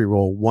then he gets to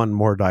reroll one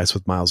more dice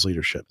with Miles'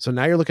 leadership. So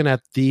now you're looking at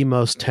the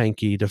most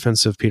tanky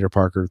defensive Peter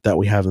Parker that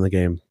we have in the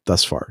game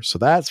thus far. So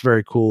that's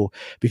very cool,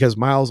 because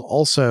Miles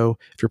also,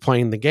 if you're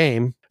playing the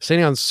game,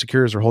 standing on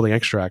secures or holding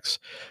extracts,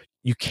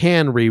 you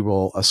can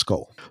reroll a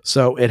skull.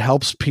 So it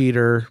helps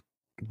Peter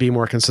be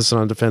more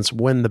consistent on defense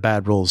when the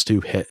bad rolls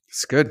do hit.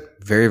 It's good.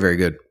 Very, very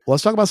good. Well,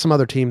 let's talk about some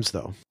other teams,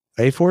 though.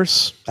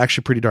 A-Force,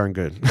 actually pretty darn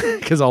good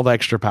because all the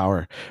extra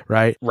power,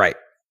 right? Right.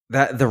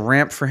 That the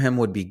ramp for him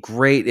would be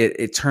great.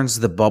 It turns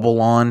the bubble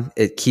on.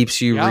 It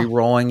keeps you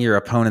re-rolling your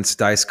opponent's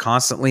dice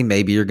constantly.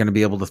 Maybe you're going to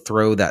be able to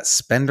throw that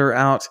spender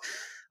out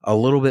a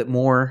little bit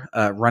more,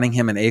 running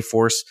him in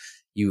A-Force.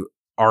 You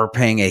are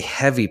paying a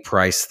heavy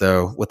price,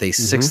 though, with a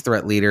 6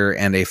 threat leader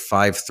and a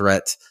 5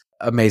 threat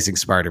Amazing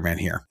Spider-Man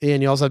here.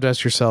 And you also have to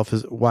ask yourself,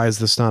 why is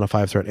this not a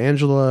 5-threat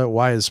Angela?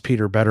 Why is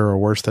Peter better or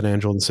worse than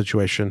Angela in the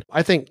situation?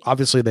 I think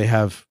obviously they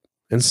have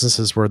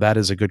instances where that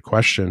is a good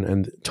question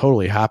and it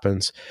totally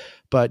happens.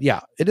 But yeah,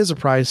 it is a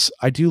price.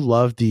 I do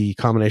love the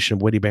combination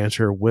of witty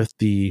banter with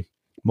the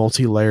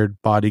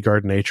multi-layered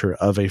bodyguard nature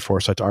of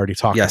A-Force I already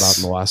talked about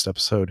in the last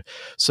episode.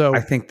 So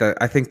I think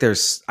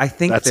there's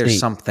neat.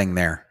 something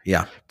there.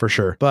 Yeah, for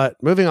sure. But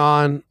moving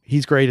on,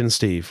 he's great in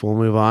Steve. We'll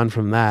move on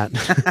from that.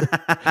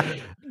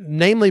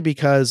 Namely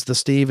because the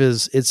Steve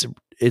is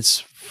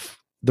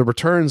the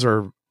returns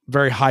are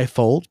very high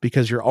fold,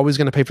 because you're always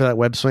going to pay for that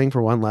web swing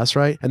for one less,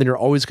 right? And then you're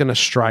always going to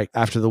strike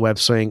after the web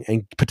swing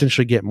and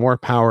potentially get more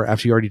power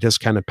after you already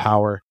discounted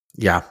power.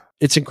 Yeah.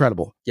 It's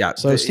incredible. Yeah.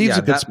 So Steve's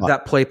a good spot.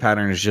 That play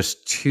pattern is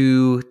just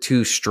too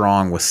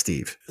strong with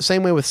Steve.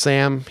 Same way with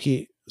Sam.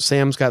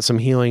 Sam's got some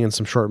healing and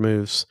some short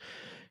moves.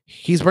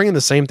 He's bringing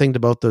the same thing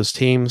to both those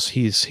teams.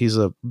 He's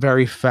a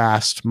very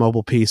fast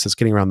mobile piece that's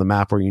getting around the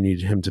map where you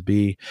need him to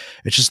be.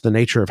 It's just the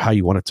nature of how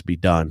you want it to be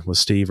done with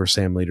Steve or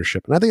Sam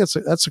leadership. And I think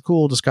that's a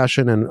cool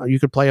discussion, and you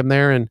could play him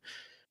there. And,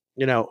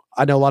 I know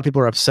a lot of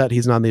people are upset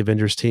he's not on the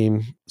Avengers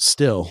team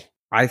still.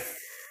 I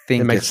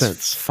think it makes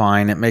sense.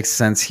 Fine. It makes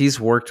sense. He's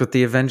worked with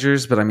the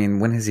Avengers, but I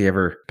mean, when has he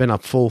ever been a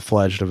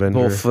full-fledged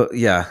Avenger?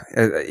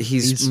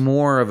 He's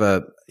more of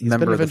a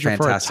member of the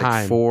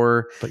Fantastic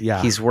Four, but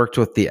yeah, he's worked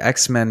with the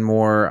X-Men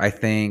more. I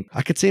think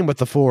I could see him with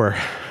the Four.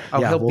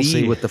 He'll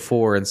be with the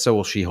Four, and so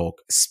will She-Hulk.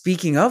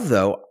 Speaking of,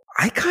 though,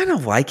 I kind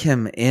of like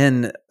him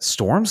in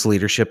Storm's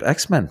leadership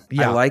X-Men.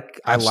 Yeah, I like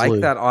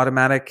that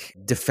automatic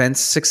defense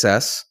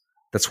success.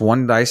 That's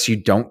one dice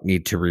you don't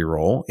need to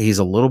reroll. He's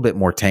a little bit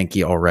more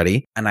tanky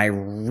already. And I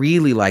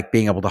really like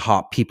being able to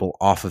hop people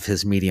off of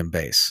his medium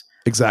base.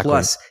 Exactly.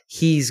 Plus,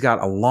 he's got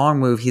a long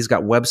move. He's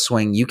got web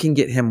swing. You can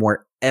get him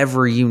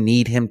wherever you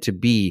need him to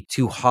be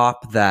to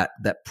hop that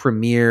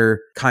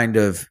premier kind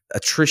of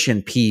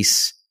attrition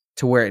piece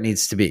to where it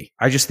needs to be.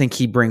 I just think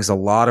he brings a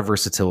lot of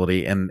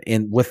versatility and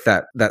with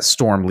that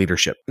Storm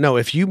leadership. No,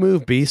 if you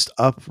move Beast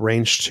up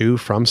range 2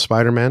 from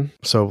Spider-Man,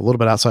 so a little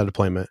bit outside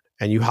deployment,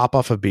 and you hop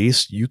off a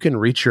Beast, you can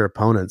reach your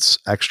opponent's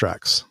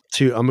extracts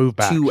to a move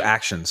back. 2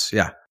 actions,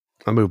 yeah.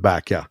 A move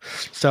back, yeah.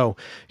 So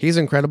he's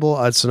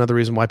incredible. It's another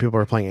reason why people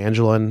are playing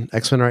Angela and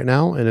X-Men right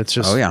now, and it's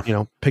just,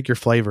 pick your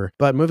flavor.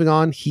 But moving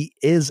on, he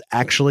is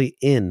actually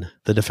in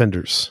the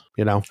Defenders,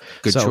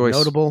 Good choice.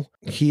 Notable,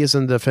 he is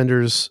in the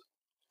Defenders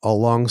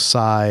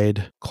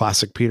alongside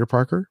classic Peter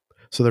Parker.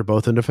 So they're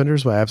both in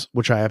defenders,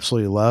 which I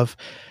absolutely love.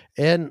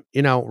 And,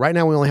 right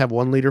now we only have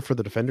one leader for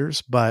the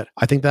defenders, but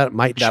I think that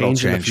might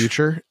change in the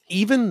future.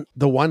 Even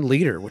the one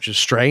leader, which is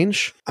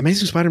strange.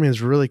 Amazing Spider-Man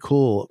is really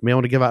cool. Being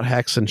able to give out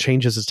Hex and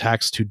change his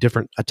attacks to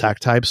different attack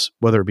types,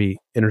 whether it be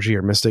energy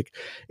or mystic,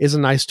 is a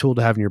nice tool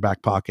to have in your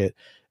back pocket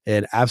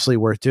and absolutely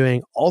worth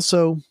doing.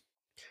 Also,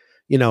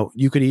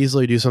 you could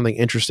easily do something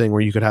interesting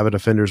where you could have a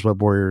Defenders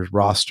Web Warriors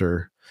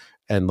roster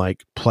and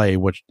like play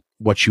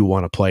what you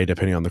want to play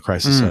depending on the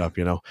crisis setup,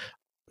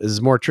 Is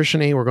it more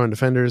attrition-y? We're going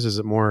Defenders. Is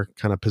it more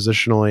kind of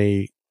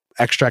positionally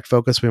extract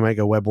focus? We might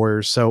go Web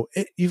Warriors. So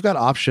you've got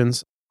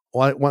options.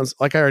 Like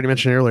I already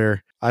mentioned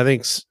earlier, I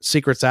think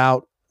Secret's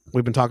out.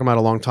 We've been talking about it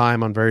a long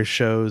time on various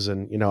shows.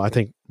 And, I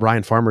think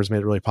Ryan Farmer's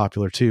made it really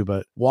popular too.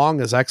 But Wong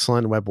is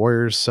excellent in Web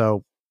Warriors.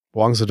 So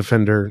Wong's a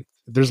defender.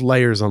 There's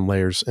layers on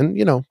layers. And,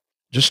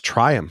 just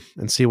try him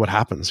and see what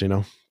happens,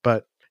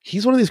 But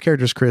he's one of these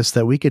characters, Chris,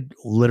 that we could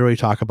literally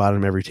talk about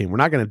in every team. We're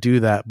not going to do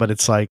that, but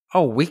it's like...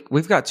 Oh,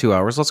 we've got 2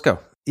 hours. Let's go.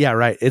 Yeah,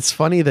 right. It's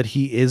funny that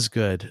he is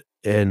good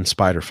in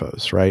Spider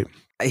Foes, right?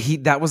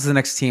 That was the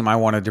next team I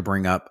wanted to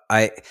bring up.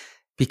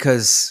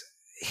 Because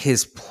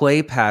his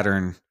play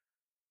pattern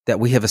that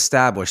we have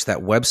established,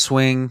 that web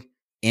swing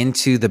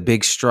into the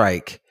big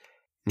strike,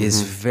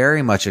 is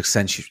very much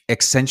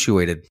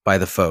accentuated by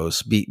the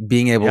foes.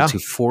 Being able to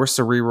force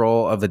a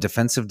reroll of the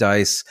defensive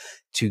dice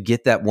to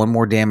get that one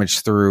more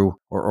damage through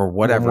or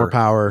whatever. One more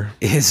power.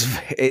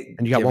 And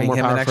you got one more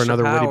power for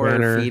another Witty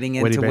Banner. Feeding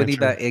into Witty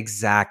Banner.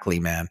 Exactly,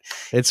 man.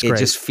 It's great. It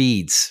just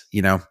feeds,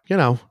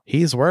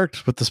 He's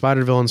worked with the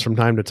Spider villains from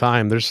time to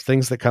time. There's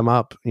things that come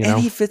up, And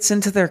he fits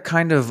into their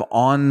kind of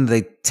on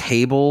the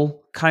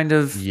table kind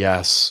of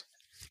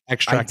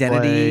extract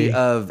identity play.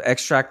 Of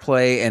extract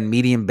play and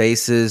medium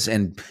bases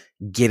and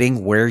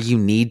getting where you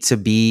need to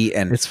be.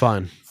 And it's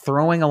fun.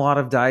 Throwing a lot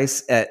of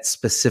dice at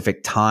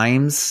specific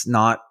times,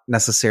 not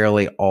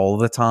necessarily all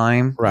the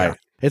time. Right. Yeah.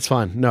 It's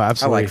fun. No,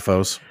 absolutely. I like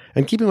foes.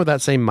 And keeping with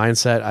that same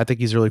mindset, I think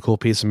he's a really cool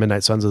piece of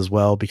Midnight Suns as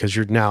well, because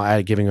you're now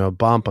giving a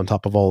bump on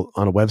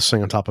a web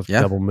swing on top of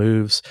double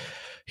moves.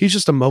 He's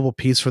just a mobile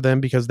piece for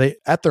them because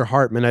at their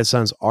heart, Midnight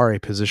Suns are a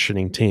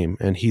positioning team,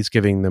 and he's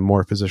giving them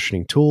more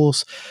positioning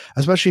tools,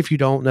 especially if you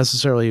don't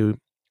necessarily,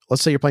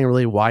 let's say you're playing a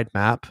really wide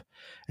map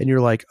and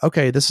you're like,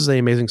 okay, this is an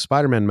Amazing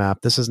Spider-Man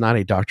map. This is not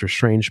a Doctor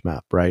Strange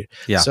map, right?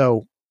 Yeah.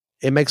 So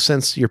it makes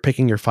sense you're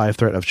picking your 5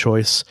 threat of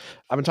choice.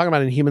 I've been talking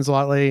about Inhumans a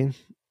lot lately.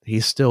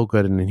 He's still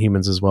good in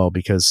Inhumans as well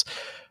because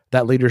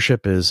that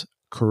leadership is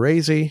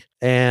crazy.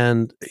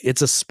 And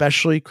it's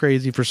especially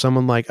crazy for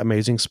someone like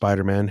Amazing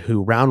Spider-Man,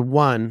 who round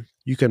 1,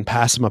 you can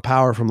pass him a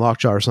power from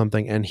Lockjaw or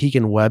something, and he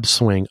can web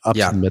swing up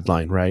to the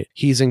midline, right?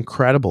 He's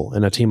incredible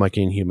in a team like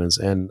Inhumans.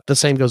 And the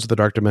same goes with the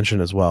Dark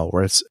Dimension as well,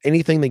 where it's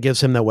anything that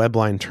gives him that web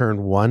line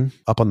turn 1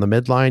 up on the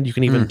midline. You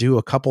can even do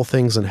a couple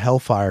things in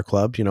Hellfire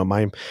Club,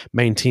 my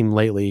main team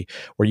lately,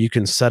 where you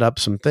can set up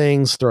some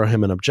things, throw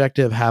him an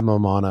objective, have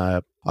him on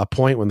a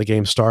point when the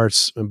game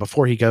starts. And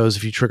before he goes,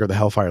 if you trigger the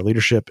Hellfire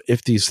leadership,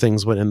 if these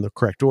things went in the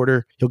correct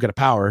order, he'll get a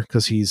power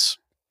because he's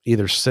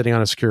either sitting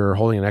on a secure or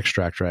holding an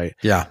extract, right?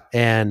 Yeah.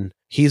 And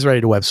he's ready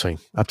to web swing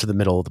up to the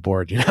middle of the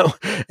board,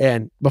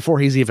 and before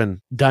he's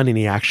even done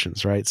any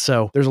actions, right?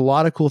 So there's a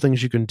lot of cool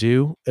things you can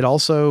do. It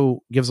also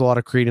gives a lot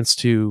of credence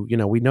to,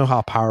 we know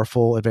how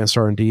powerful Advanced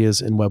R&D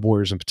is in Web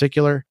Warriors in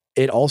particular.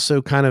 It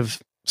also kind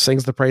of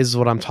sings the praises of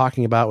what I'm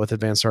talking about with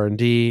Advanced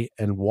R&D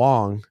and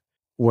Wong,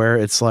 where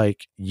it's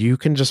like you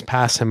can just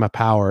pass him a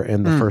power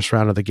in the first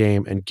round of the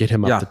game and get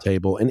him up the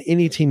table. And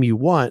any team you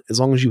want, as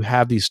long as you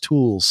have these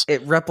tools.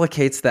 It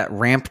replicates that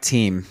ramp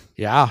team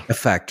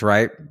effect,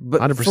 right? But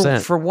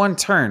 100%. For one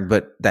turn,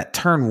 but that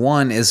turn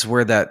 1 is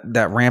where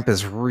that ramp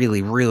is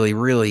really, really,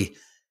 really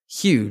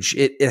huge.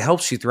 It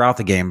helps you throughout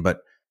the game, but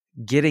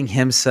getting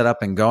him set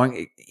up and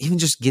going, even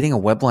just getting a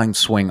webline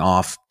swing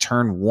off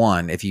turn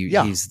 1, if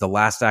he's the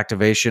last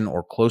activation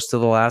or close to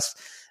the last,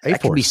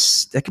 that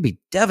could be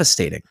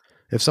devastating.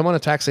 If someone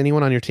attacks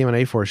anyone on your team on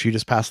A-Force, you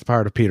just pass the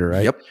power to Peter,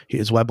 right? Yep.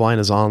 His web line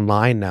is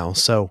online now.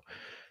 So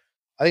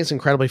I think it's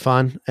incredibly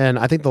fun. And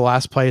I think the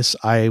last place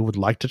I would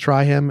like to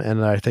try him,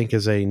 and I think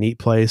is a neat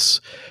place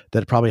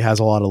that probably has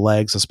a lot of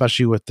legs,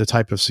 especially with the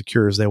type of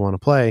secures they want to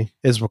play,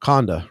 is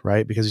Wakanda,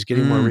 right? Because he's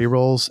getting more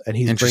rerolls, and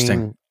he's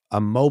bringing a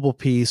mobile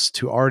piece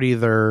to already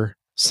their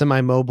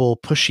semi-mobile,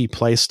 pushy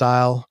play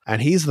style,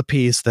 and he's the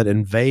piece that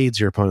invades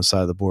your opponent's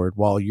side of the board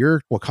while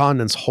your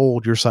Wakandans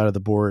hold your side of the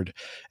board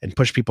and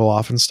push people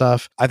off and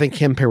stuff. I think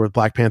him paired with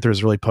Black Panther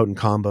is a really potent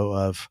combo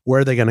of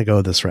where are they going to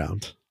go this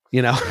round?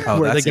 Where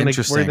are they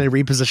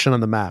reposition on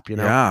the map?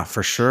 Yeah,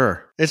 for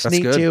sure. That's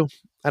neat good. Too.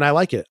 And I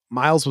like it.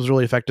 Miles was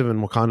really effective in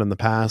Wakanda in the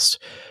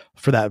past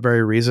for that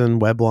very reason.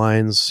 Web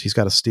lines, he's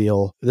got a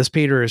steal. This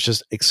Peter is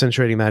just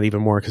accentuating that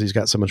even more because he's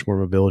got so much more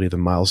mobility than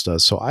Miles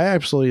does. So I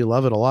absolutely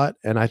love it a lot.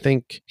 And I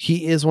think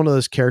he is one of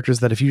those characters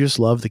that if you just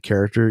love the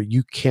character,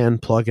 you can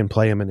plug and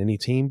play him in any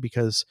team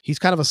because he's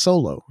kind of a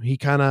solo. He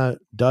kind of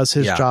does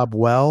his job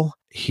well.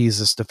 He's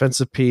this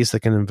defensive piece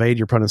that can invade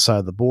your opponent's side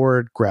of the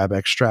board, grab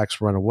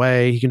extracts, run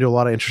away. He can do a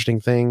lot of interesting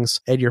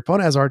things. And your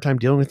opponent has a hard time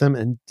dealing with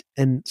him.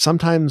 And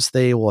sometimes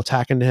they will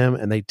attack into him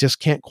and they just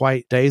can't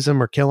quite daze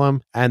him or kill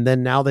him. And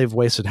then now they've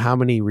wasted how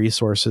many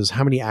resources,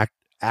 how many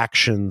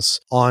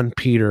actions on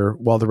Peter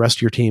while the rest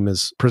of your team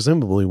is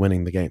presumably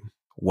winning the game.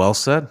 Well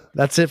said.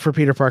 That's it for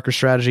Peter Parker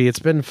strategy. It's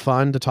been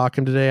fun to talk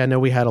to him today. I know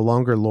we had a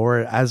longer lore,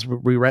 as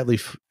we rightly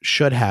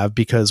should have,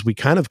 because we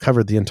kind of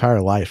covered the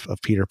entire life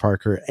of Peter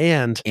Parker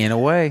and, in a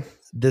way,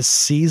 this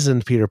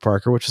seasoned Peter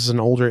Parker, which is an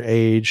older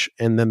age,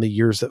 and then the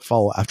years that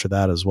follow after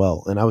that as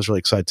well. And I was really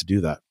excited to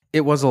do that.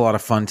 It was a lot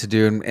of fun to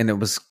do, and it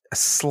was a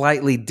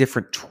slightly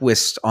different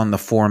twist on the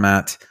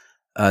format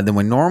than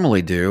we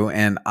normally do,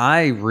 and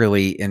I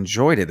really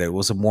enjoyed it. It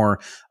was a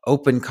more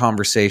open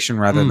conversation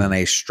rather than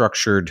a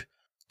structured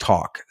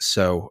talk.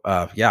 So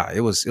yeah, it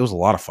was a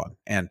lot of fun.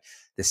 And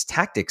this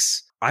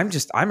tactics, I'm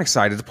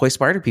excited to play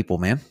Spider People,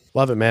 man.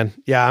 Love it, man.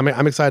 Yeah,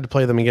 I'm excited to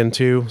play them again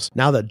too.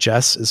 Now that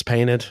Jess is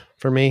painted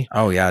for me.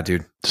 Oh yeah,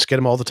 dude. Just get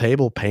them all the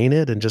table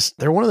painted, and just,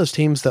 they're one of those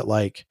teams that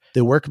like,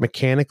 they work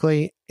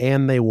mechanically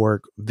and they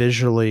work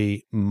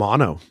visually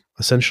mono,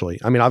 essentially.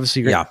 I mean,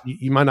 obviously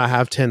you might not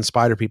have 10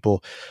 Spider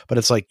People, but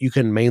it's like you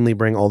can mainly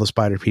bring all the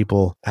Spider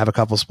People, have a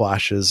couple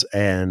splashes,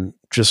 and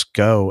just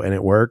go, and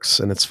it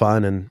works, and it's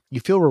fun, and you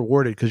feel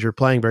rewarded because you're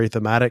playing very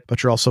thematic,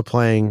 but you're also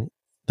playing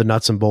the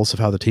nuts and bolts of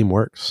how the team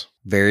works.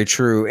 Very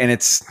true. And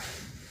it's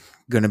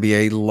going to be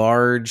a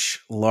large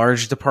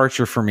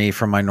departure for me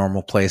from my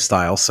normal play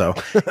style. So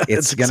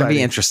it's going to be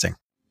interesting.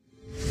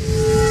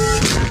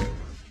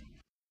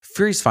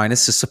 Fury's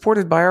Finest is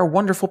supported by our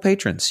wonderful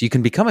patrons. You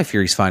can become a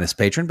Fury's Finest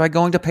patron by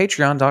going to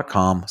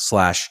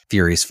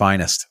patreon.com/Fury's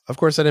Finest. Of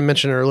course, I didn't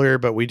mention it earlier,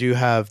 but we do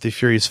have the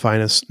Fury's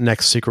Finest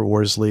Next Secret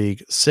Wars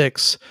League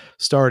 6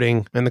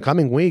 starting in the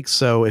coming weeks.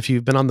 So if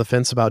you've been on the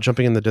fence about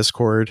jumping in the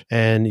Discord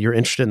and you're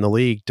interested in the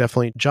league,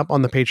 definitely jump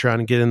on the Patreon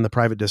and get in the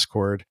private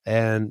Discord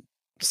and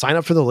sign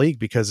up for the league,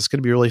 because it's going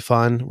to be really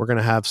fun. We're going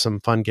to have some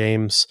fun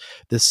games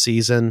this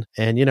season.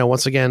 And,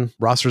 once again,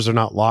 rosters are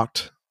not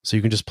locked. So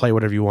you can just play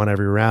whatever you want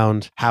every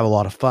round, have a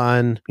lot of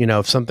fun.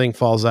 If something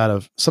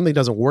something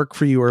doesn't work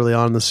for you early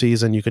on in the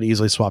season, you could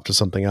easily swap to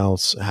something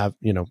else,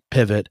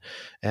 pivot.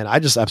 And I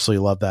just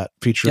absolutely love that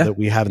feature that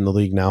we have in the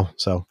league now.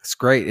 So it's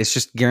great. It's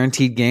just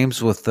guaranteed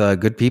games with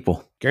good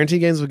people. Guaranteed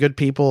games with good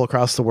people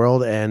across the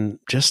world, and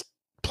just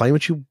play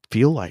what you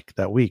feel like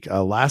that week.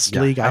 Last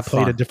league, I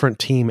played a different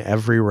team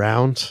every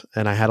round,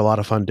 and I had a lot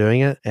of fun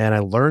doing it, and I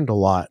learned a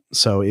lot.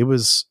 So it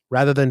was,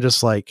 rather than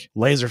just like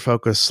laser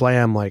focus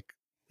slam, like,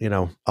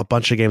 a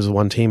bunch of games with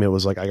one team, it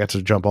was like I got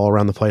to jump all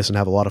around the place and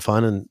have a lot of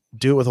fun and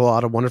do it with a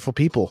lot of wonderful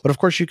people. But of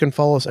course, you can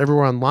follow us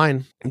everywhere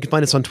online. You can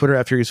find us on Twitter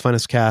at Fury's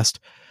Finest Cast,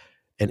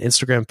 and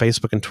Instagram,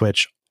 Facebook, and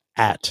Twitch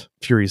at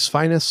Fury's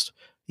Finest.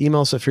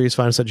 Email us at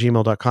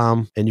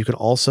furiousfinest@gmail.com. And you can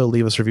also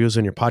leave us reviews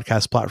on your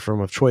podcast platform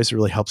of choice. It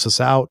really helps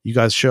us out. You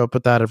guys show up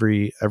with that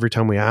every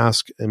time we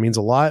ask. It means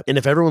a lot. And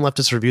if everyone left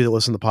us a review that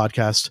listened to the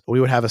podcast,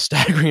 we would have a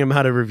staggering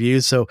amount of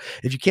reviews. So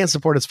if you can't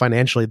support us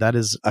financially, that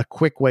is a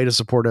quick way to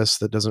support us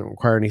that doesn't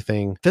require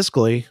anything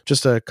fiscally.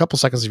 Just a couple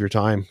seconds of your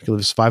time. You can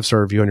leave us a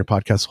 5-star review on your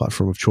podcast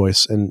platform of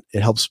choice, and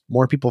it helps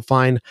more people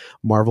find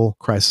Marvel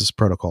Crisis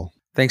Protocol.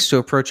 Thanks to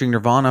Approaching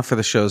Nirvana for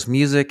the show's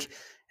music.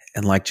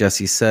 And like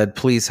Jesse said,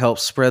 please help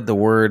spread the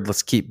word.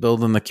 Let's keep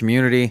building the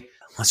community.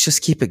 Let's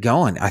just keep it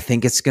going. I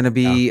think it's going to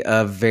be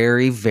a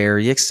very,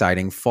 very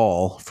exciting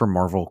fall for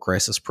Marvel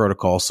Crisis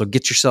Protocol. So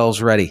get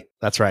yourselves ready.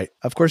 That's right.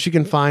 Of course, you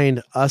can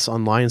find us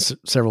online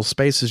several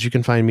spaces. You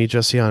can find me,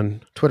 Jesse,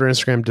 on Twitter,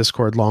 Instagram,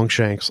 Discord,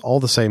 Longshanks, all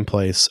the same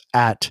place,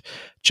 at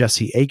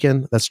Jesse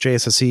Aiken. That's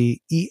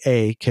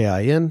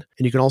JSSEEAKIN. And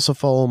you can also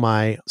follow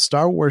my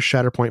Star Wars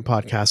Shatterpoint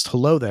podcast,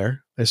 Hello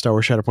There, a Star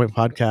Wars Shatterpoint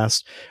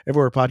podcast,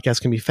 everywhere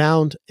podcasts can be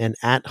found, and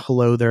at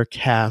Hello There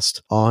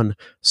Cast on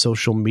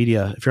social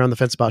media. If you're on the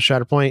fence about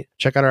Shatterpoint,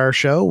 check out our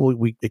show.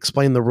 We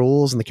explain the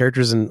rules and the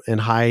characters in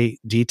high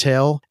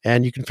detail,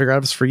 and you can figure out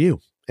if it's for you.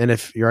 And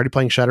if you're already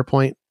playing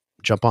Shatterpoint,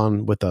 jump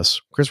on with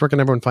us. Chris, where can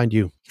everyone find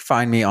you?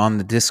 Find me on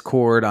the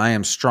Discord. I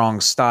am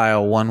Strong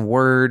Style, one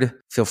word.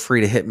 Feel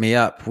free to hit me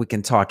up. We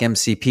can talk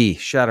MCP,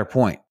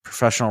 Shatterpoint,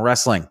 professional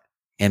wrestling,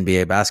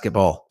 NBA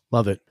basketball.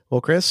 Love it.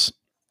 Well, Chris,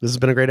 this has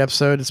been a great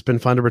episode. It's been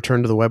fun to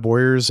return to the Web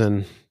Warriors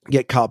and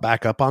get caught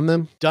back up on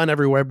them. Done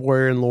every Web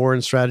Warrior and lore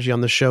and strategy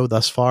on the show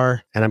thus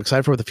far. And I'm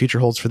excited for what the future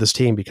holds for this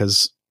team,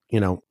 because,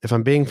 if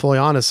I'm being fully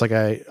honest, like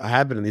I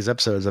have been in these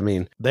episodes, I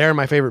mean, they're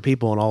my favorite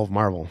people in all of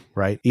Marvel,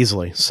 right?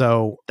 Easily.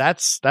 So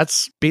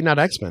that's beating out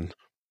X-Men.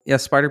 Yeah,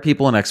 Spider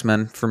People and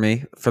X-Men for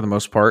me, for the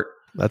most part.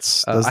 I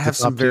have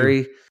some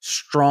very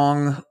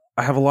strong,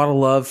 I have a lot of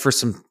love for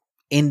some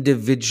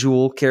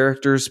individual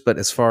characters, but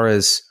as far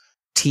as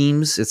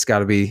teams, it's got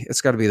to be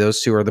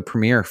those two are the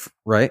premier,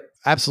 right?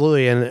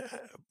 Absolutely. And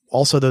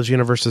also those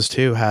universes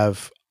too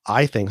have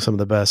I think, some of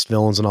the best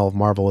villains in all of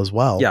Marvel as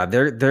well. Yeah,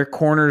 their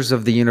corners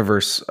of the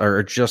universe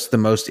are just the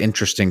most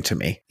interesting to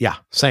me. Yeah,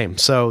 same.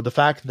 So the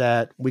fact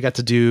that we got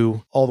to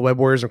do all the Web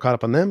Warriors and caught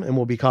up on them, and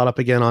we'll be caught up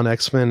again on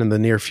X-Men in the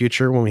near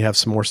future when we have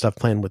some more stuff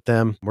planned with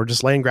them. We're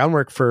just laying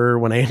groundwork for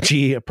when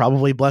AMG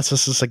probably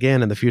blesses us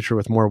again in the future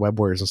with more Web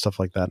Warriors and stuff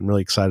like that. I'm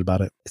really excited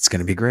about it. It's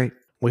going to be great.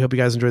 We hope you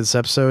guys enjoyed this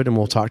episode, and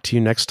we'll talk to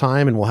you next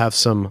time, and we'll have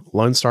some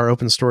Lone Star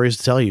Open stories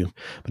to tell you.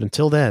 But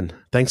until then,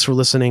 thanks for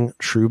listening,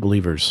 true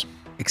believers.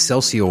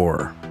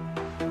 Excelsior.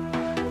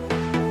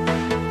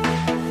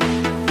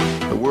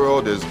 The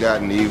world has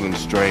gotten even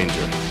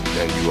stranger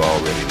than you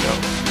already know.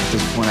 At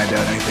this point, I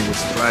doubt anything would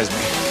surprise me.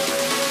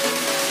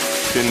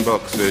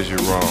 $10 says you're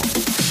wrong.